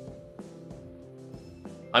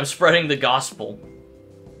 I'm spreading the gospel.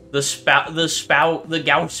 The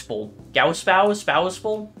gospel.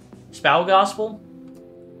 Spow gospel?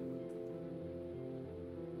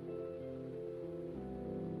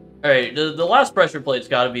 Alright, the last pressure plate's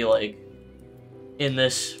gotta be, like, in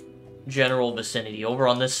this general vicinity, over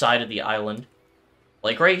on this side of the island.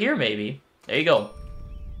 Like, right here, maybe. There you go.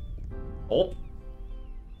 Oh.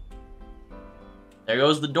 There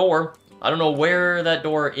goes the door. I don't know where that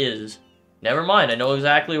door is. Never mind, I know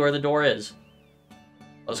exactly where the door is.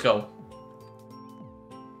 Let's go.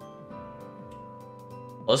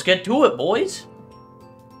 Let's get to it, boys!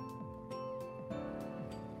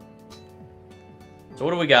 So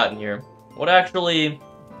what do we got in here? What actually...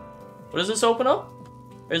 What does this open up?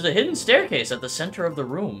 There's a hidden staircase at the center of the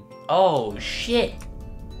room. Oh, shit.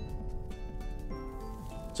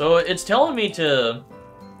 So it's telling me to...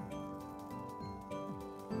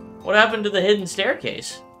 What happened to the hidden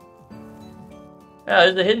staircase? Yeah,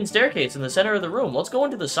 there's a hidden staircase in the center of the room. Let's go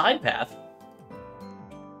into the side path.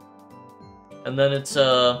 And then it's,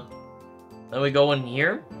 then we go in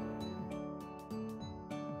here.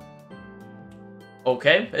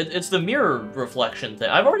 Okay, it's the mirror reflection thing.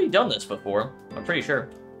 I've already done this before. I'm pretty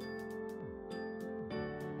sure.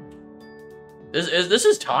 This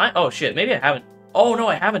is time? Oh, shit. Maybe I haven't. Oh, no,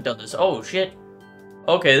 I haven't done this. Oh, shit.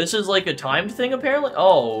 Okay, this is like a timed thing, apparently?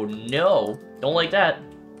 Oh, no. Don't like that.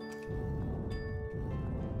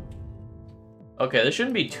 Okay, this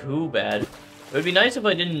shouldn't be too bad. It would be nice if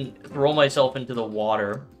I didn't throw myself into the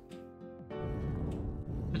water.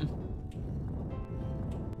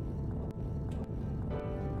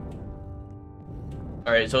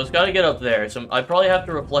 Alright, so it's got to get up there. So I probably have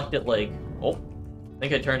to reflect it like... Oh, I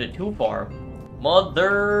think I turned it too far.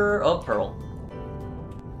 Mother of pearl.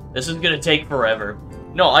 This is gonna take forever.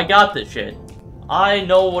 No, I got this shit. I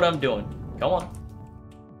know what I'm doing. Come on.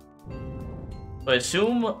 So I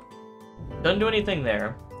assume... Doesn't do anything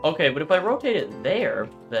there. Okay, but if I rotate it there,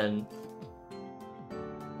 then...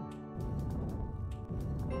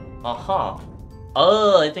 Uh-huh.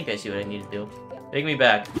 Oh, I think I see what I need to do. Take me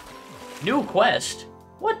back. New quest?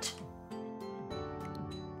 What?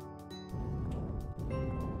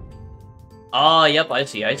 Ah, yep, I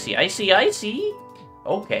see.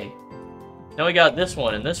 Okay. Now we got this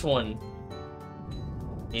one, and this one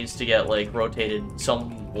needs to get, like, rotated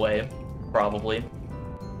some way, probably.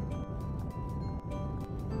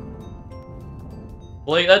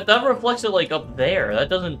 Like, that reflects it, like, up there. That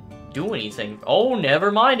doesn't do anything. Oh,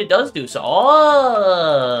 never mind, it does do so.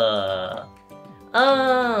 Oh!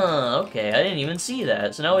 Okay, I didn't even see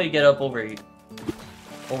that. So now we get up over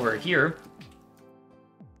here.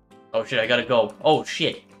 Oh, shit, I gotta go. Oh,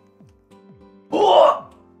 shit. Oh!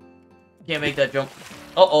 Can't make that jump.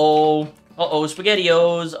 Uh-oh. Uh-oh,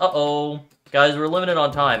 SpaghettiOs. Uh-oh. Guys, we're limited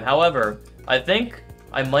on time. However, I think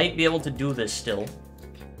I might be able to do this still.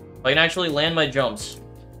 If I can actually land my jumps.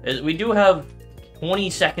 We do have 20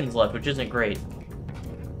 seconds left, which isn't great.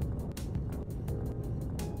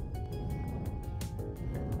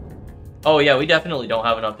 Oh, yeah, we definitely don't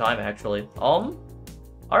have enough time, actually.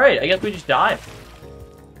 Alright, I guess we just die.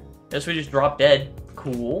 Guess we just drop dead.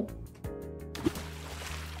 Cool.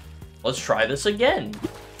 Let's try this again.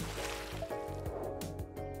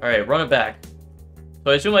 Alright, run it back.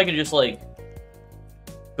 So I assume I can just, like,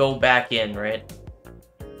 go back in, right?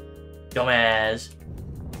 Dumbass.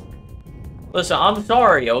 Listen, I'm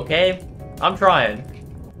sorry, okay? I'm trying.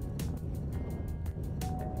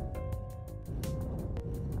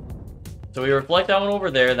 So we reflect that one over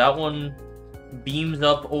there. That one beams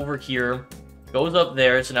up over here. Goes up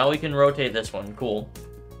there, so now we can rotate this one. Cool.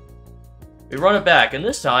 We run it back, and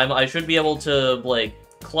this time I should be able to, like,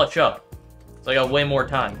 clutch up. So I got way more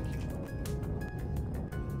time.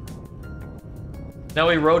 Now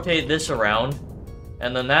we rotate this around,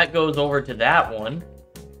 and then that goes over to that one.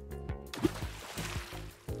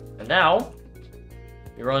 And now,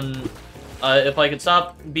 we run... if I could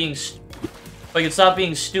stop being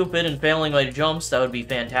stupid and failing my jumps, that would be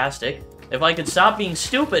fantastic. If I could stop being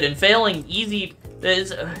stupid and failing easy...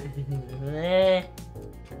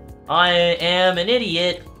 I am an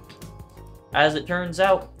idiot, as it turns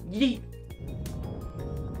out. Yeet.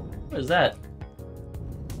 What is that?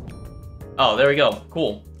 Oh, there we go.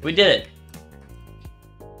 Cool. We did it.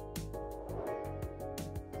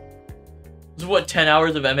 This is what 10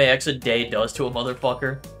 hours of MAX a day does to a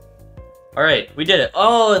motherfucker. Alright, we did it.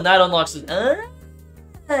 Oh, and that unlocks the...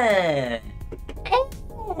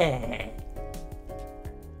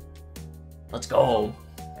 Let's go.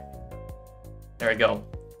 There we go.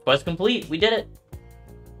 Quest complete. We did it.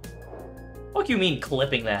 What do you mean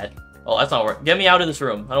clipping that? Oh, that's not working. Get me out of this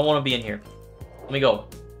room. I don't want to be in here. Let me go.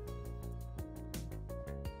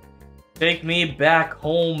 Take me back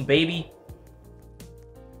home, baby.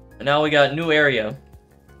 And now we got new area.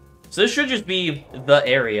 So this should just be the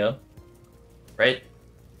area. Right?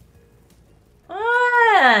 What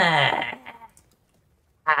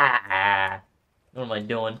am I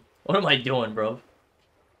doing? What am I doing, bro?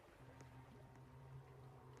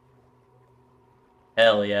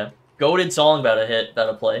 Hell yeah. Goated song about to hit,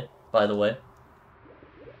 about to play, by the way.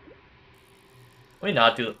 Let me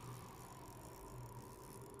not do it.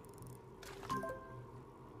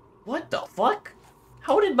 What the fuck?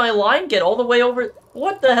 How did my line get all the way over?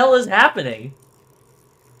 What the hell is happening?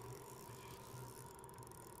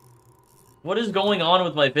 What is going on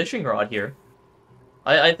with my fishing rod here?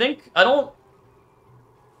 I think... I don't...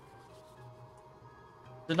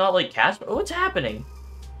 Did not, like, cast... What's happening?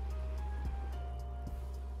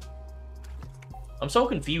 I'm so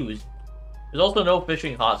confused. There's also no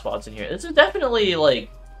fishing hotspots in here. This is definitely, like,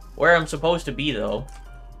 where I'm supposed to be, though.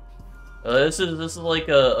 This is like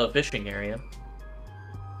a fishing area.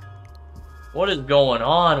 What is going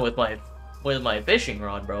on with my fishing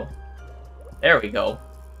rod, bro? There we go.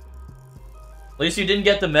 At least you didn't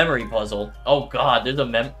get the memory puzzle. Oh god, there's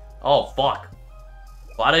a oh fuck.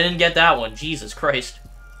 Glad I didn't get that one. Jesus Christ.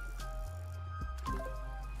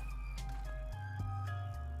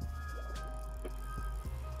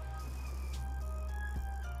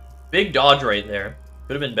 Big dodge right there.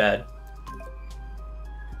 Could have been bad.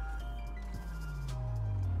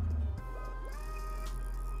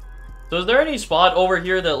 So is there any spot over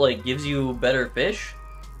here that, like, gives you better fish?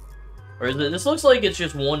 Or is it... This looks like it's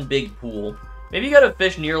just one big pool. Maybe you gotta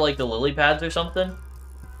fish near, like, the lily pads or something?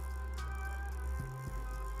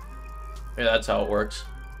 Yeah, that's how it works.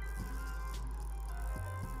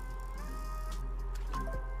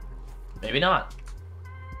 Maybe not.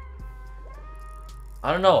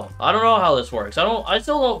 I don't know. I don't know how this works. I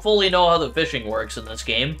still don't fully know how the fishing works in this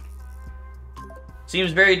game.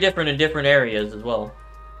 Seems very different in different areas as well.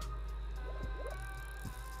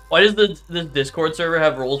 Why does this Discord server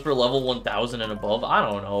have rules for level 1000 and above? I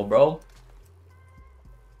don't know, bro.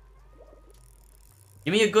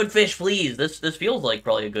 Give me a good fish, please. This feels like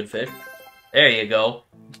probably a good fish. There you go.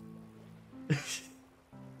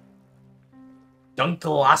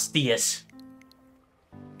 Dunkleosteus.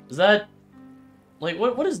 Is that... Like,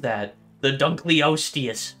 what is that? The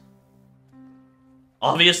Dunkleosteus.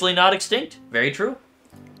 Obviously not extinct. Very true.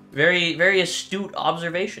 Very, very astute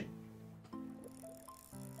observation.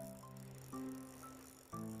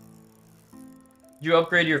 Did you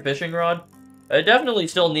upgrade your fishing rod? I definitely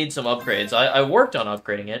still need some upgrades. I worked on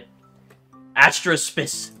upgrading it.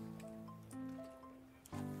 Astraspis.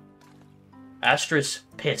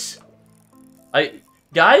 Astraspis.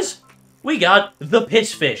 Guys, we got the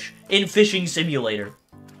piss fish in Fishing Simulator.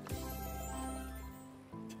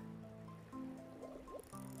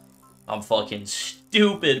 I'm fucking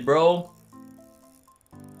stupid, bro.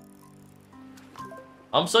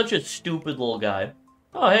 I'm such a stupid little guy.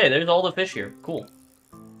 Oh, hey, there's all the fish here. Cool.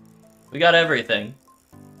 We got everything.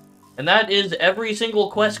 And that is every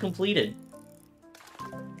single quest completed.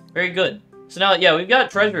 Very good. So now, yeah, we've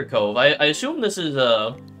got Treasure Cove. I assume this is,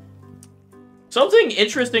 something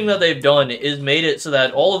interesting that they've done is made it so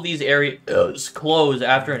that all of these areas close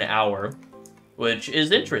after an hour. Which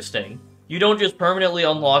is interesting. You don't just permanently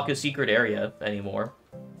unlock a secret area anymore.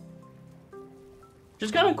 Which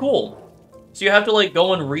is kind of cool. So you have to, like,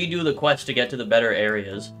 go and redo the quest to get to the better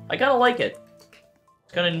areas. I kind of like it.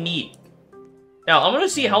 It's kind of neat. Now, I'm going to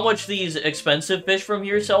see how much these expensive fish from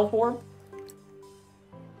here sell for.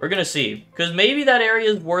 We're going to see. Because maybe that area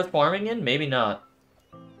is worth farming in, maybe not.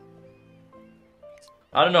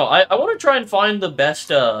 I don't know. I want to try and find the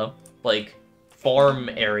best, like, farm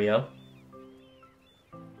area.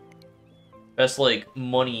 Best, like,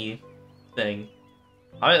 money thing.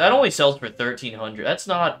 That only sells for 1,300. That's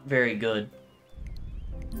not very good.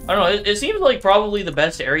 I don't know, it seems like probably the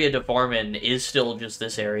best area to farm in is still just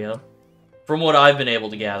this area. From what I've been able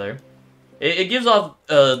to gather. It gives off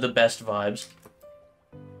the best vibes.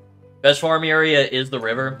 Best farm area is the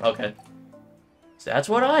river? Okay. So that's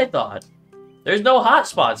what I thought. There's no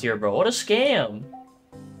hotspots here, bro. What a scam.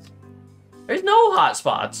 There's no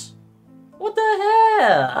hotspots. What the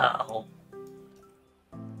hell?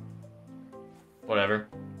 Whatever.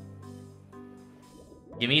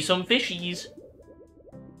 Give me some fishies.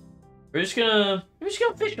 We're just gonna fish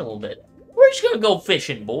a little bit. We're just gonna go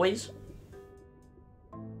fishing, boys.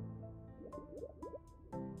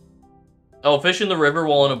 Oh, fish in the river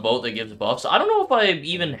while on a boat that gives buffs. I don't know if I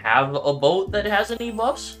even have a boat that has any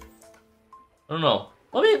buffs. I don't know.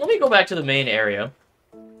 Let me go back to the main area.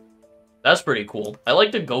 That's pretty cool. I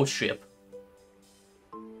like the ghost ship.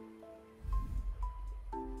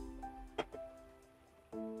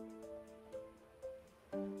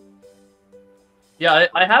 Yeah,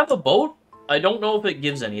 I have a boat. I don't know if it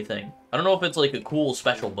gives anything. I don't know if it's like a cool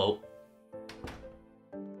special boat.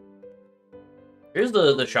 Here's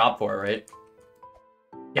the shop for it, right?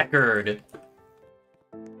 Deckard.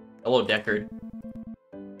 Hello, Deckard.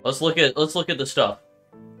 Let's look at the stuff.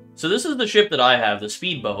 So this is the ship that I have, the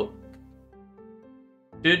speedboat.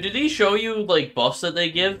 Do these show you like buffs that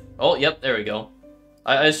they give? Oh, yep, there we go.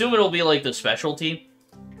 I assume it'll be like the specialty.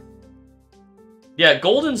 Yeah,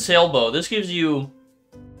 golden sailboat. This gives you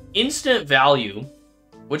instant value,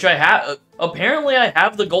 which I have. Apparently I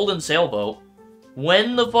have the golden sailboat.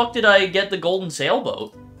 When the fuck did I get the golden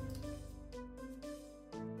sailboat?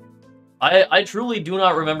 I truly do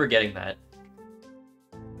not remember getting that.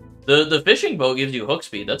 The fishing boat gives you hook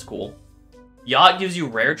speed, that's cool. Yacht gives you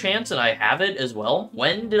rare chance, and I have it as well.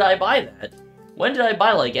 When did I buy that? When did I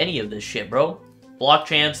buy, like, any of this shit, bro? Block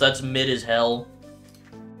chance, that's mid as hell.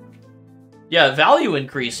 Yeah, value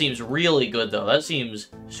increase seems really good, though. That seems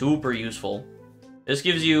super useful. This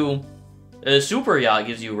gives you... Super Yacht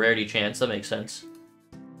gives you rarity chance, that makes sense.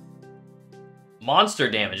 Monster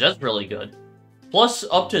damage, that's really good. Plus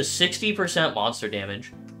up to 60% monster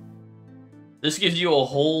damage. This gives you a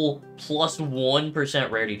whole plus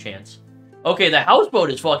 1% rarity chance. Okay, the houseboat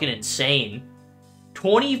is fucking insane.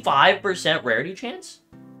 25% rarity chance?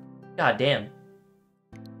 God damn.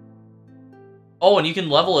 Oh, and you can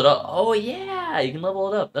level it up. Oh, yeah, you can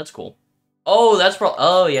level it up. That's cool. Oh, that's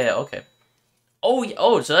oh, yeah, okay.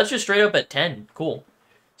 Oh, so that's just straight up at 10. Cool.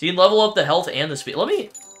 So you can level up the health and the speed. I'm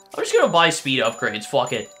just gonna buy speed upgrades.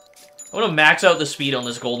 Fuck it. I'm gonna max out the speed on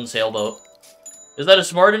this golden sailboat. Is that a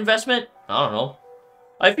smart investment? I don't know.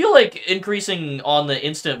 I feel like increasing on the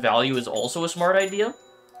instant value is also a smart idea.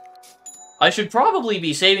 I should probably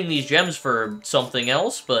be saving these gems for something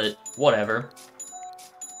else, but whatever.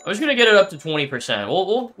 I'm just gonna get it up to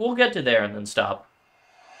 20%. We'll get to there and then stop.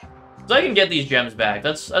 So I can get these gems back.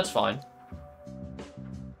 That's fine.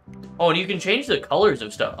 Oh, and you can change the colors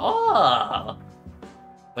of stuff. Ah!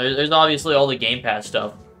 There's obviously all the Game Pass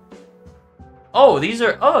stuff. Oh, these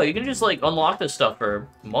are... Oh, you can just, like, unlock this stuff for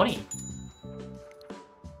money.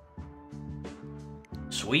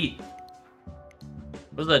 Sweet.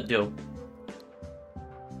 What does that do?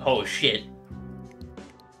 Oh, shit.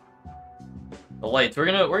 The lights. We're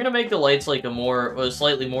gonna make the lights, like,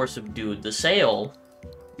 slightly more subdued. The sail...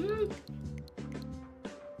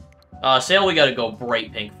 sail we gotta go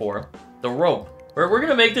bright pink for. The rope. We're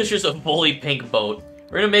gonna make this just a fully pink boat.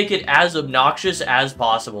 We're gonna make it as obnoxious as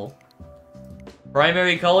possible.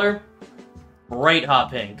 Primary color? Bright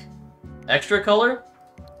hot pink. Extra color?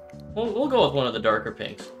 We'll go with one of the darker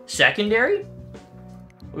pinks. Secondary?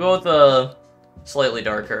 We'll go with a slightly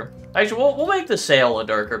darker. Actually, we'll make the sail a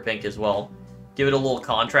darker pink as well. Give it a little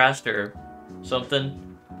contrast or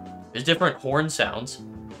something. There's different horn sounds.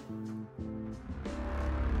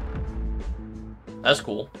 That's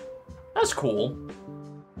cool. That's cool.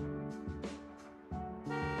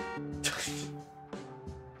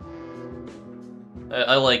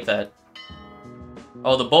 I like that.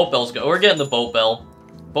 Oh, the boat bell's go. We're getting the boat bell.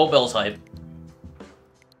 Boat bell's hype.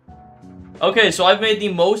 Okay, so I've made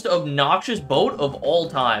the most obnoxious boat of all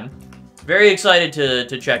time. Very excited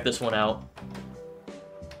to check this one out.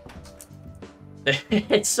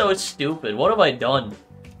 It's so stupid. What have I done?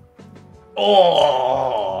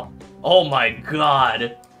 Oh! Oh my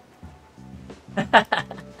god.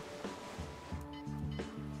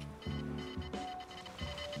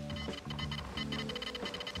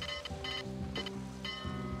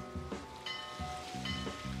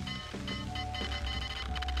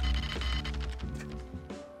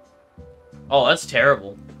 Oh, that's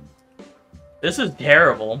terrible. This is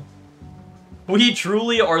terrible. We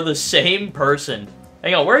truly are the same person.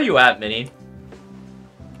 Hang on, where are you at, Minnie?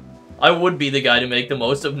 I would be the guy to make the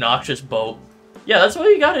most obnoxious boat. Yeah, that's what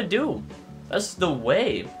you gotta do. That's the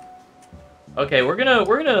way. Okay, we're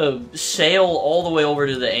gonna sail all the way over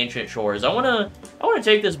to the ancient shores. I wanna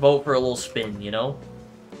take this boat for a little spin, you know?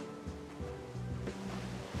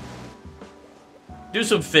 Do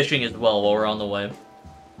some fishing as well while we're on the way.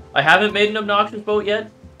 I haven't made an obnoxious boat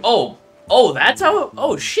yet. Oh, that's how it...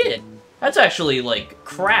 Oh, shit. That's actually, like,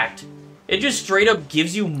 cracked. It just straight up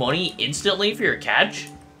gives you money instantly for your catch?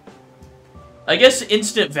 I guess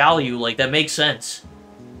instant value, like, that makes sense.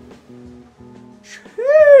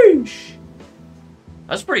 Sheesh.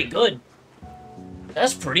 That's pretty good.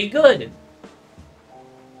 That's pretty good.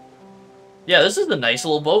 Yeah, this is a nice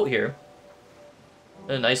little boat here.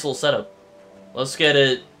 A nice little setup. Let's get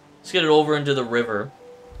it over into the river.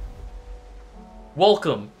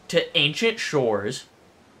 Welcome to Ancient Shores.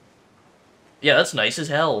 Yeah, that's nice as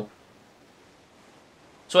hell.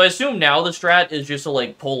 So I assume now the strat is just to,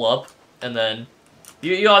 like, pull up, and then...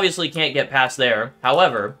 You obviously can't get past there.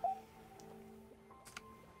 However...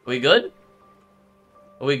 Are we good?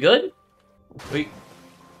 Are we good?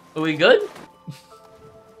 Are we good?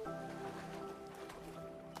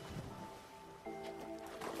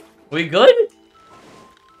 We good?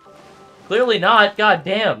 Clearly not, god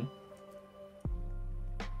damn.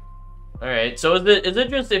 Alright, so is it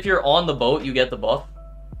just if you're on the boat, you get the buff?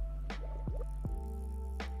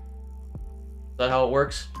 Is that how it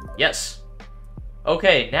works? Yes.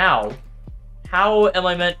 Okay, now, how am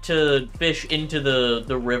I meant to fish into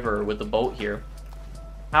the river with the boat here?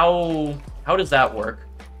 How does that work?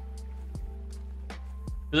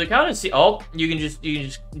 Does it kind of see? Oh, you can just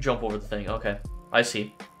jump over the thing. Okay, I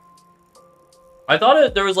see. I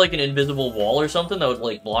thought there was like an invisible wall or something that would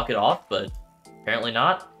like block it off, but apparently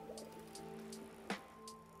not.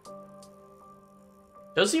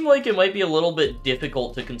 Does seem like it might be a little bit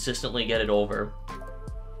difficult to consistently get it over.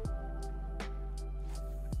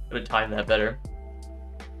 Gotta time that better.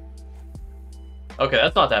 Okay,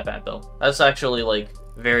 that's not that bad though. That's actually like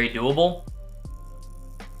very doable.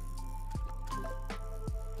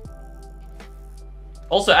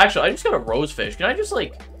 Also, actually, I just got a rose fish. Can I just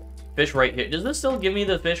like fish right here? Does this still give me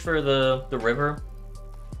the fish for the river?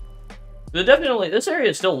 Definitely, this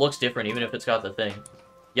area still looks different even if it's got the thing.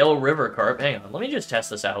 Yellow river carp. Hang on, let me just test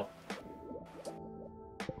this out.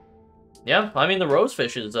 Yeah, I mean the rose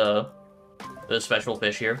fish is the special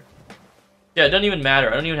fish here. Yeah, it doesn't even matter.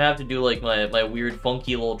 I don't even have to do like my weird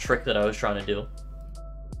funky little trick that I was trying to do.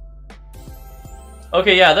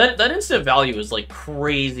 Okay, yeah, that instant value is like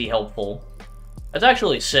crazy helpful. That's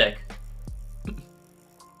actually sick.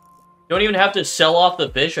 Don't even have to sell off the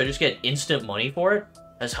fish, I just get instant money for it?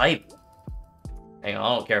 That's hype. Hang on,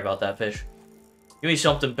 I don't care about that fish. Give me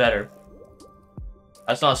something better.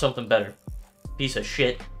 That's not something better. Piece of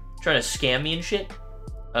shit. Trying to scam me and shit?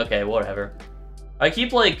 Okay, whatever. I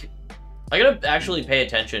keep like... I gotta actually pay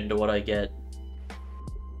attention to what I get.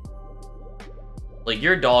 Like,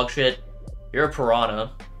 you're dog shit. You're a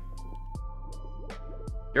piranha.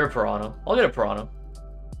 You're a piranha. I'll get a piranha.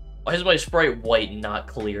 Why is my sprite white and not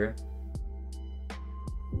clear?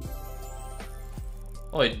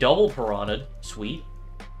 Oh, a double piranha. Sweet.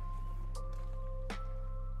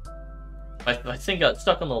 I think I got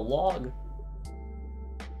stuck on the log.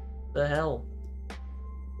 The hell?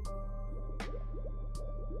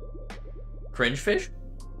 Cringe fish?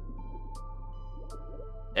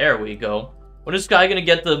 There we go. When is this guy gonna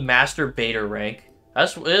get the master baiter rank?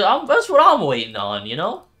 That's what I'm waiting on, you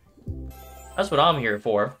know? That's what I'm here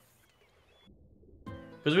for.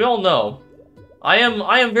 Because we all know, I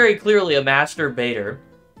am very clearly a master baiter.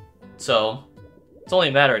 So, it's only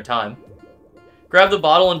a matter of time. Grabbed the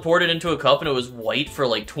bottle and poured it into a cup and it was white for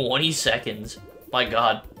like 20 seconds. My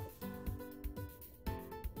god.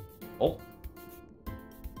 Oh.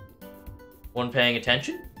 One paying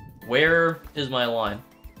attention? Where is my line?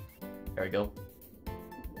 There we go.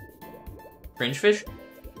 Cringe fish?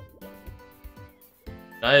 Can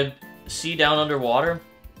I see down underwater?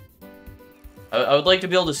 I would like to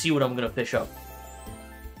be able to see what I'm gonna fish up.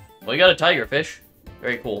 Well, you got a tiger fish.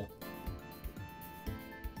 Very cool.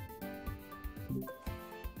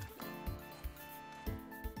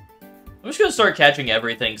 I'm just gonna start catching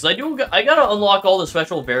everything, because I gotta unlock all the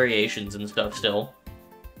special variations and stuff still.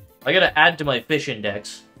 I gotta add to my fish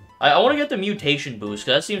index. I want to get the mutation boost,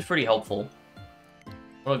 because that seems pretty helpful.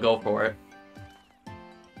 I'm gonna go for it.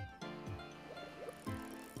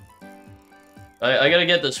 I gotta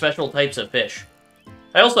get the special types of fish.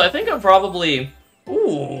 I think I'm probably...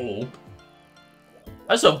 Ooh!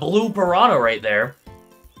 That's a blue piranha right there.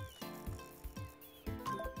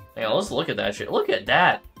 Hang on, let's look at that shit. Look at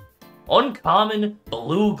that! Uncommon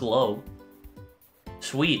blue glow.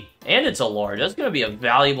 Sweet. And it's a large. That's gonna be a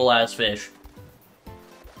valuable-ass fish.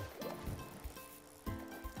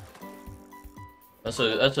 That's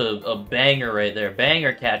a banger right there.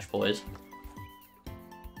 Banger catch, boys.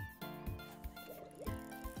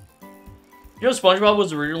 You know SpongeBob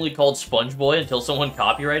was originally called Sponge Boy until someone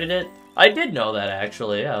copyrighted it? I did know that,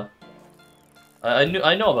 actually, yeah. I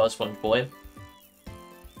know about Sponge Boy.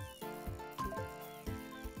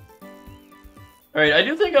 Alright, I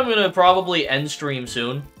do think I'm gonna probably end stream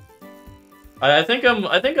soon. I think I'm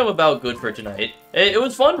about good for tonight. It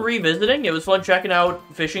was fun revisiting, it was fun checking out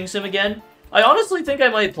Fishing Sim again. I honestly think I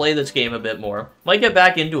might play this game a bit more. Might get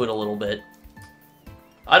back into it a little bit.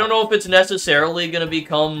 I don't know if it's necessarily gonna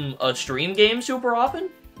become a stream game super often.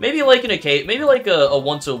 Maybe like a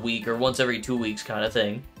once a week or once every 2 weeks kind of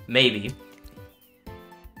thing. Maybe.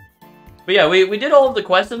 But yeah, we did all of the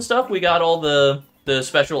quests and stuff. We got all the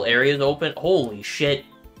special areas open. Holy shit.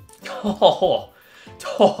 Oh,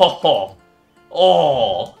 oh,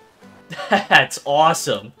 oh, that's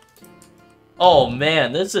awesome. Oh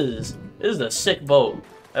man, this is a sick boat.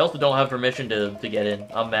 I also don't have permission to get in.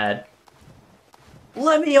 I'm mad.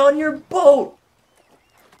 Let me on your boat!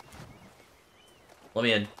 Let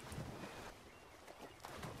me in.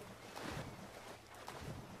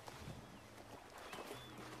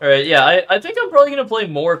 Alright, yeah, I think I'm probably gonna play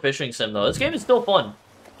more Fishing Sim, though. This game is still fun.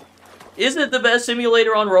 Is it the best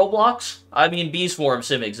simulator on Roblox? I mean, Bee Swarm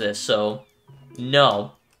Sim exists, so...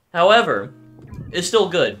 No. However, is still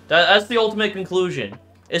good. That's the ultimate conclusion.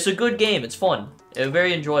 It's a good game. It's fun. It's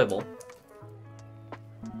very enjoyable.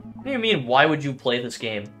 What do you mean, why would you play this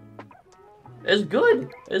game? It's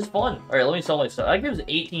good. It's fun. Alright, let me sell my stuff. That gives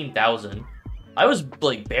 18,000. I was,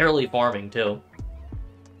 like, barely farming, too.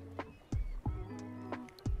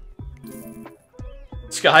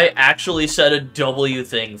 This guy actually said a W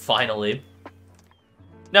thing, finally.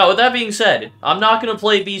 Now, with that being said, I'm not gonna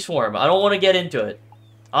play Beast Form. I don't want to get into it.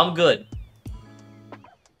 I'm good.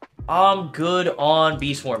 I'm good on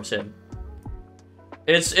Beast Form Sim.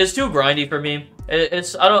 It's too grindy for me.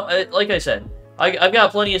 Like I said, I've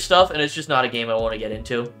got plenty of stuff, and it's just not a game I want to get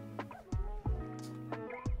into.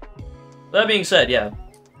 That being said, yeah.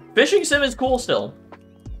 Fishing Sim is cool still.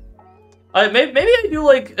 Maybe I do,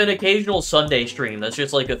 like, an occasional Sunday stream that's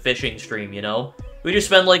just, like, a fishing stream, you know? We just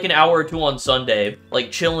spend, like, an hour or two on Sunday,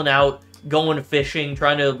 like, chilling out, going fishing,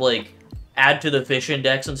 trying to, like, add to the fish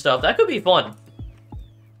index and stuff. That could be fun.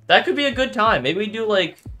 That could be a good time. Maybe we do,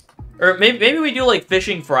 like... Or maybe we do, like,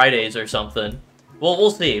 Fishing Fridays or something. Well,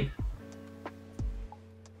 we'll see.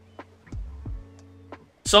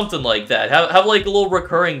 Something like that. Have like, a little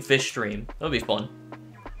recurring fish stream. That'd be fun.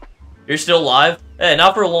 You're still live? Eh,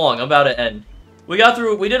 not for long. I'm about to end. We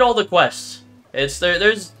did all the quests.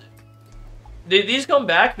 These come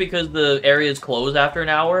back because the areas close after an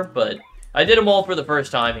hour, but I did them all for the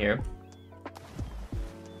first time here.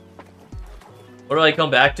 What do I come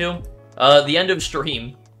back to? The end of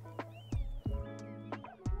stream.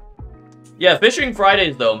 Yeah, Fishing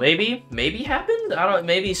Fridays, though. Maybe happened? I don't...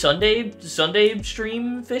 Maybe Sunday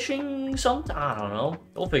stream fishing something? I don't know.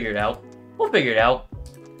 We'll figure it out. We'll figure it out.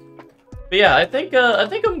 But yeah, I think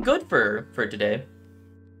I'm good for today.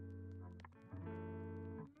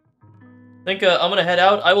 I think I'm gonna head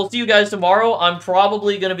out. I will see you guys tomorrow. I'm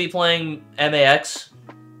probably gonna be playing MAX,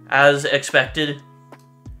 as expected.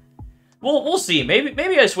 We'll see.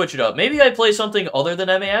 Maybe I switch it up. Maybe I play something other than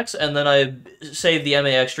MAX, and then I save the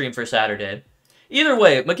MAX stream for Saturday. Either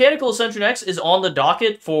way, Mechanical Ascension X is on the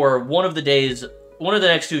docket for one of the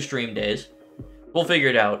next 2 stream days. We'll figure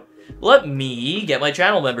it out. Let me get my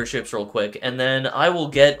channel memberships real quick, and then I will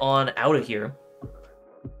get on out of here.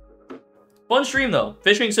 Fun stream, though.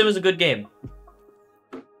 Fishing Sim is a good game.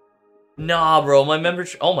 Nah, bro, my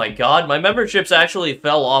membership... Oh my god, my memberships actually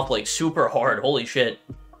fell off, like, super hard. Holy shit.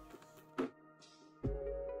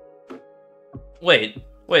 Wait,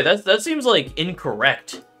 that seems, like,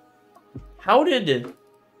 incorrect. How did...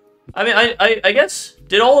 I mean, I guess...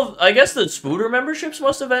 I guess the Spooter memberships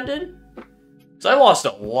must have ended? Because I lost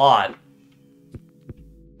a lot.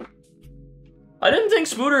 I didn't think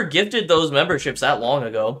Spooter gifted those memberships that long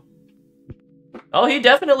ago. Oh, he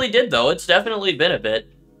definitely did, though. It's definitely been a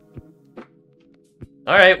bit.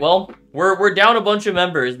 Alright, well, we're down a bunch of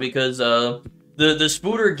members because, the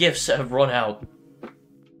Spooter gifts have run out.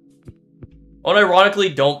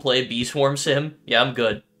 Unironically, don't play Beast Form Sim. Yeah, I'm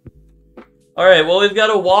good. Alright, well, we've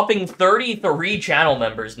got a whopping 33 channel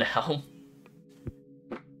members now.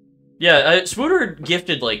 Yeah, Spooter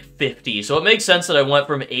gifted, like, 50, so it makes sense that I went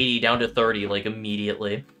from 80 down to 30, like,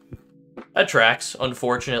 immediately. That tracks,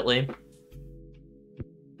 unfortunately.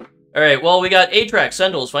 Alright, well, we got Atrax,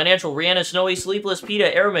 Sendles, Financial, Rihanna, Snowy, Sleepless,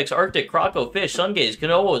 PETA, Aramix, Arctic, Croco, Fish, Sungaze,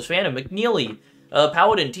 Canoas, Phantom, McNeely,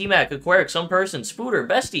 Paladin, T-Mac, Aquaric, Some Person, Spooter,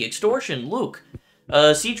 Bestie, Extortion, Luke,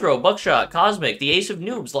 Citro, Buckshot, Cosmic, The Ace of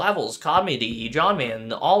Noobs, Lavels, Comedy,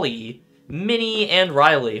 Johnman, Ollie, Minnie, and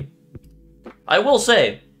Riley. I will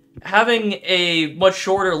say, having a much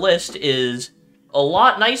shorter list is a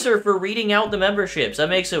lot nicer for reading out the memberships. That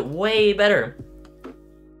makes it way better.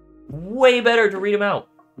 Way better to read them out.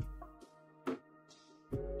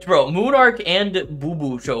 Bro, Moonarch and Boo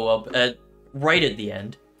Boo show up right at the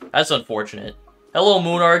end. That's unfortunate. Hello,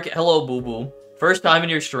 Moonarch. Hello, Boo Boo. First time in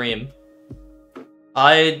your stream.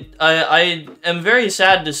 I am very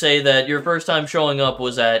sad to say that your first time showing up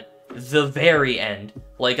was at the very end.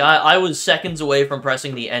 Like, I was seconds away from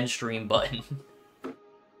pressing the end stream button.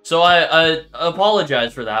 So I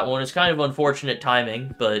apologize for that one. It's kind of unfortunate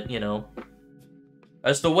timing, but, you know.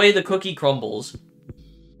 That's the way the cookie crumbles.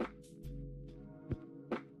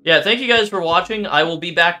 Yeah, thank you guys for watching. I will be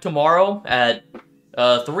back tomorrow at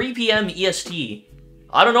 3 p.m. EST.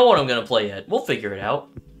 I don't know what I'm gonna play yet. We'll figure it out.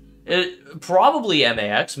 Probably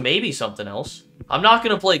MAX, maybe something else. I'm not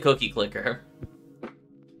gonna play Cookie Clicker.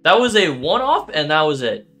 That was a one-off, and that was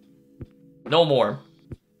it. No more.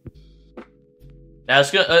 Now, it's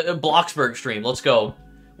gonna, Bloxburg stream, let's go.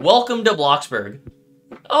 Welcome to Bloxburg.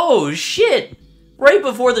 Oh, shit! Right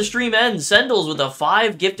before the stream ends, Sendles with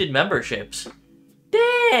 5 gifted memberships.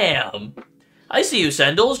 Damn! I see you,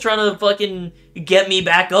 Sendles, trying to fucking get me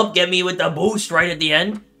back up, get me with the boost right at the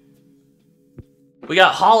end. We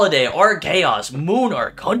got Holiday, Archaeos,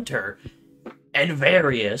 Moonarch, Hunter, and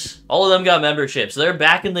Various. All of them got memberships. They're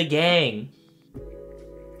back in the gang.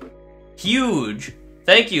 Huge.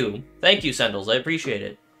 Thank you. Thank you, Sendles. I appreciate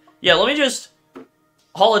it. Yeah, let me just...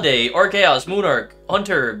 Holiday, Archaeos, Moonarch,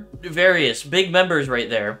 Hunter, Various. Big members right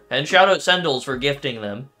there. And shout out Sendles for gifting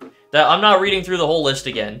them. I'm not reading through the whole list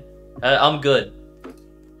again. I'm good.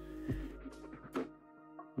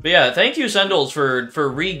 But yeah, thank you, Sendles, for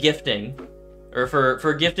re-gifting. Or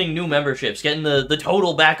for gifting new memberships. Getting the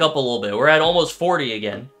total back up a little bit. We're at almost 40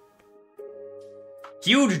 again.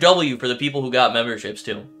 Huge W for the people who got memberships,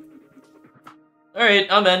 too. Alright,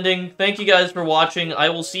 I'm ending. Thank you guys for watching. I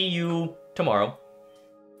will see you tomorrow.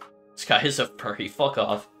 This guy is a furry. Fuck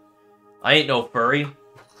off. I ain't no furry.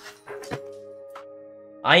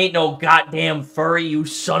 I ain't no goddamn furry, you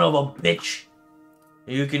son of a bitch.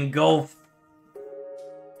 You can go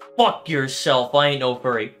fuck yourself. I ain't no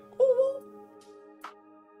furry.